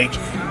this,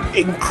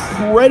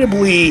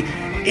 incredibly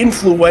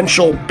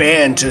influential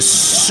band to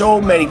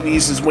so many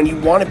pieces. When you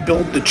want to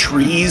build the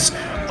trees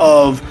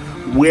of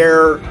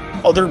where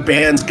other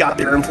bands got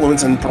their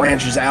influence and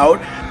branches out,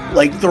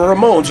 the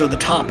Ramones are the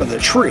top of the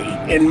tree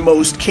in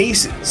most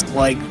cases.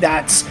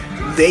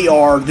 They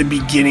are the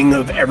beginning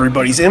of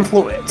everybody's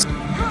influence.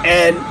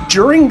 And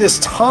during this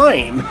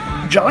time,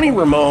 Johnny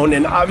Ramone,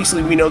 and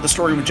obviously we know the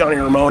story with Johnny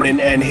Ramone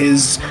and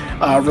his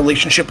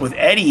relationship with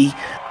Eddie,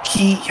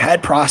 he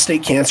had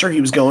prostate cancer.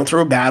 He was going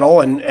through a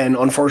battle and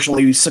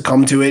unfortunately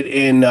succumbed to it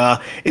in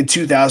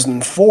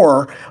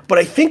 2004. But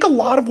I think a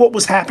lot of what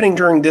was happening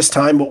during this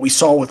time, what we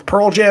saw with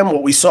Pearl Jam,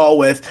 what we saw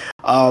with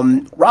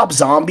Rob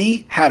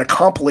Zombie had a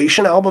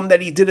compilation album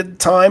that he did at the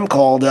time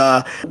called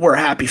We're a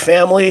Happy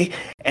Family,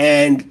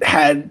 and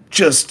had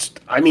just,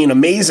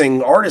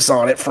 amazing artists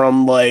on it,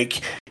 from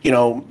like,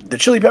 the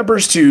Chili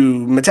Peppers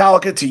to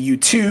Metallica to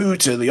U2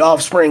 to The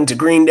Offspring to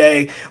Green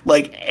Day.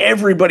 Like,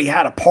 everybody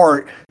had a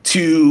part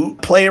to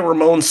play a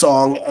Ramones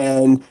song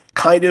and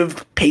kind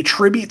of pay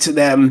tribute to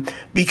them,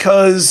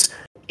 because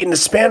in the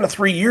span of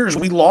 3 years,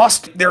 we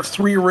lost their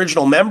 3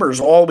 original members.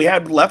 All we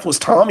had left was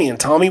Tommy, and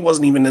Tommy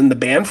wasn't even in the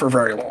band for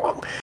very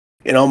long.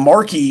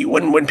 Marky,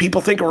 when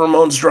people think of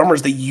Ramones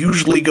drummers, they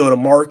usually go to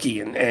Marky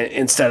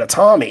instead of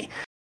Tommy.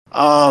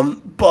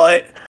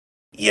 But,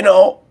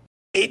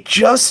 it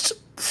just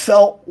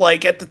felt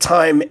like at the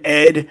time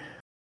Ed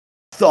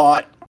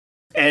thought,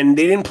 and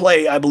they didn't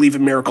play I Believe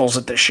in Miracles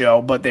at the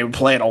show, but they would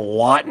play it a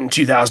lot in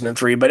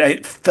 2003, but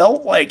it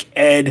felt like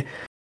Ed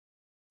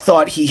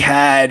thought he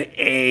had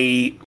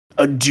a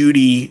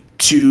duty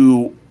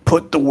to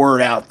put the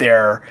word out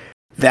there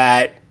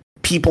that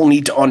people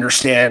need to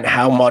understand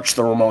how much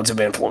the Ramones have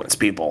influenced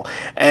people.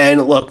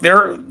 And look, there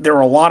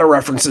are a lot of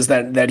references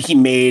that he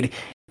made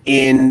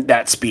in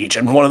that speech,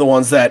 and one of the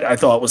ones that I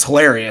thought was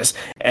hilarious,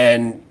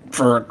 and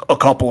for a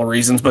couple of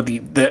reasons, but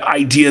the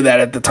idea that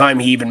at the time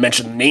he even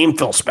mentioned the name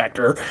Phil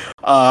Spector,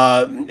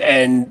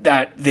 and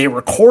that they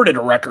recorded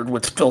a record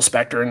with Phil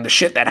Spector, and the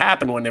shit that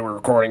happened when they were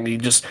recording, he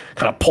just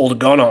kind of pulled a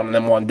gun on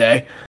them one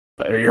day.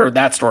 You heard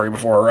that story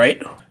before,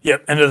 right?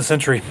 Yep, end of the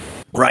century.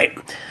 Right.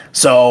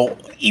 So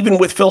even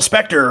with Phil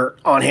Spector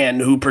on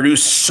hand, who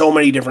produced so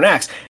many different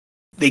acts,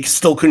 they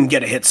still couldn't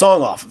get a hit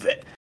song off of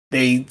it.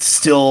 They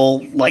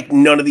still,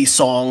 none of these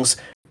songs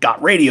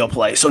got radio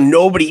play. So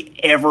nobody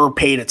ever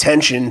paid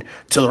attention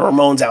to the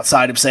Ramones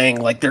outside of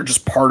saying, they're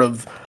just part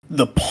of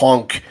the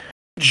punk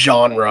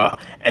genre,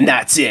 and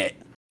that's it.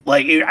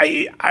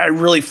 I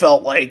really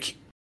felt like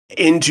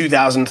in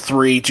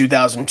 2003,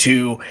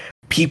 2002,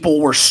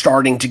 people were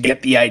starting to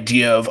get the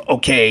idea of,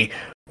 okay,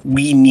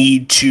 we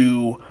need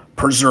to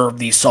preserve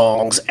these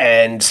songs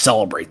and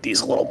celebrate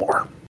these a little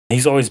more.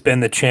 He's always been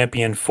the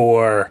champion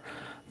for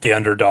the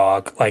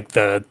underdog,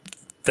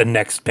 the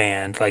next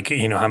band.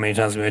 How many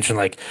times we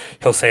mentioned,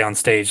 he'll say on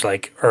stage,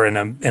 or in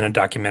a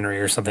documentary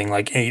or something,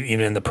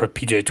 even in the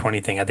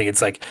PJ20 thing, I think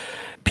it's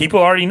people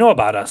already know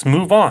about us.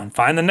 Move on.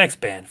 Find the next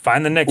band.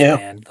 Find the next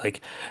band.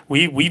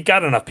 We've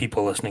got enough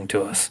people listening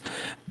to us.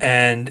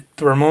 And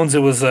the Ramones, it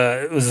was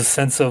a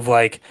sense of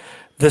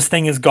this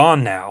thing is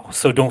gone now,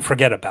 so don't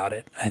forget about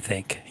it, I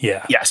think.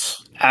 Yeah.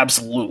 Yes,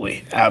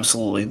 absolutely.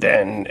 Absolutely.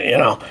 Then,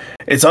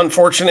 it's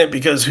unfortunate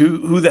because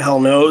who the hell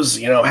knows,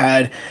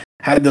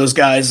 had those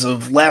guys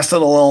have lasted a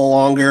little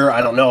longer.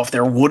 I don't know if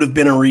there would have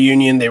been a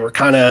reunion. They were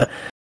kind of,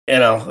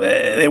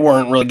 they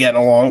weren't really getting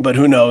along, but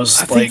who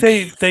knows? I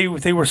think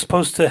they were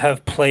supposed to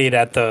have played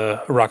at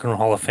the Rock and Roll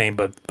Hall of Fame,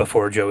 but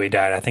before Joey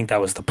died, I think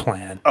that was the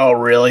plan. Oh,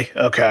 really?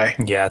 Okay.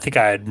 Yeah, I think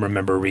I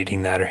remember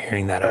reading that or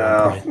hearing that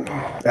at one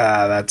point.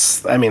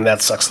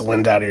 That sucks the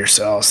wind out of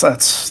yourselves.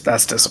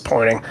 That's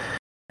disappointing.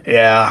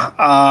 Yeah.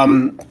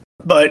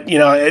 But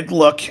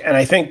look, and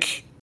I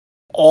think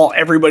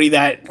everybody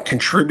that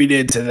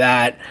contributed to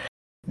that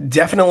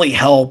definitely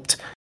helped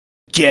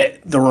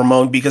get the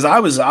Ramones, because I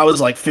was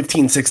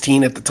 15,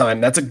 16 at the time.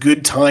 That's a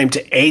good time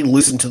to A,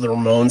 listen to the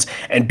Ramones,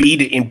 and B,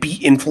 to be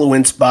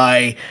influenced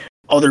by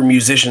other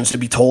musicians, to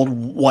be told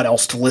what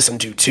else to listen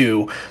to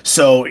too.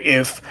 So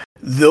if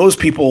those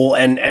people,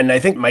 and I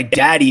think my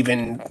dad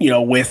even,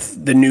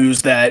 with the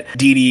news that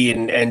Dee Dee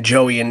and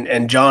Joey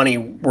and Johnny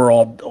were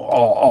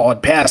all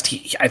had passed,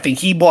 I think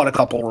he bought a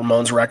couple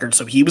Ramones records,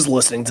 so he was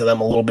listening to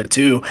them a little bit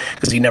too,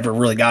 because he never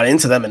really got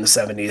into them in the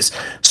 70s.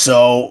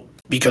 So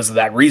because of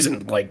that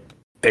reason,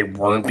 they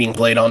weren't being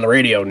played on the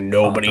radio.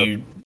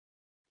 Nobody.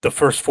 The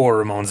first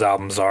 4 Ramones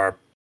albums are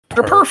perfect.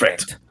 They're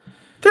perfect.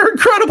 They're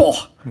incredible.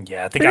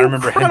 Yeah, I think I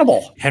remember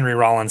Henry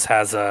Rollins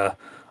has a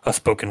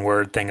spoken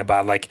word thing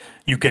about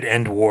you could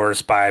end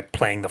wars by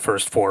playing the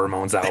first 4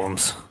 Ramones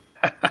albums.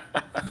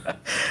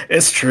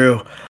 It's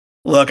true.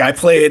 Look, I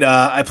played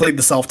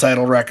the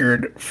self-titled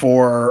record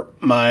for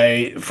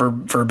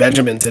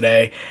Benjamin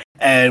today,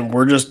 and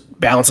we're just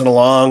bouncing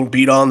along,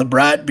 beat on the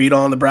brat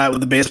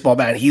with the baseball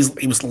bat.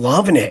 He was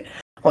loving it.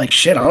 I'm like,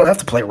 shit, I don't have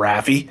to play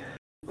Raffi.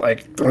 We're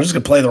just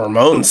gonna play the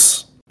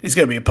Ramones. He's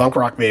gonna be a punk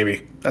rock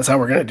baby. That's how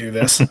we're gonna do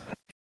this.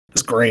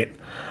 It's great.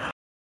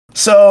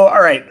 So,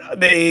 all right,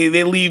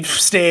 they leave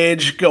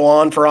stage, go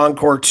on for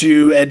Encore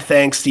 2. Ed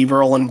thanks Steve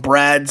Earle and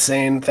Brad,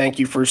 saying thank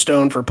you for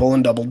Stone for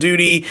pulling double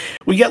duty.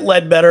 We get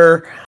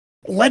Ledbetter.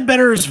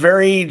 Ledbetter is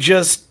very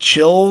just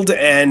chilled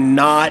and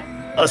not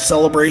a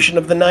celebration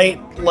of the night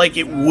like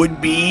it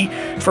would be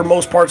for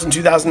most parts in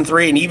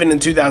 2003, and even in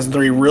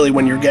 2003, really,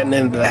 when you're getting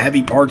into the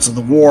heavy parts of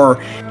the war,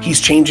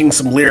 he's changing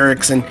some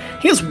lyrics, and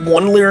he has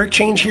one lyric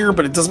change here,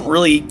 but it doesn't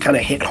really kind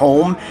of hit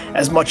home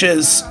as much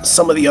as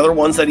some of the other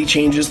ones that he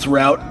changes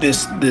throughout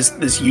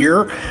this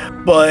year.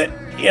 But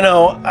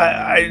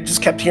I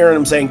just kept hearing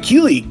him saying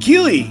Keely,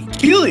 Keely,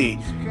 Keely,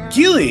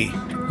 Keely,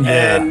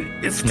 and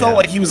it felt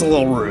like he was a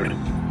little rude.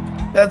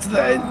 That's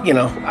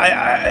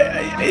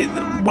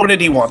what did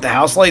he want? The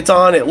house lights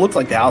on? It looked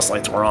like the house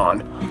lights were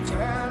on.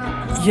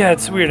 Yeah,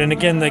 it's weird. And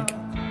again, like,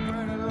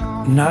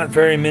 not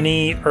very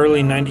many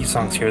early 90s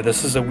songs here.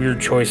 This is a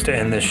weird choice to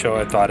end this show.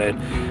 I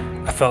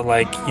felt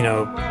like,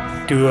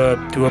 do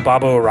a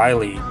Bob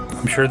O'Reilly.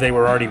 I'm sure they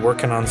were already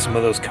working on some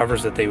of those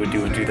covers that they would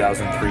do in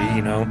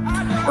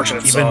 2003,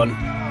 Fortunate Son.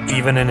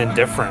 Even in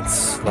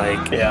Indifference,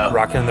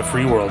 Rockin' in the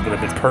Free World would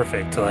have been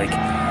perfect.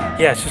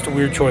 It's just a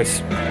weird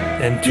choice.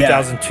 And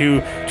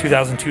 2002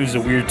 is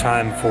a weird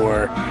time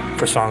for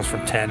songs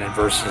from 10 and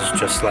versus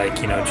just like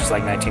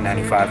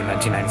 1995 and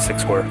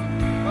 1996 were.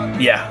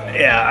 Yeah,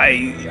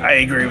 I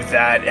agree with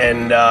that.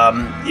 And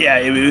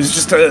it was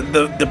just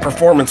the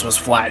performance was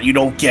flat. You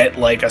don't get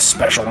like a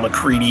special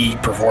McCready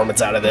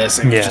performance out of this.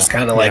 It was just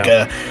kind of like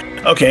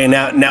okay,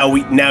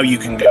 now you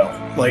can go.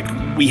 Like,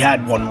 we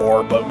had one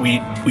more, but we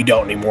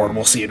don't anymore.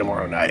 We'll see you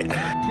tomorrow night.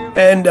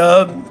 And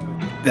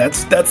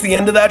that's the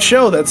end of that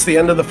show. That's the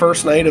end of the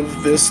first night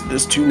of this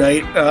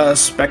 2-night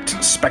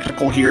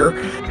spectacle here.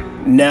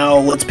 Now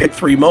let's pick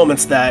 3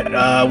 moments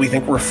that we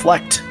think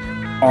reflect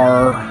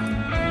our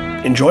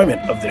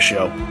enjoyment of this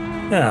show.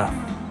 Yeah.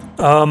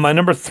 My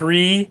number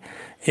 3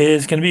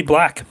 is going to be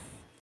Black.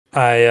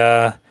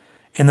 In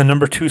the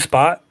number 2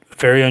 spot,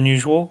 very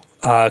unusual,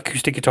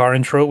 acoustic guitar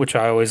intro, which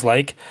I always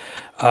like.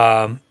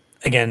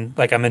 Again,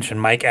 like I mentioned,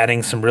 Mike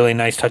adding some really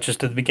nice touches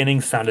to the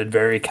beginning, sounded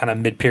very kind of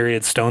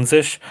mid-period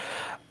Stones-ish.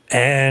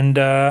 And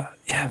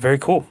very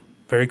cool.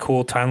 Very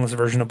cool, timeless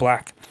version of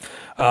Black.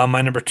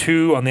 My number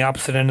 2 on the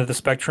opposite end of the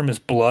spectrum is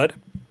Blood.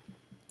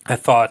 I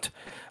thought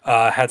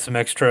had some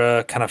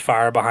extra kind of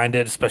fire behind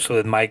it, especially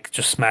with Mike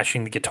just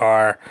smashing the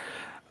guitar.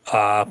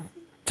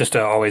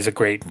 Always a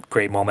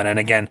great moment. And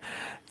again,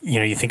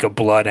 you think of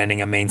Blood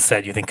ending a main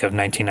set, you think of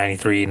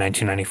 1993,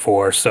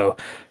 1994. So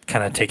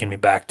kind of taking me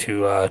back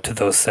to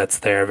those sets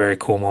there. Very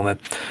cool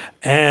moment.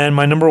 And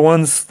my number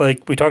 1's,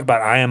 like we talked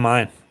about, I Am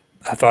Mine.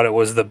 I thought it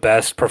was the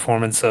best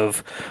performance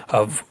of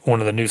one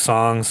of the new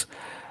songs.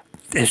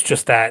 It's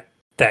just that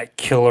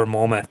killer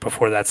moment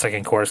before that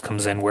second chorus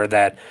comes in where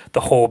the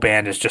whole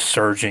band is just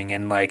surging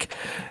and like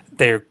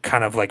they're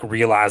kind of like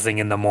realizing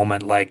in the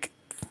moment like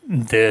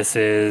this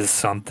is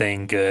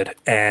something good.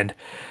 And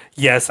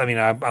yes, I mean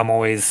I'm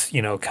always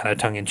kind of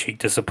tongue-in-cheek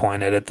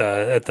disappointed at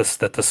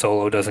the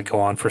solo doesn't go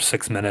on for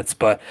 6 minutes,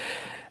 but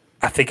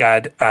I think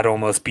I'd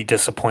almost be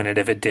disappointed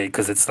if it did,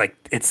 because it's like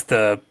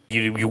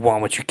you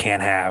want what you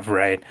can't have,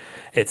 right?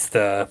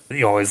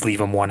 You always leave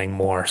them wanting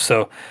more.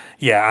 So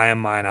yeah, I Am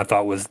Mine I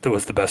thought was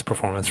the best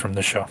performance from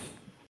the show.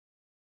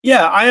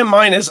 Yeah, I Am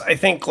Mine is, I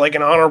think, like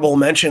an honorable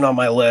mention on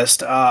my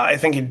list. I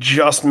think it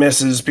just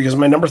misses because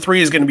my number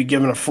 3 is going to be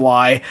Given a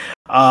Fly.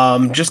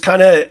 Just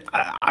kind of,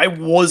 I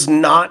was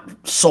not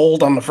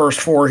sold on the first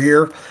 4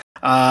 here.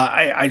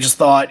 I just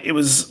thought it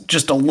was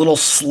just a little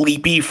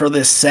sleepy for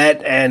this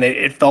set, and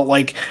it felt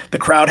like the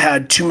crowd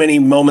had too many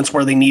moments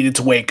where they needed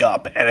to wake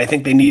up, and I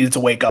think they needed to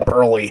wake up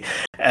early.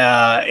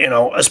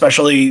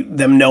 Especially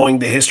them knowing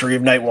the history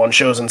of Night One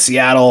shows in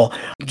Seattle.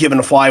 Given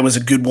a Fly was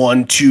a good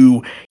one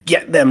to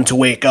get them to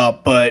wake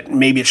up, but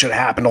maybe it should have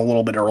happened a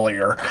little bit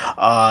earlier.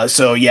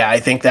 So yeah,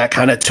 I think that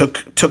kind of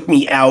took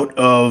me out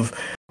of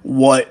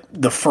what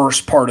the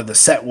first part of the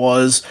set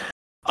was.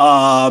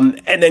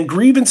 And then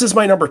Grievance is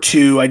my number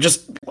 2. I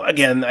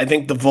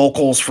think the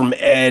vocals from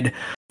Ed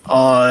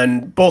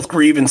on both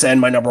Grievance and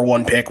my number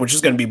 1 pick, which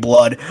is going to be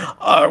Blood,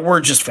 were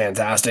just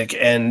fantastic.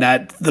 And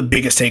that's the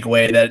biggest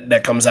takeaway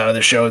that comes out of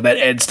the show, that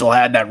Ed still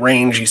had that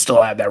range, he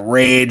still had that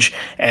rage,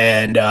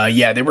 and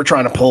they were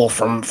trying to pull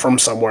from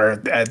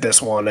somewhere at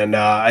this one, and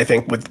I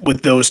think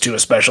with those two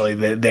especially,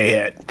 they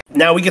hit.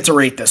 Now we get to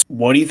rate this.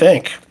 What do you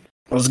think?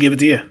 Let's give it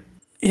to you.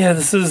 Yeah,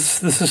 this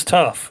is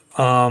tough.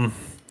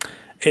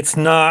 It's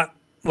not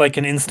like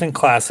an instant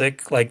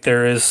classic. Like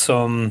there's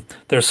some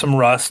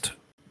rust,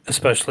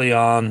 especially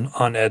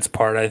on Ed's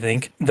part. I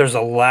think there's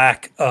a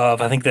lack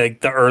of. I think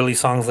the early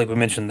songs, like we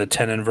mentioned, the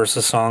 10 and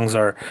Versus songs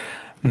are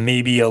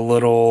maybe a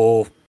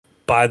little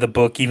by the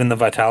book. Even the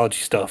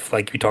Vitalogy stuff,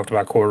 like we talked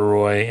about,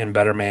 Corduroy and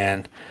Better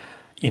Man,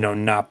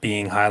 not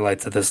being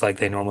highlights of this like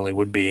they normally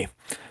would be.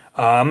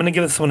 I'm gonna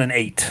give this one an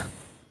 8.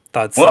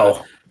 That's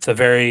it's a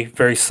very,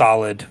 very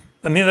solid.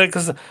 I mean,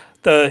 because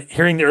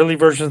hearing the early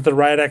versions of the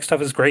Riot Act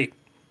stuff is great,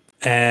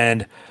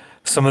 and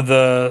some of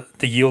the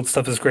Yield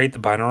stuff is great. The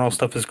binaural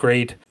stuff is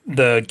great.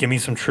 The Give Me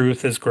Some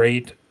Truth is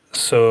great.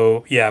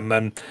 So yeah,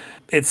 man,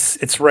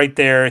 it's right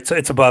there.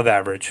 It's above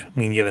average. I'm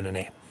gonna give it an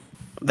 8.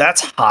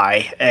 That's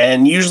high,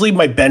 and usually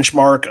my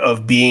benchmark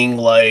of being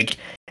like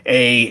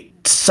a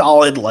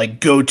solid like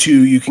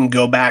go-to, you can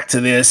go back to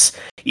this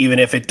even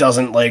if it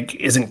isn't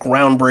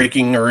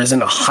groundbreaking or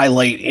isn't a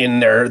highlight in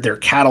their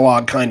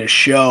catalog kind of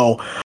show,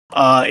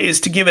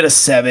 is to give it a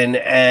 7,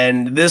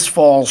 and this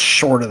falls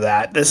short of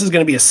that. This is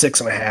going to be a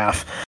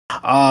 6.5.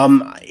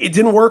 It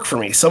didn't work for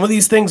me. Some of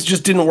these things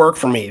just didn't work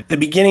for me. The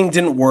beginning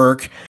didn't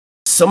work.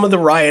 Some of the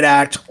Riot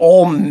Act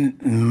all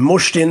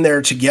mushed in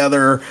there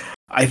together.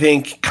 I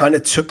think kind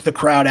of took the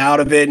crowd out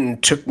of it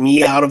and took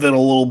me out of it a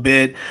little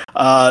bit.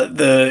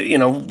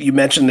 You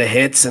mentioned the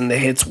hits, and the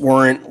hits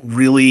weren't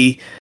really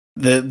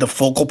the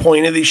focal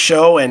point of the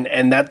show,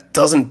 and that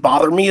doesn't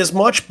bother me as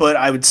much, but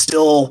I would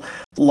still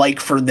like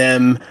for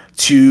them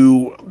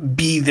to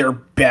be their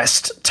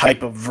best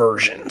type of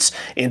versions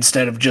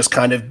instead of just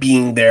kind of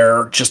being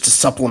there just to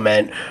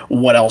supplement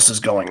what else is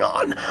going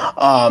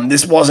on.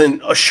 This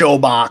wasn't a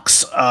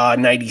Showbox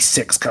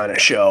 96 kind of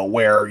show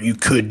where you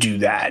could do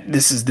that.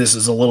 This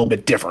is a little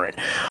bit different.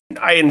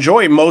 I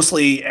enjoy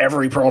mostly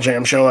every Pearl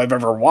Jam show I've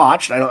ever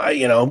watched.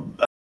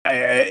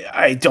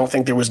 I don't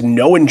think there was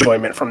no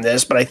enjoyment from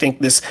this, but I think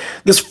this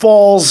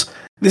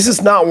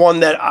is not one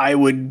that I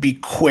would be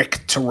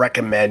quick to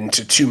recommend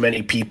to too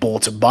many people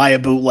to buy a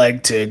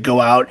bootleg, to go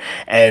out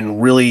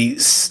and really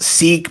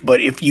seek.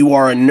 But if you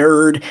are a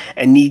nerd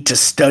and need to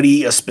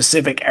study a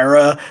specific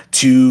era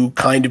to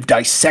kind of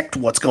dissect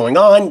what's going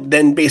on,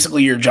 then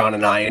basically you're John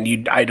and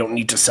I don't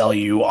need to sell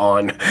you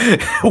on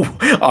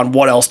on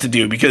what else to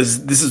do,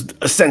 because this is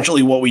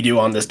essentially what we do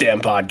on this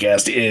damn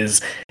podcast is,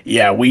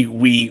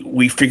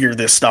 we figure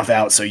this stuff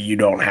out so you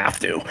don't have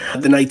to.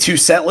 The Night 2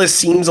 set list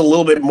seems a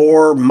little bit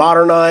more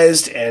modernized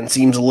and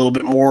seems a little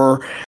bit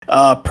more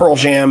Pearl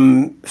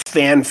Jam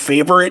fan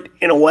favorite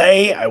in a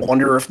way. I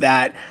wonder if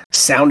that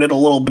sounded a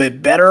little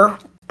bit better.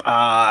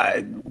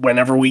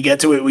 Whenever we get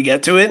to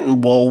it,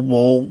 and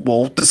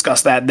we'll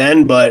discuss that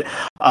then. But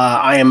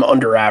I am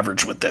under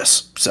average with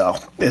this, so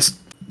it's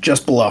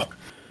just below.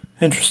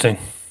 Interesting.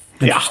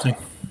 Yeah.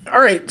 All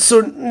right,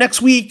 so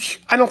next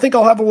week, I don't think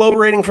I'll have a low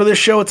rating for this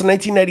show. It's a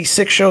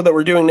 1996 show that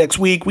we're doing next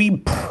week. We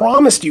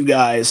promised you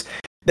guys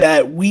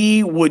that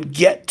we would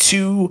get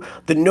to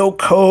the No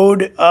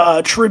Code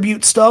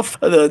tribute stuff.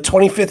 The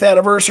 25th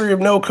anniversary of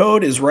No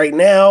Code is right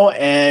now,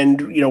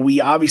 and we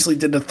obviously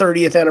did the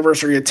 30th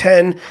anniversary of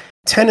 10.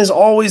 10 is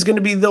always going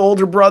to be the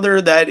older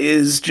brother that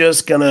is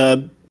just going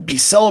to be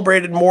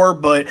celebrated more,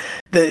 but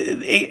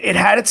it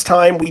had its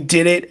time. We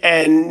did it,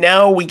 and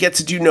now we get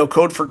to do No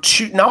Code for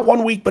not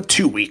 1 week, but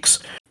 2 weeks.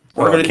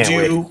 We're going to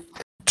do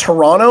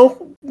Toronto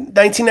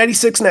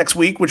 1996 next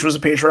week, which was a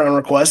Patreon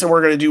request, and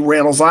we're going to do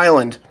Randall's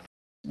Island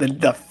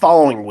the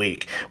following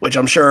week, which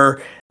I'm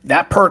sure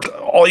that perked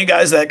all you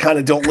guys that kind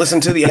of don't listen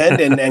to the end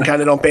and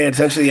kind of don't pay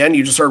attention to the end.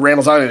 You just heard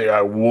Randall's Island,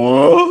 you're like,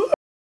 what?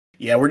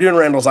 Yeah, we're doing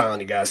Randall's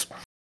Island, you guys.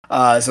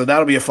 So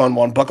that'll be a fun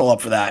one. Buckle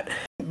up for that.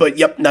 But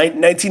yep,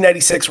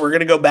 1996, we're going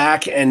to go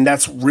back, and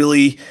that's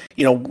really,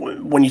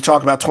 when you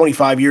talk about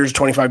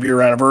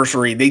 25-year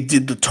anniversary, they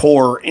did the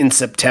tour in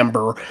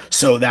September,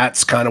 so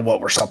that's kind of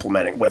what we're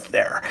supplementing with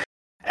there.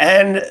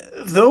 And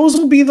those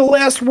will be the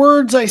last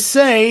words I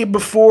say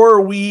before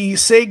we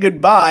say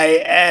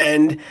goodbye.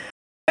 And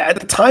at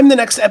the time the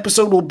next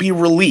episode will be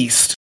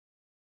released,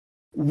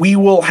 we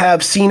will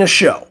have seen a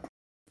show.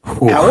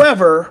 Ooh.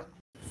 However,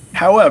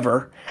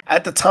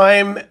 at the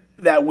time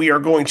that we are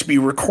going to be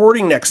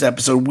recording next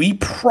episode, we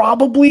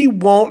probably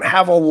won't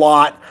have a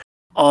lot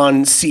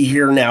on See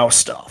Here Now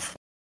stuff.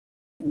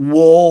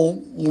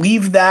 We'll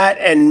leave that,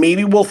 and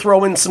maybe we'll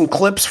throw in some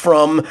clips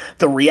from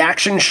the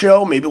reaction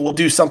show. Maybe we'll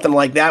do something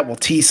like that. We'll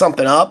tee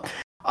something up.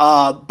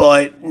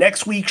 But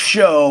next week's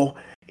show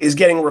is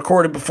getting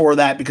recorded before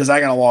that because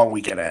I got a long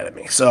weekend ahead of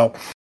me. So,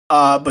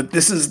 but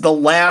this is the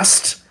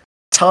last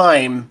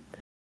time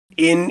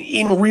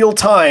in real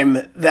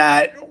time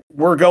that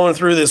we're going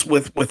through this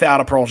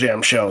without a Pearl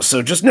Jam show.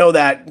 So just know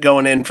that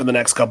going in for the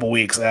next couple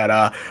weeks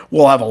that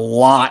we'll have a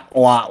lot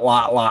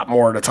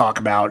more to talk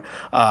about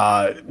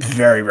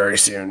very, very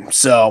soon.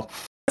 So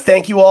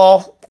thank you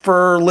all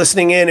for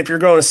listening in. If you're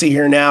going to See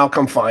Here Now,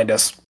 come find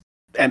us.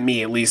 And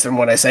me, at least. And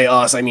when I say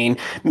us, I mean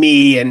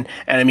me and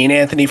I mean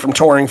Anthony from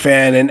Touring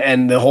Fan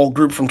and the whole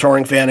group from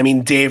Touring Fan. I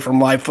mean Dave from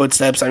Live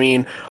Footsteps. I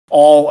mean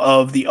all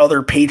of the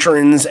other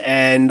patrons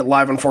and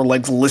Live on Four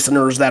Legs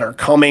listeners that are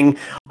coming,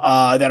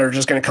 that are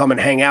just going to come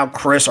and hang out.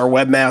 Chris, our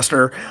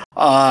webmaster,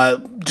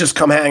 just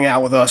come hang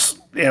out with us.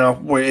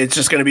 It's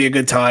just going to be a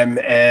good time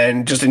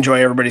and just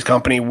enjoy everybody's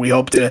company. We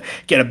hope to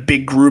get a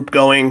big group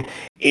going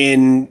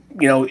in,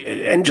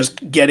 and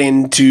just get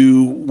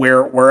into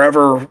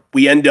wherever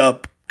we end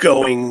up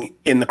going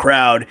in the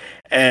crowd,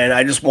 and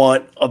I just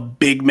want a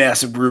big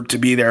massive group to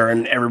be there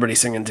and everybody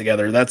singing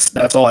together.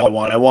 That's all I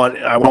want. I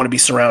want to be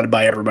surrounded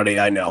by everybody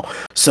I know.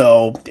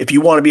 So if you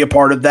want to be a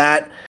part of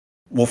that,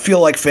 we'll feel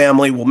like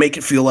family. We'll make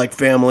it feel like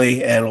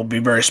family, and it'll be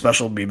very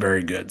special. It'll be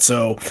very good.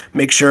 So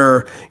make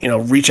sure,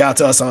 reach out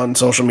to us on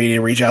social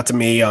media, reach out to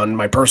me on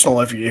my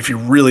personal if you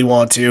really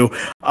want to.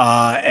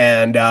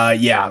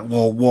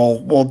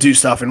 We'll do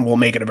stuff, and we'll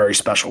make it a very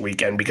special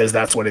weekend because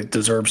that's what it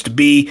deserves to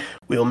be.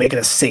 We will make it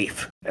a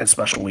safe and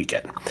special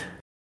weekend.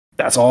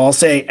 That's all I'll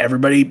say.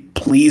 Everybody,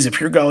 please, if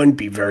you're going,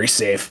 be very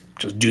safe.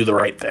 Just do the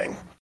right thing.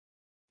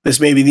 This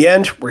may be the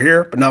end. We're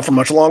here, but not for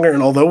much longer.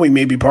 And although we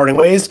may be parting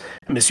ways,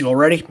 I miss you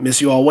already.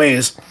 Miss you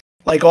always.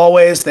 Like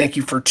always, thank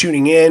you for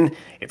tuning in.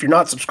 If you're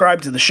not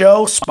subscribed to the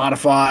show,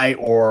 Spotify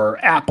or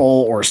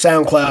Apple or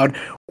SoundCloud,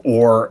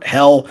 or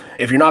hell,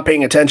 if you're not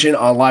paying attention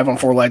on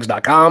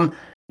liveonfourlegs.com,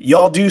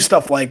 y'all do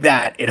stuff like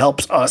that. It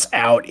helps us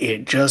out.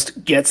 It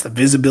just gets the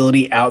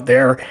visibility out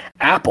there.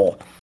 Apple,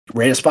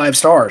 rate us 5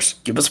 stars.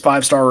 Give us a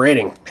 5-star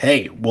rating.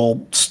 Hey,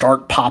 we'll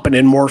start popping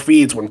in more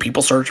feeds when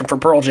people searching for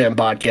Pearl Jam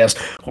podcast.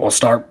 We'll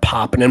start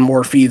popping in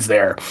more feeds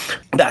there.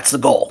 That's the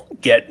goal.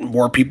 Get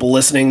more people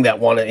listening that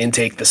want to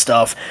intake the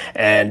stuff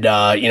and,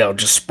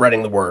 just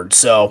spreading the word.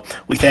 So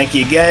we thank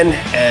you again,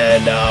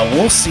 and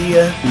we'll see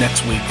you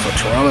next week for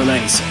Toronto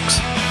 96.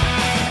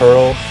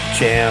 Pearl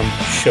Jam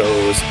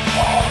shows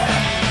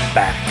are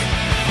back.